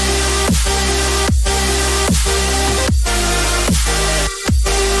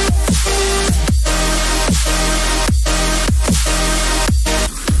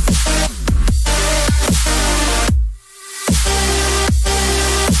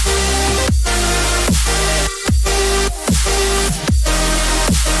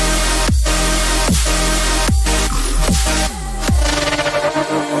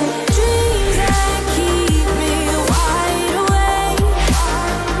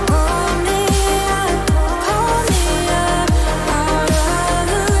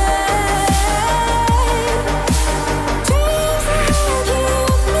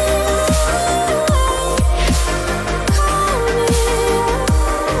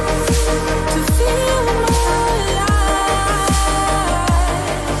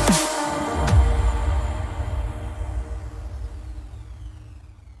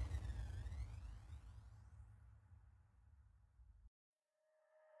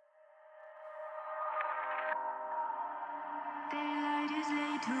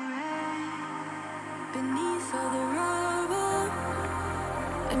 beneath all the rubble,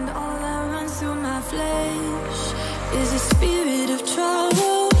 and all that runs through my flesh is a spirit of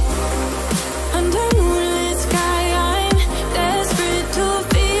trouble. Under moonlit sky, I'm desperate to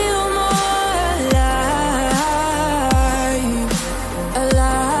feel more alive,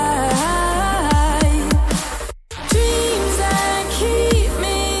 alive. Dreams that keep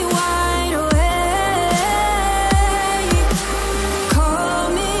me wide awake, call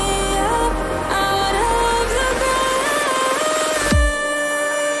me up out of the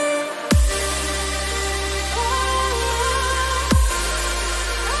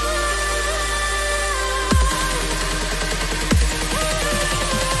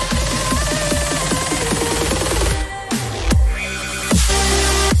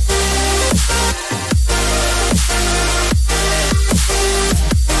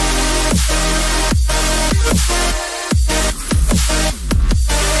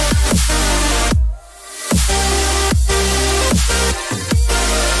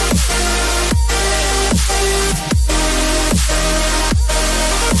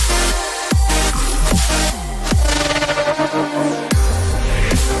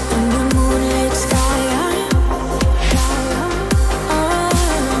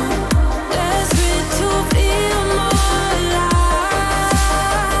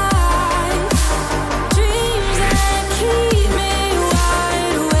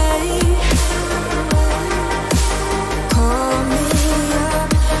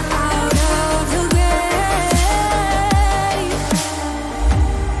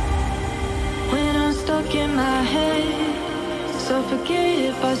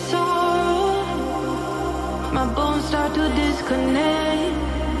suffocated by sorrow. My bones start to disconnect.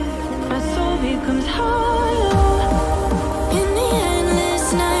 My soul becomes hollow. In the endless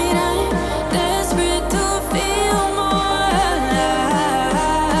night, I'm desperate to feel more alive,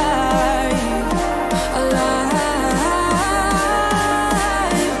 alive.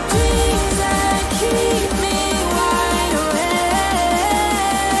 Dreams that keep me wide awake,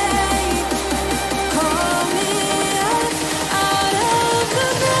 call me up out of the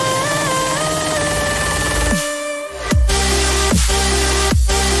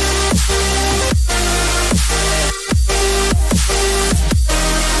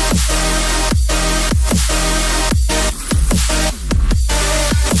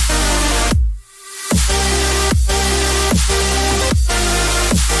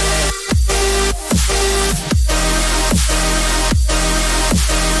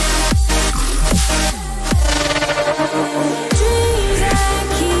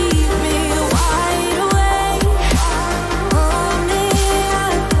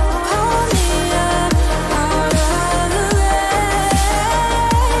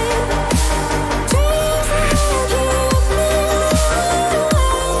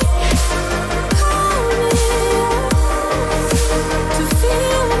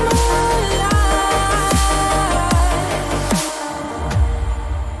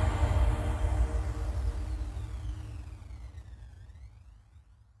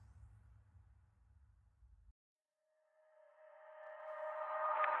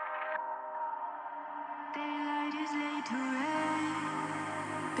daylight is laid to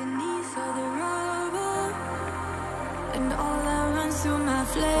rest beneath all the rubble, and all that runs through my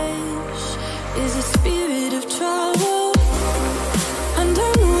flesh is a spirit of trouble. Under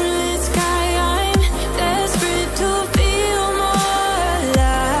moonlit sky, I'm desperate to feel more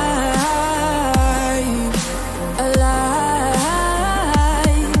alive, alive.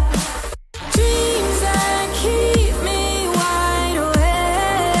 Dreams that keep me wide awake,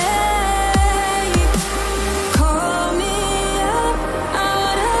 call me up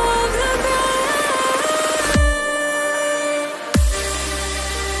out of the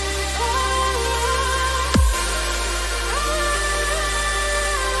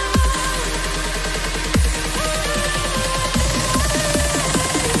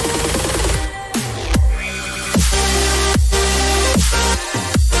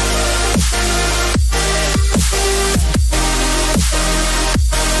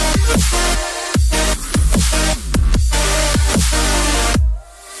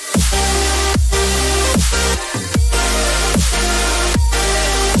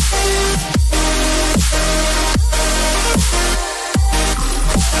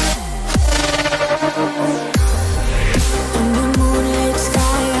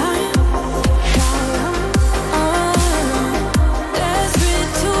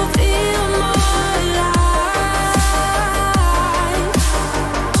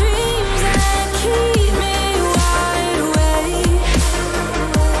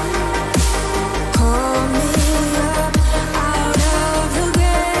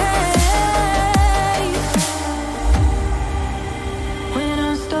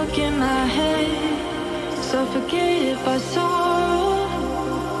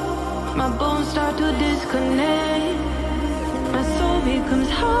My bones start to disconnect. My soul becomes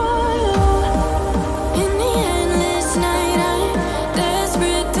hollow. In the endless night, I'm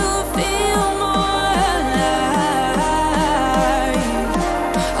desperate to feel more alive.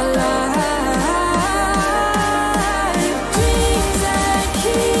 Alive. Dreams that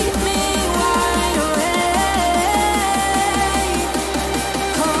keep me wide awake.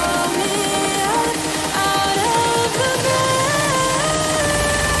 Call me up out of the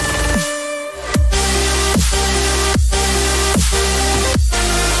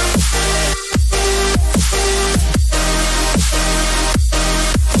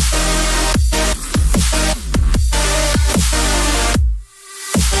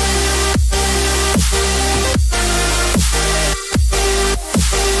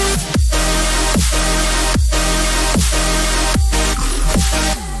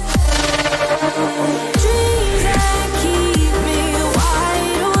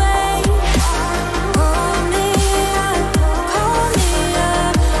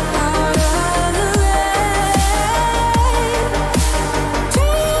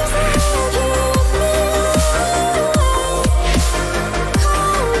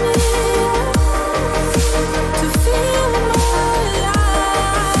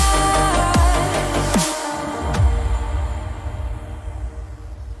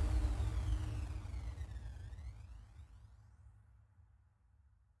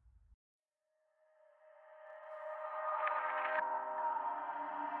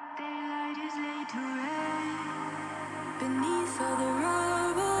daylight is laid to rest beneath all the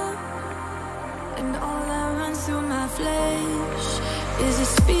rubble, and all that runs through my flesh is a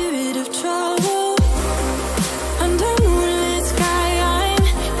spirit of trouble. Under moonlit sky, I'm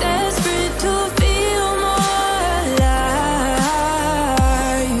desperate to feel more alive.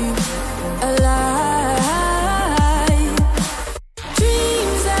 Alive.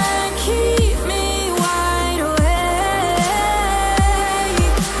 Dreams that keep me wide awake.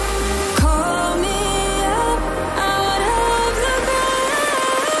 Call me up out of the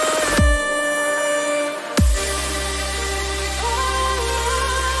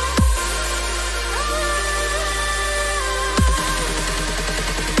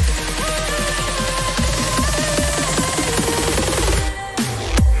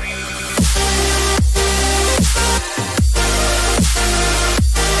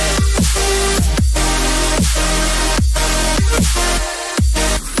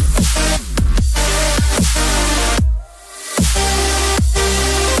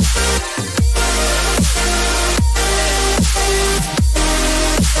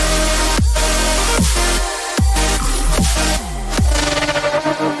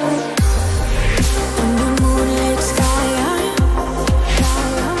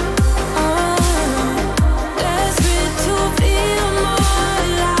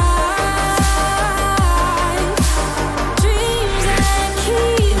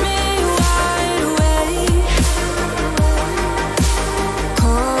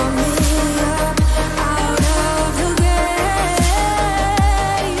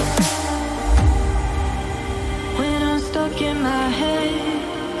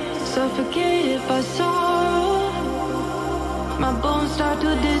suffocated by sorrow. My bones start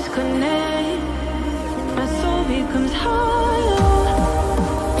to disconnect. My soul becomes hollow.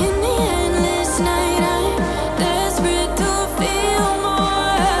 In the endless night, I'm desperate to feel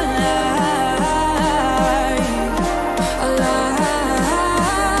more alive. Alive.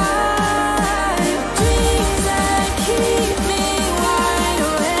 Dreams that keep me wide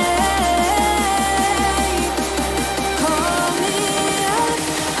awake. Call me up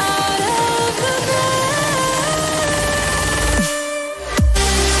out of the bed.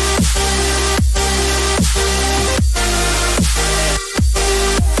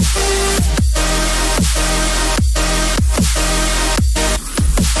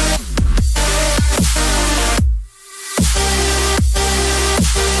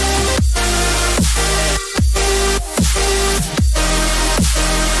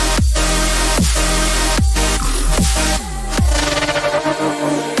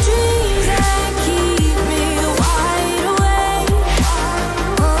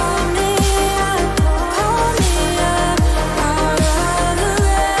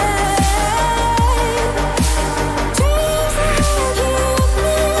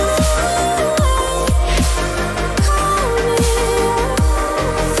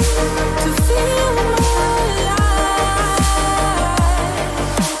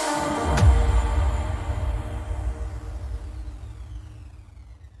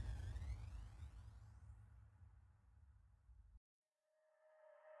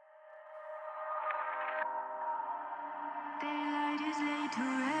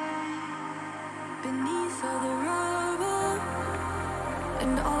 beneath all the rubble,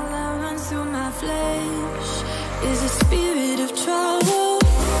 and all that runs through my flesh is a spirit of trouble.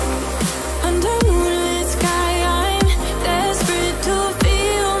 Under moonlit sky, I'm desperate to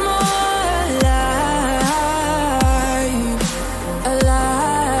feel more alive,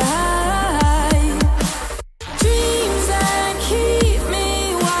 alive. Dreams that keep me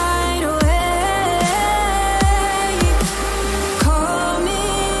wide awake, call me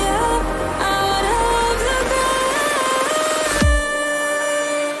up out of the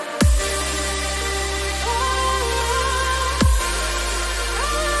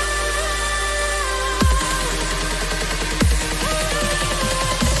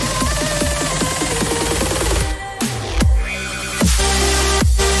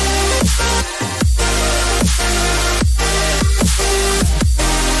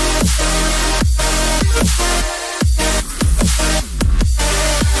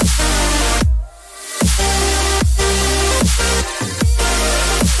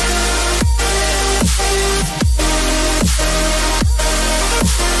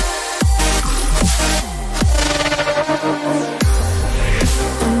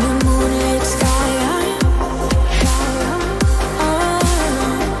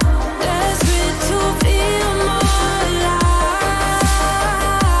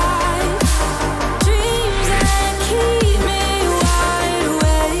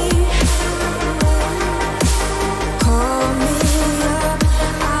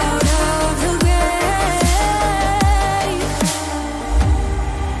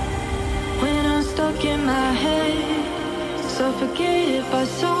suffocated by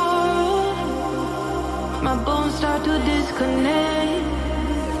sorrow. My bones start to disconnect.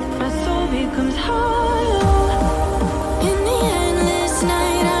 My soul becomes hollow. In the endless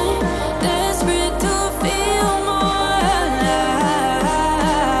night, I'm desperate to feel more alive,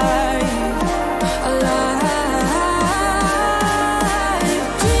 alive.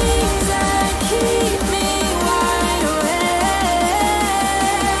 Dreams that keep me wide awake,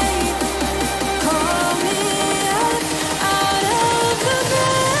 call me up out of the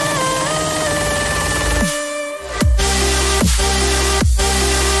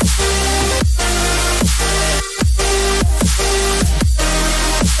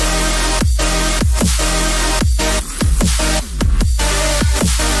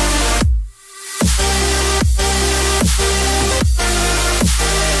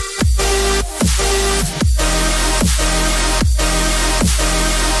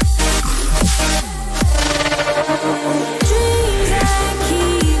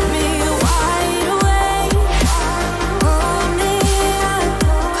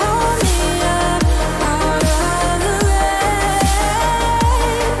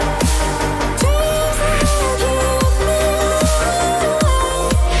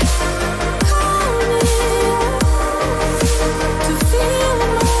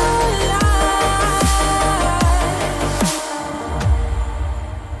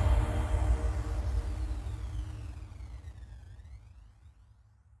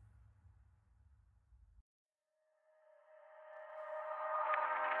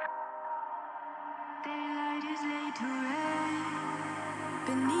daylight is laid to rest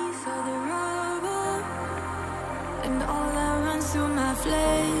beneath all the rubble, and all that runs through my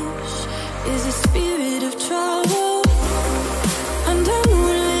flesh is a spirit of trouble. Under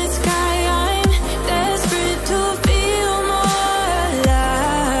moonlit sky, I'm desperate to feel more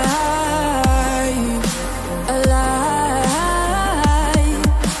alive, alive.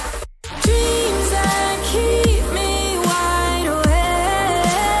 Dreams that keep me wide awake,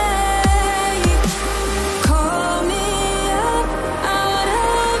 call me up out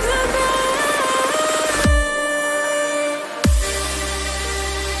of the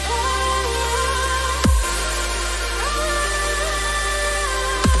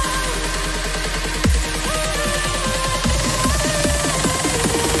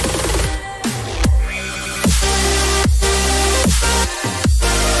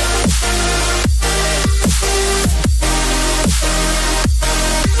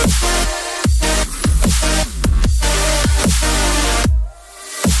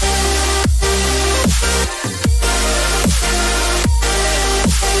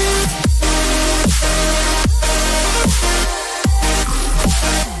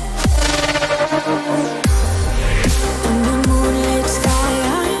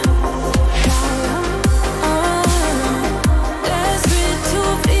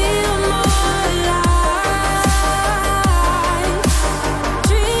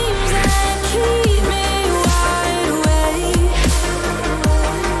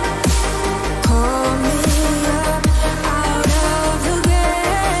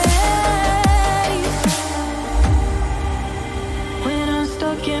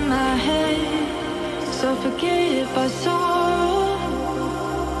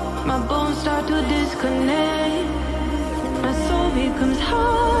comes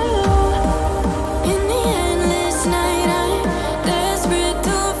hollow. In the endless night, I'm desperate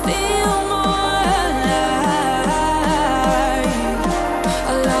to feel more alive.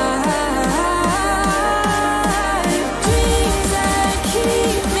 Alive. Dreams that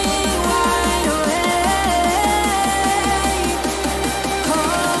keep me wide awake.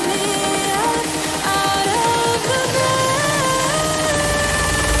 Call me up out of the dreams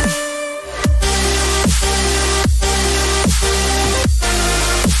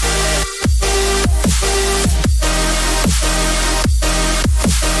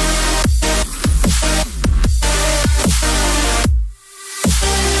that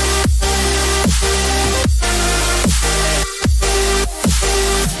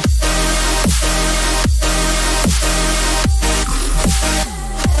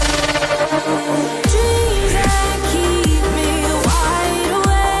keep me wide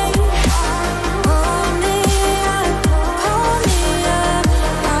awake. Call me up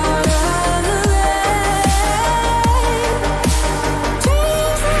out of the rain. Dreams that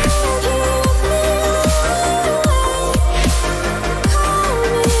keep me wide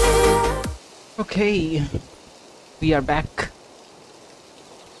awake. Okay, we are back.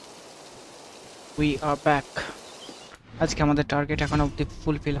 We are back. আজকে আমাদের target এখন অবধি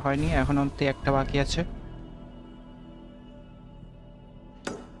fulfil হয়নি, এখন অবধি একটা বাকি আছে।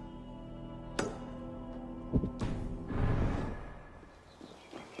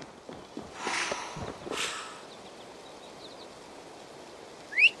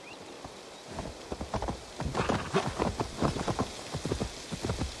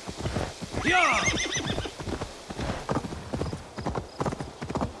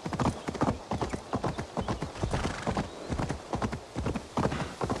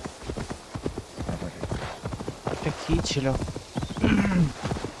 এটা কি ছিল?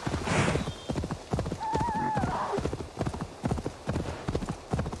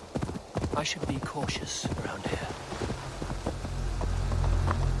 I should be cautious around here.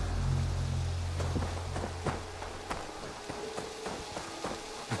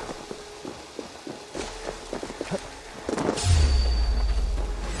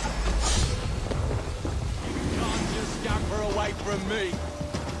 Can't just scamper away from me.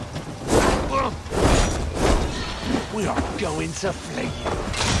 We are going to flee.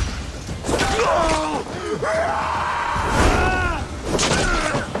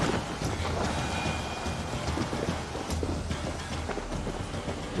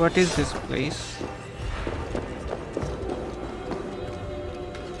 What is this place?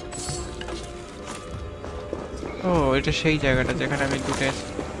 Oh, এটা সেই জায়গাটা যেখানে আমি দুটো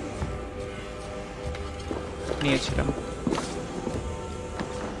নিয়েছিলাম।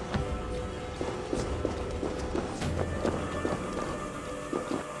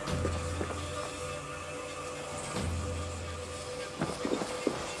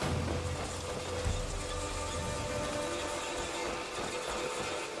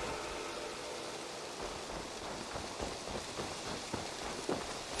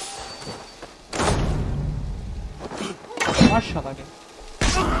 মাশাআল্লাহ,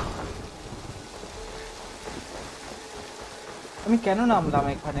 আমি কেন নামলাম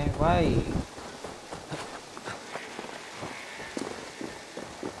এখানে ভাই?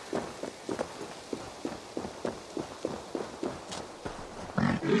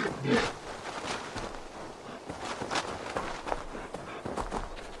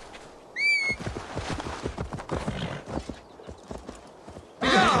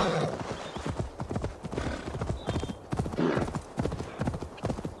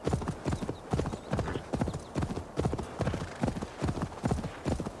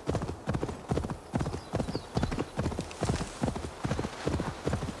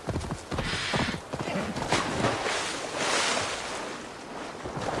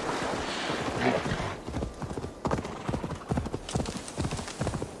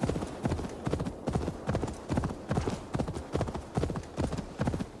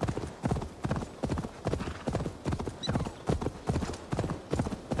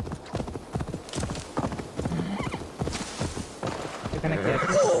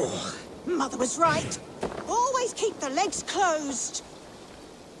 Mother was right. Always keep the legs closed.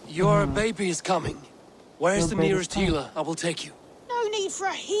 Your baby is coming. Where's the nearest healer? I will take you. No need for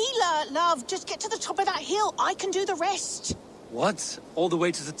a healer, love. Just get to the top of that hill. I can do the rest. What? All the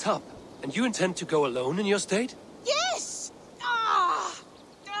way to the top? And you intend to go alone in your state? Yes! Ah!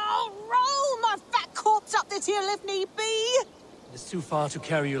 Oh, roll my fat corpse up this hill if need be. It's too far to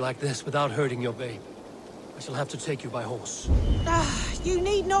carry you like this without hurting your babe. I shall have to take you by horse. You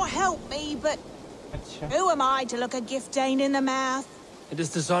need not help me, but who am I to look a gift Dane in the mouth? It is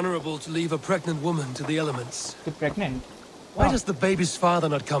dishonorable to leave a pregnant woman to the elements. You're pregnant? Why does the baby's father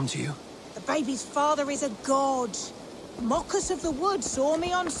not come to you? The baby's father is a god. Mockers of the wood saw me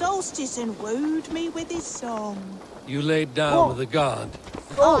on solstice and wooed me with his song. You laid down with a god.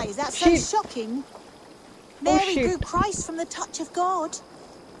 Aye, is that so shocking? Mary grew Christ from the touch of God.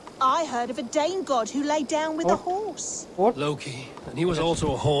 I heard of a Dane god who lay down with a horse. Loki, and he was also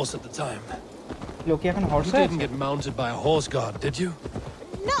a horse at the time. Loki এখন horse You didn't get mounted by a horse god, did you?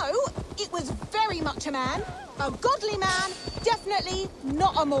 No, it was very much a man. A godly man, definitely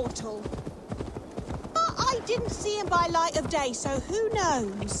not a mortal. But I didn't see him by light of day, so who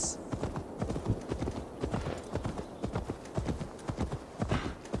knows?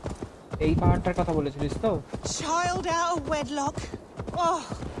 এই পাহাড়টার কথা বলেছিলিস তো? Child out of wedlock. Oh,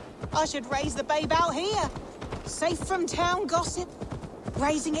 I should raise the babe out here. Safe from town gossip.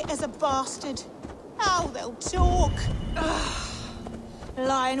 Raising it as a bastard. How they'll talk.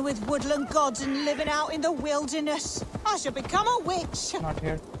 Lying with woodland gods and living out in the wilderness. I should become a witch. Not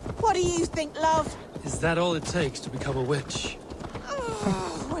here. What do you think, love? Is that all it takes to become a witch?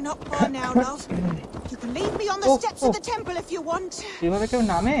 We're not far now, love. You can leave me on the steps of the temple if you want.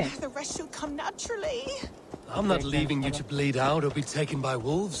 The rest shall come naturally. I'm not leaving you to bleed out or be taken by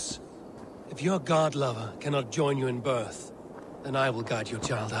wolves. If your god lover cannot join you in birth, then I will guide your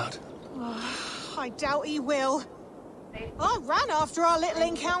child out. I doubt he will. I ran after our little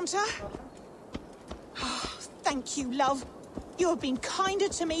encounter. Thank you, love. You have been kinder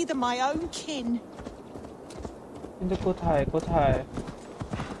to me than my own kin. কিন্তু কোথায় কোথায়?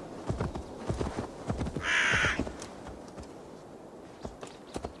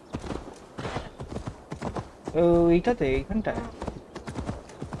 ও এইটাতে এইখানটায়?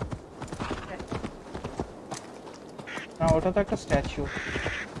 না ওটা তো একটা statue.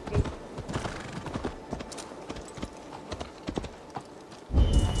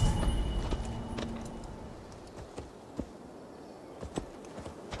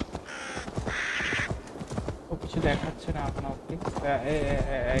 দেখাচ্ছে না এখন অবধি।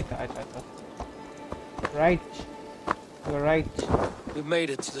 Right. You're right. We made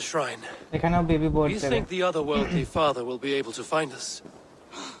it to the shrine. এখানেও baby board Do you think the otherworldly father will be able to find us?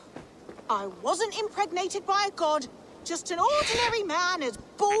 I wasn't impregnated by a god, just an ordinary man as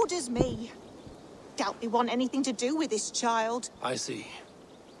bored as me. Doubt we want anything to do with this child. I see.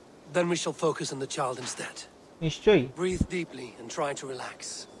 Then we shall focus on the child instead. নিশ্চয়ই। Breathe deeply and try to relax.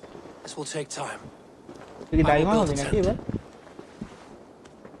 This will take time. তুই দাইমা হবে নাকি এবার?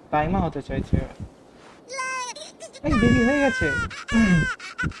 দাইমা হতে চাইছে এবার। এই বেবি হয়ে গেছে।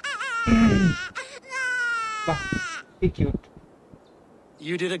 বাহ, কি cute.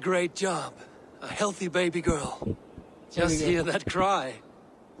 You did a great job. A healthy baby girl. Just hear that cry.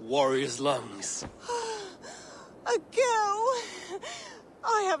 Warrior's lungs. A girl?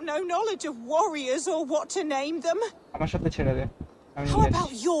 I have no knowledge of warriors or what to name them. আমার সাথে ছেড়ে দে। How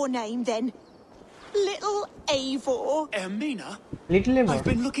about your name then? Little Eivor. Ermina? Little Eivor. I've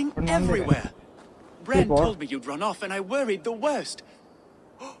been looking everywhere. Bran told me you'd run off and I worried the worst.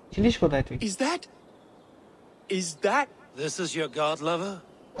 Is that? This is your god lover?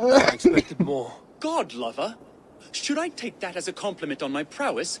 I expected more. God lover? Should I take that as a compliment on my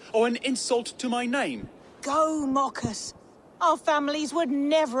prowess or an insult to my name? Go, Mockers. Our families would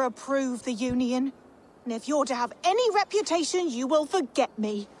never approve the union. And if you're to have any reputation, you will forget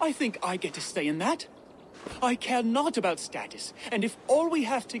me. I think I get to stay in that. I care not about status, and if all we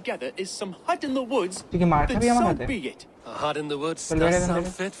have together is some hut in the woods, then so be it. A hut in the woods does sound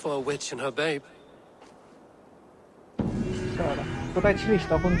fit for a witch and her babe. কোথায় ছিলিস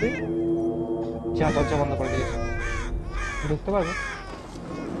তখন তুই? যা দরজা বন্ধ করে দিয়েছ। ঢুকতে পারবে?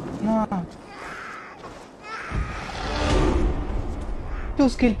 না। 2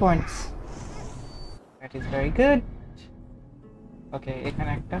 skill points. That is very good. Okay,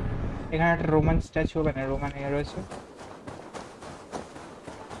 এখানে একটা রোমান স্ট্যাচু হবে না, রোমান ইয়ে রয়েছে।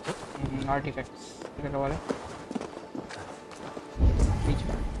 আর্টিফ্যাক্টস এটাকে বলে।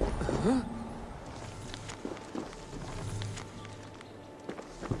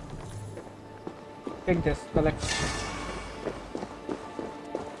 Take this, collect.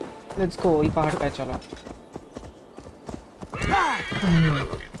 Let's go, এই পাহাড়টায় চলো।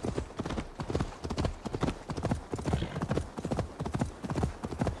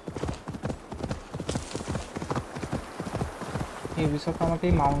 Ubisoft আমাকে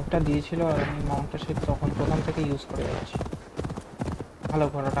এই মাউন্টটা দিয়েছিল আর আমি মাউন্টটা সেই তখন প্রথম থেকে ইউজ করে যাচ্ছি। ভালো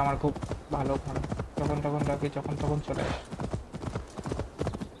ঘোড়াটা আমার খুব ভালো ঘোড়া, তখন রাখি যখন তখন চলে আসে।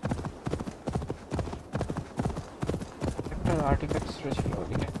 একটা আর্টিফ্যাক্টস ছিল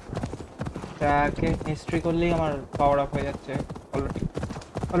ওদিকে, তাকে হিস্ট্রি করলেই আমার পাওয়ার আপ হয়ে যাচ্ছে অলরেডি।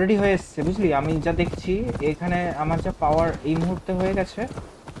 অলরেডি হয়ে এসছে বুঝলি। আমি যা দেখছি এখানে আমার যা পাওয়ার এই মুহূর্তে হয়ে গেছে,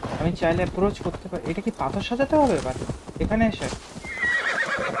 আমি চাইলে অ্যাপ্রোচ করতে পারি। এটা কি পাথর সাজাতে হবে এবার এখানে এসে?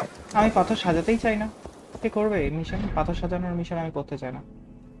 আমি পাথর সাজাতেই চাই না। কে করবে এই মিশন? পাথর সাজানোর মিশন আমি করতে চাই না।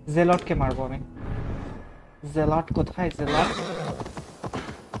 জেলটকে মারবো আমি। জেলট কোথায়? জেলট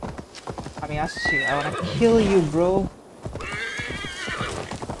আমি আসছি। I wanna kill you bro.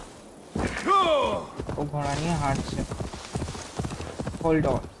 ও ঘোড়া নিয়ে হাঁটছে। হোল্ড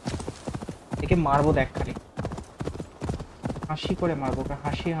অন, একে মারবো দেখ খালি। হাসি করে মারবো,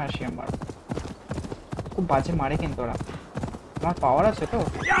 হাসি হাসি মারবো। খুব বাজে মারে কিন্তু ওরা। আমার পাওয়ার আছে তো,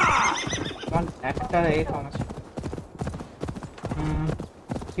 আমার একটা এই কম আছে।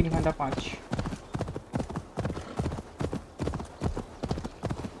 3 ঘন্টা 5।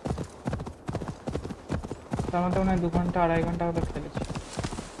 তার মধ্যে মনে হয় 2 ঘন্টা 2.5 ঘন্টা হতে খেলেছি।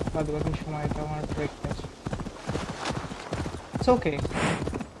 বাদ বাকি সময়টা আমার ব্রেক আছে। It's okay.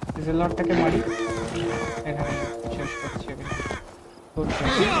 জেলটটাকে মারি, এখানে শেষ করছি আমি।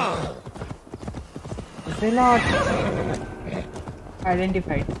 জেলট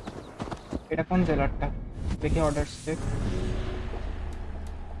আইডেন্টিফাইড। এটা কোন জেলটটা দেখি? Orders check.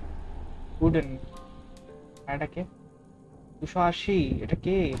 উডেন। এটা কে? 280। এটা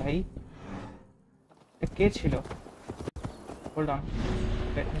কে ভাই? এটা কে ছিল? Hold on,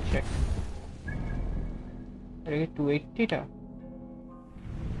 let me check. এটা কি 280 টা?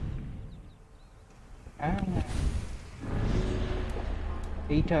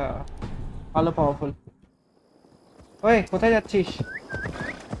 এইটা ভালো পাওয়ারফুল। ওই কোথায় যাচ্ছিস?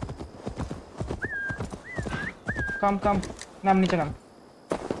 কাম কাম, নাম নিচে নাম,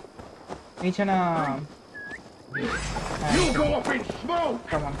 নিচে নাম।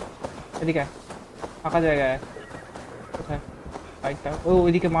 এদিকে ফাঁকা জায়গায়। কোথায় বাইকটা? ও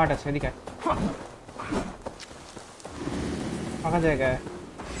ওইদিকে মাঠ আছে, এদিকে ফাঁকা জায়গায়।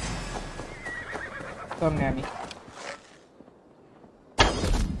 সামনে আমি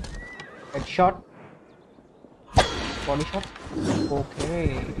headshot, body shot. Okay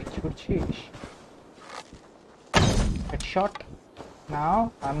ছুটছিস। Headshot. Now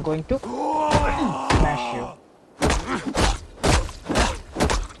I am going to smash you.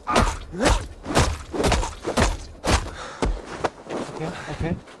 Okay okay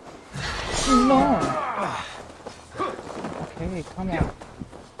no. Okay come on.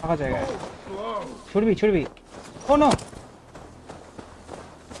 ফাঁকা জায়গায় ছুড়বি ছুড়বি। ও নো,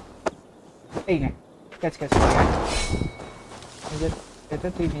 এই নে ক্যাচ ক্যাচ। নিজের এতে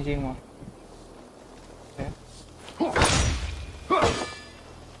তুই নিজেই মর।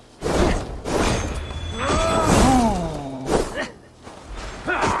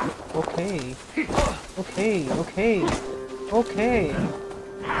 ওকে ওকে ওকে ওকে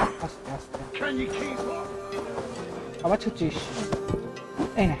আস্তে আস্তে। আবার ছুটছিস?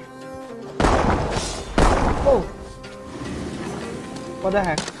 এই না। ও what the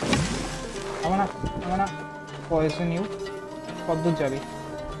heck? আমানা পয়জন ইউ। কতদূর যাবি?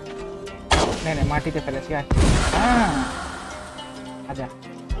 নে নে মাটিতে ফেলেছি। আয় আচ্ছা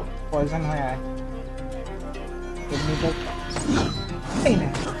পয়জন হয়ে আয়। এমনি তো এই না।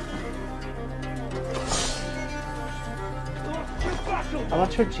 আবার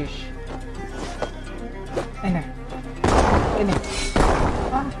ছুটছিস? এই না এই না।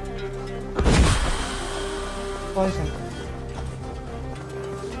 পয়জন।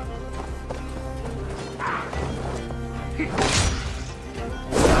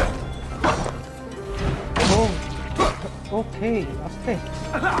 ওকে আস্তে।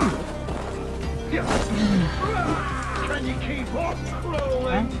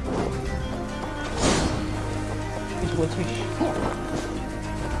 কিছু বলছিস?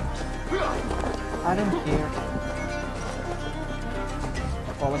 I don't care.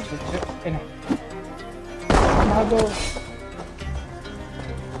 আবার ছুটছে। এই না ভাগো।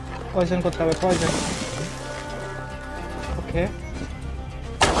 পয়জন করতে হবে, পয়জন। ওকে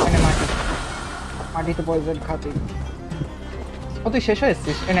এনে মাটি, মাটিতে পয়জন খাবি। ও তুই শেষ হয়ে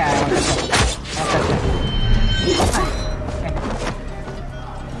এসছিস? এনে আয় আমার কাছে। আচ্ছা আচ্ছা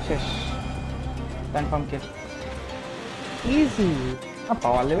শেষ। কনফার্ম কিল। ইজি।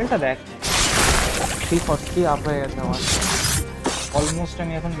 পাওয়ার লেভেলটা দেখ, 340 আপ হয়ে গেছে আমার। অলমোস্ট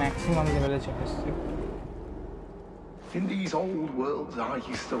আমি এখন ম্যাক্সিমাম লেভেলে চলে এসেছি।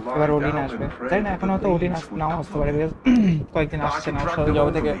 এবার ওডিন আসবে তাই না? এখন হয়তো ওডিন নাও আসতে পারে, কয়েকদিন আসছে না।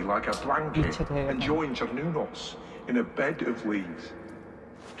 জবে থেকে ইচ্ছে থেকে in a bed of leaves.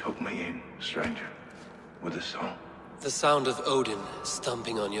 Took me in, stranger, with a song. The sound of Odin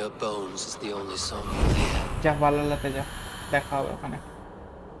stomping on your bones is the only song you hear. যা ভালোলাতে যা, দেখা হবে ওখানে।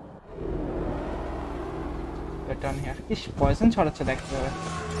 Okay, turn here. Ish, poison ছড়াচ্ছে দেখতে হবে।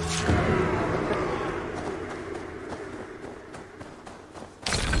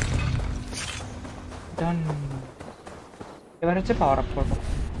 Done. এবার হচ্ছে পাওয়ার আপ করব।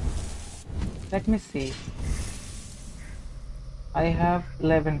 Let me see. I have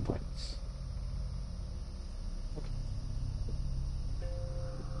 11 points.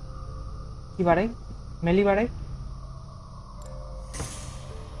 কি বাড়াই? মেলি বাড়াই?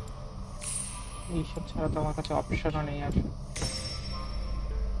 এইসব ছাড়া তো আমার কাছে অপশনও নেই আর।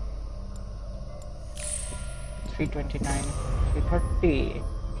 329, 330,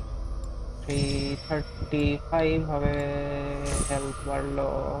 335 হবে। হেলথ বাড়লো।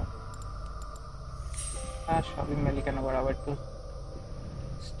 আর সবই মেলি কেন বাড়াবো, একটু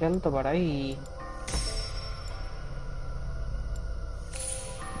স্টেল তো বাড়াই।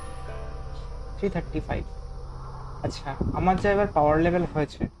 আচ্ছা, আমার যা এবার পাওয়ার লেভেল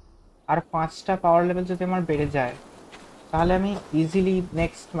হয়েছে, আর 5টা পাওয়ার লেভেল যদি আমার বেড়ে যায়, তাহলে আমি ইজিলি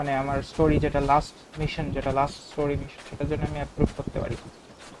নেক্সট মানে আমার স্টোরি যেটা লাস্ট মিশন, যেটা লাস্ট স্টোরি মিশন, সেটার জন্য আমি অ্যাপ্রুভ করতে পারি।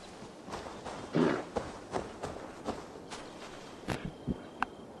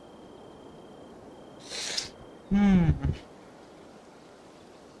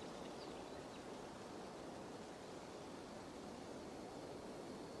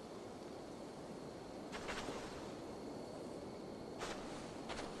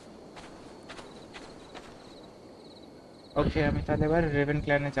 ওকে, আমি তাহলে এবার রেভেন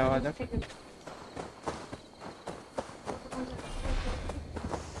ক্ল্যানে যাওয়া যাক।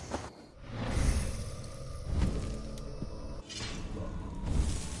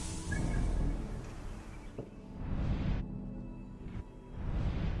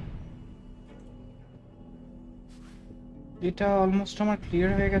 এটা অলমোস্ট আমার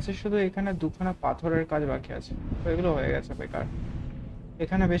ক্লিয়ার হয়ে গেছে, শুধু এখানে দুখানা পাথরের কাজ বাকি আছে, তো এগুলো হয়ে গেছে বেকার।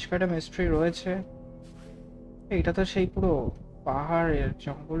 এখানে বেশ কয়েকটা মিস্ট্রি রয়েছে। এটা তো সেই পুরো পাহাড়ের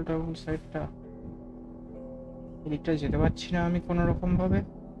জঙ্গল টঙ্গল সাইডটা, এদিকটা যেতে পারছি না আমি কোনো রকম ভাবে।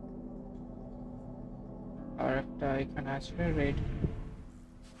 আর একটা এখানে আছে রেড।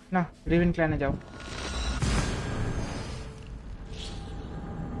 না, রেভেন ক্ল্যানে যাও।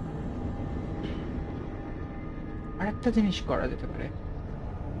 আর একটা জিনিস করা যেতে পারে।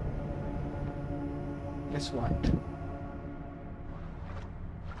 Guess what?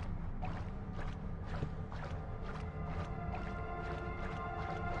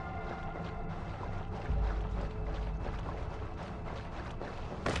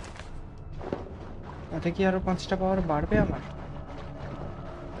 তাতে কি আরো 5টা পাওয়ার বাড়বে আমার?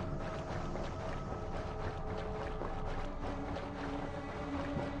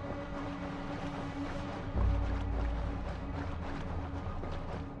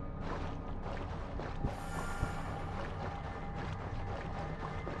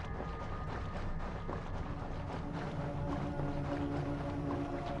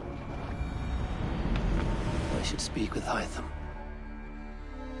 I should speak with Hytham.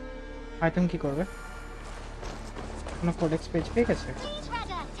 Hytham কি করবে? কোনো কোডেক্স পেজ পেয়ে গেছে?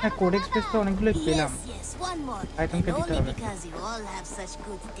 হ্যাঁ, কোডেক্স পেজ তো অনেকগুলোই পেলাম। Hythamকে দিতে হবে।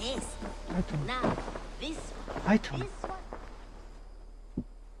 Hytham।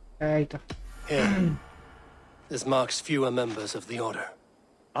 এই তো। Here. This marks fewer members of the Order.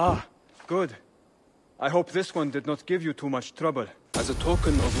 Ah, good. I hope this one did not give you too much trouble. As a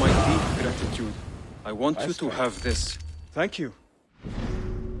token of my deep gratitude, I want you to have this. Thank you.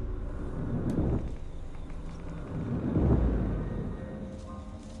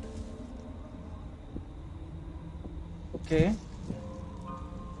 Okay.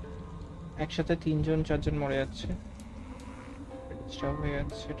 একসাথে 3জন 4জন মরে যাচ্ছে। Stop হয়ে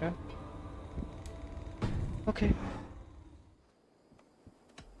যাচ্ছে এটা। ওকে।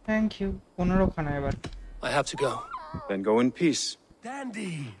 Thank you. 15 খানা এবার। I have to go. Then go in peace.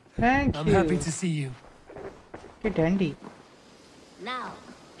 Dandy. Thank you. I'm happy to see you. Okay, Dandy. Now,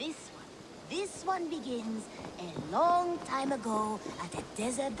 this one begins a long time ago at a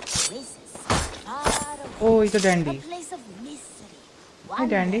desert oasis, far away. Oh, it's a Dandy. A place of mystery. Hi,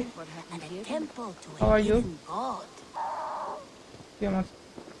 Dandy. And a temple to How a are you? hidden god. তুই আমার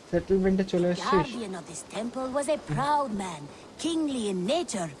সেটেলমেন্টে চলে The এসেছিস? guardian of this temple was a proud man, kingly in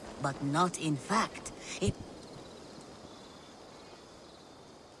nature, but not in fact.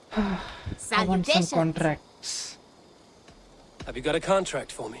 I want some contracts. Have you got a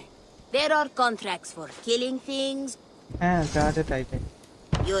contract for me? There are contracts for killing things. হ্যাঁ, যা আছে তাই তাই।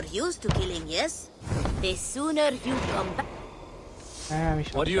 You're used to killing, yes? The sooner you come back. হ্যাঁ, আমি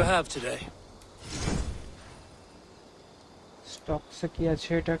What do you have today? স্টকসে কি আছে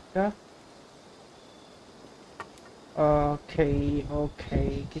এটা একটা? ওকে,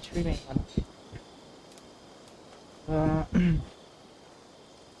 কিছুই নেই মানে। No.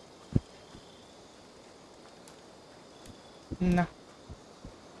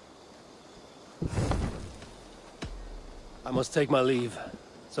 I must take my leave.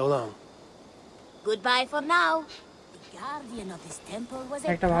 So long. Goodbye for now. The guardian of this temple was a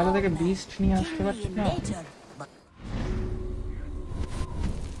একটা ভালো থেকে beast নিয়ে আসতে পারছি না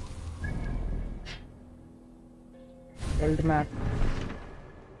Old map.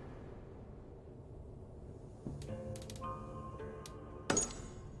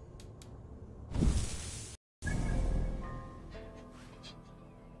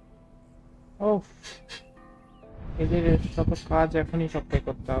 Oh. এদের সব কাজ এখনই সবটাই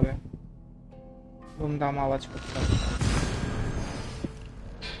করতে হবে ধুমধাম আওয়াজ করতে হবে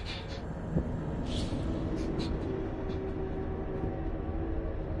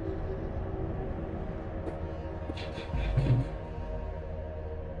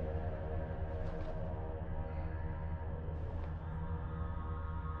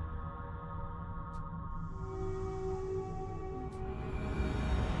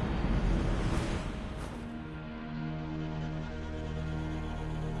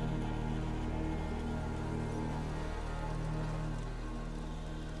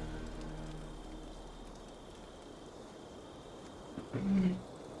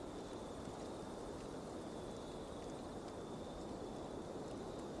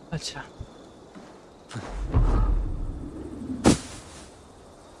अच्छा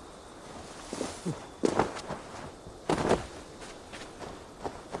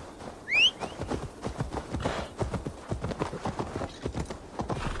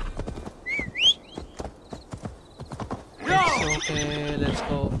Okay, let's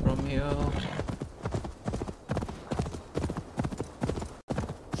go from here.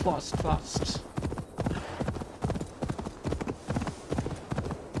 Fast.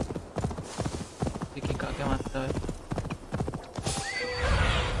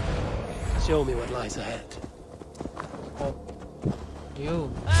 Show me what lies ahead. Oh, you.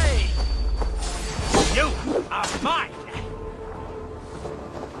 Hey! You are mine!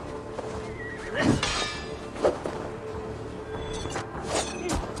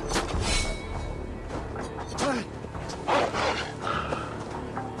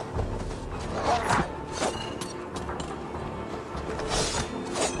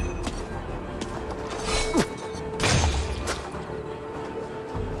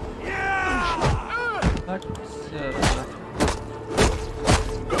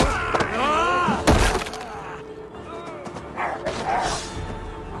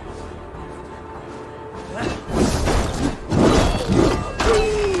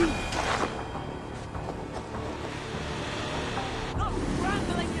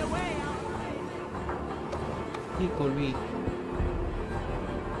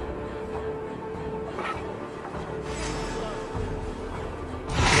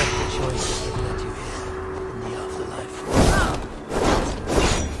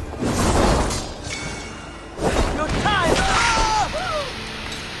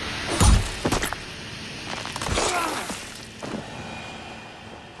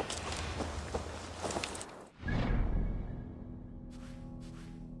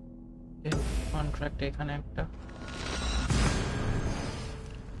 Contract এখানে একটা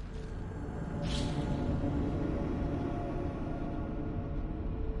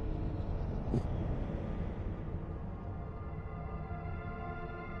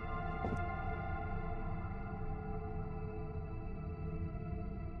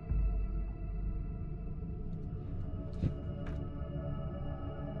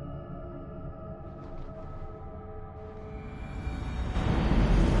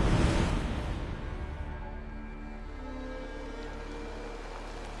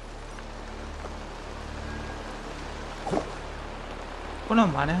কোনো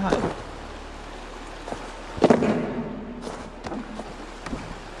মানে হয়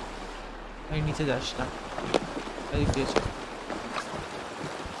এই নিচে যাস না এই দিয়েছে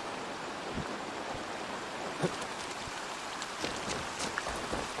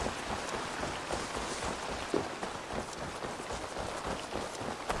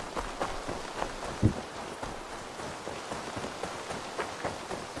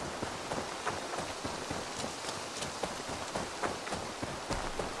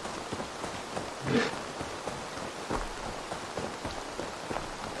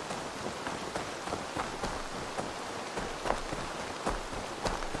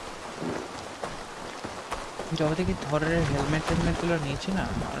যবে থেকে ধরের হেলমেট গুলো নিয়েছি না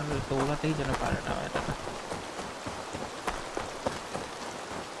আর দৌড়াতেই যেন পারে না এটা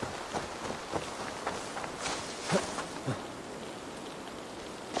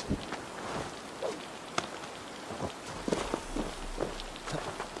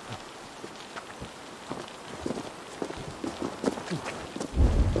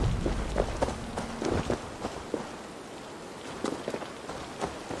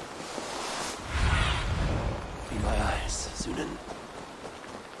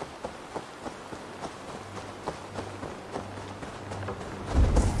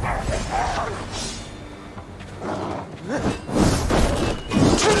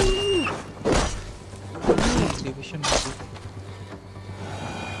Division.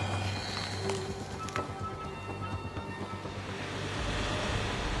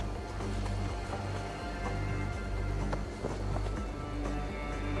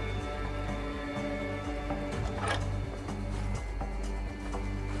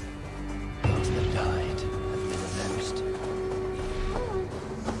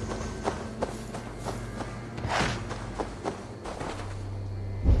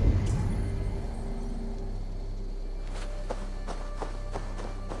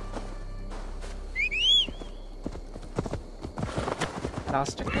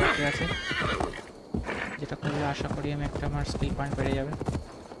 লাস্ট একটা বাকি আছে যেটা করলে আশা করি আমি একটা আমার স্কিল পয়েন্ট বেড়ে যাবে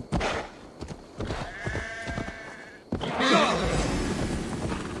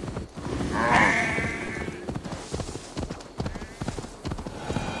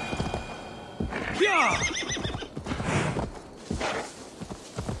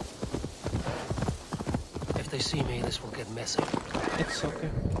If they see me, this will get messy. It's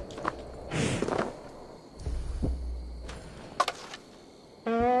okay.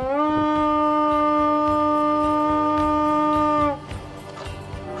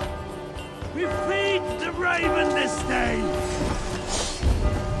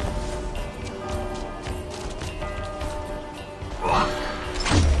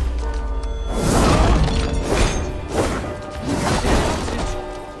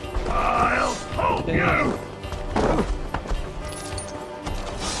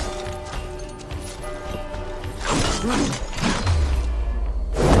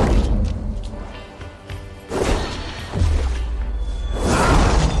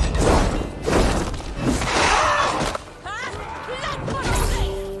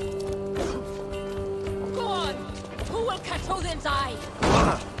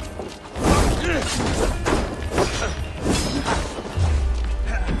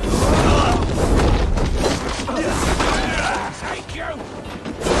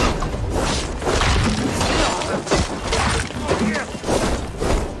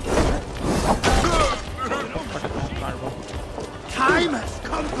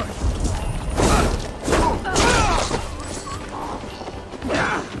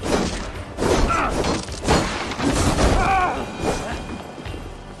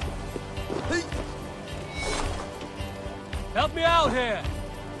 Help me out here!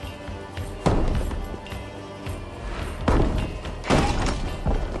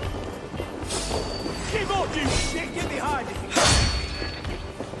 Give up, you shit! Get behind me!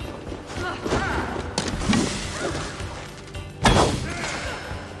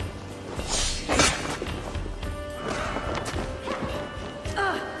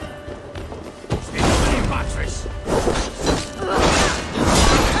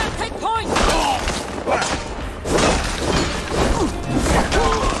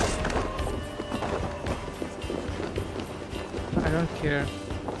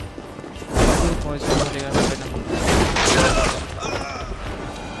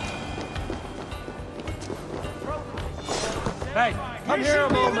 Hey, come here a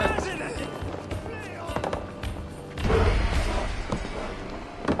moment.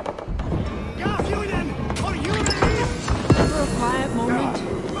 For a quiet moment.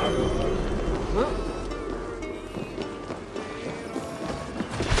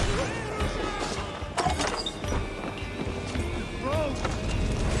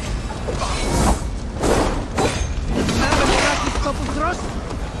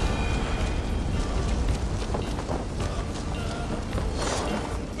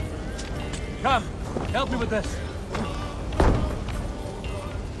 Come, help me with this.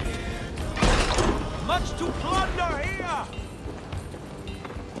 Much to plunder here!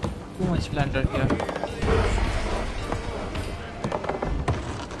 Too much plunder here.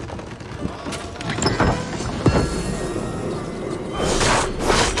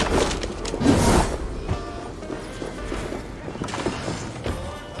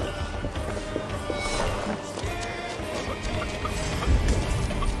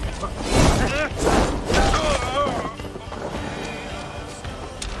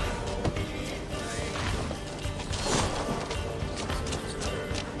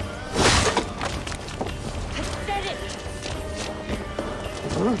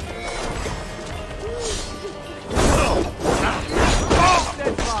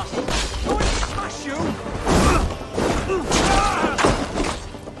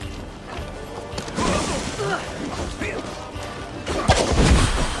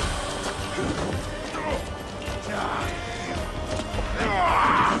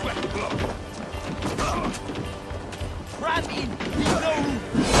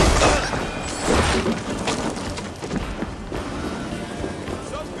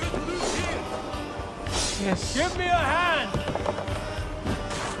 Give me a hand!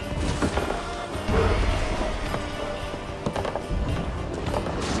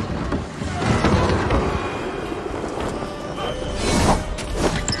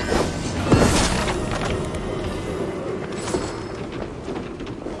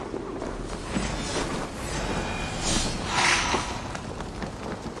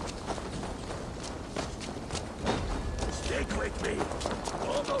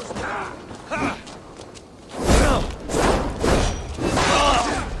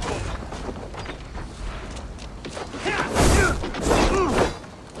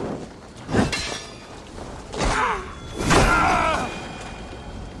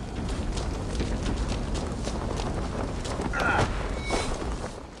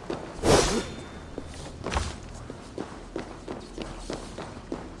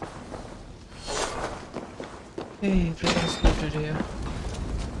 Hey, everything's looted here.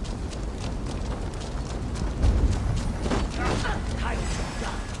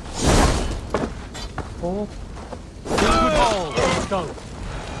 Oh. Good ball. Let's go.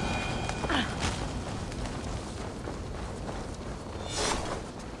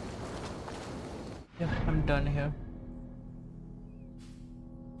 Yeah, I'm done here.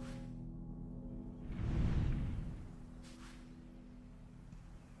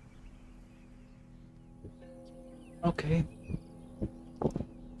 Okay.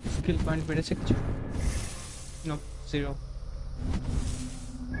 Skill point বেড়েছে কিছু? No, 0.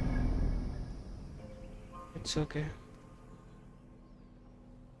 It's okay.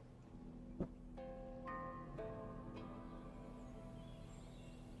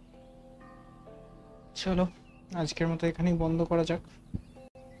 চলো আজকের মতো এখানেই বন্ধ করা যাক,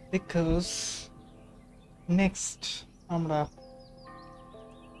 because next আমরা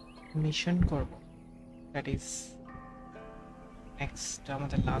মিশন করব, দ্যাট ইজ নেক্সট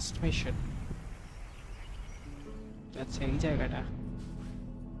আমাদের লাস্ট মিশন। আচ্ছা এই জায়গাটা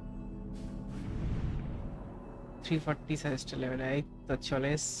 340 সাইজটা লেভেল, এই তো চলে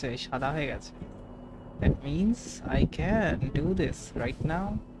এসছে, সাদা হয়ে গেছে। That means I can do this right now,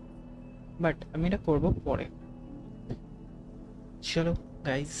 but আমি এটা করবো পরে। চলো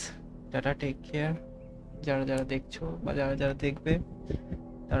গাইজ, টাটা, টেক কেয়ার। যারা যারা দেখছো বা যারা যারা দেখবে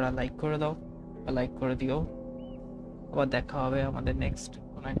তারা লাইক করে দাও বা লাইক করে দিও। আবার দেখা হবে আমাদের নেক্সট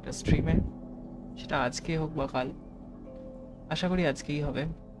কোনো একটা স্ট্রিমে, সেটা আজকে হোক বা কাল, আশা করি আজকেই হবে।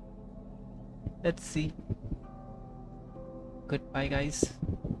 Let's see. Goodbye guys,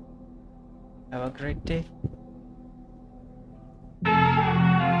 have a great day.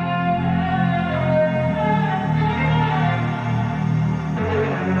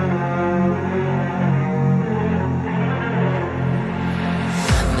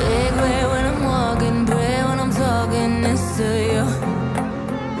 Big way when I'm walking, pray when I'm talking this to you.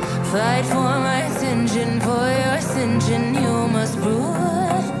 Fight for my attention, for your ascension you must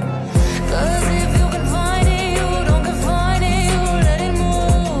prove. 'Cause if you can find it, you don't confine it, you let it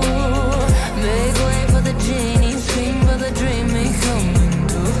move. Make way for the genie, scream for the dream may come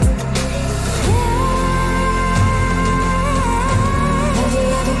true. Have you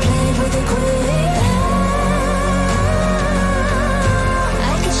ever played with a queen?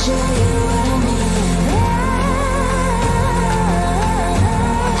 I can show you what I mean.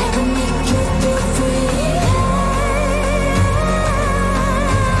 I can make you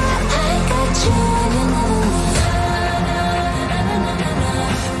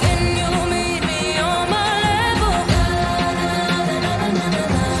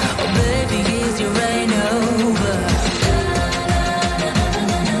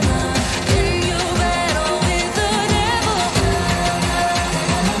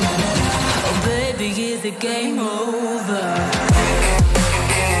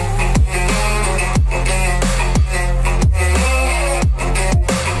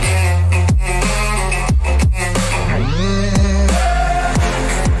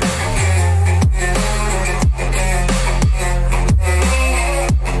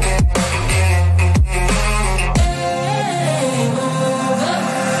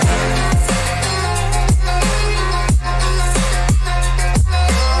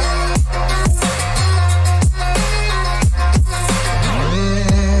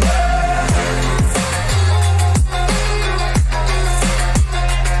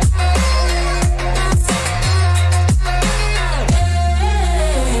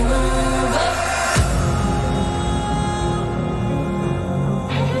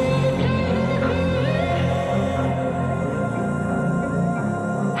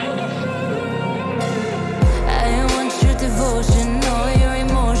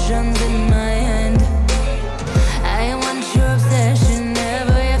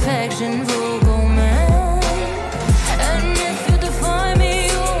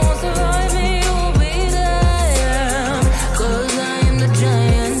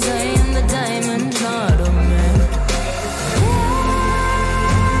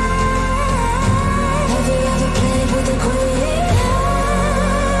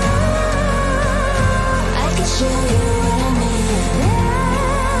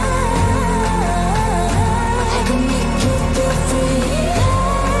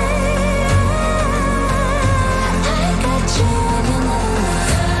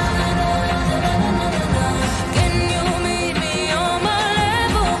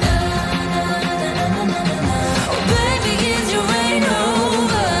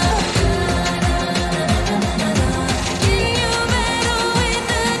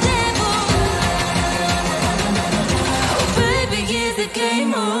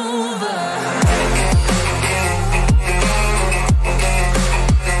game over.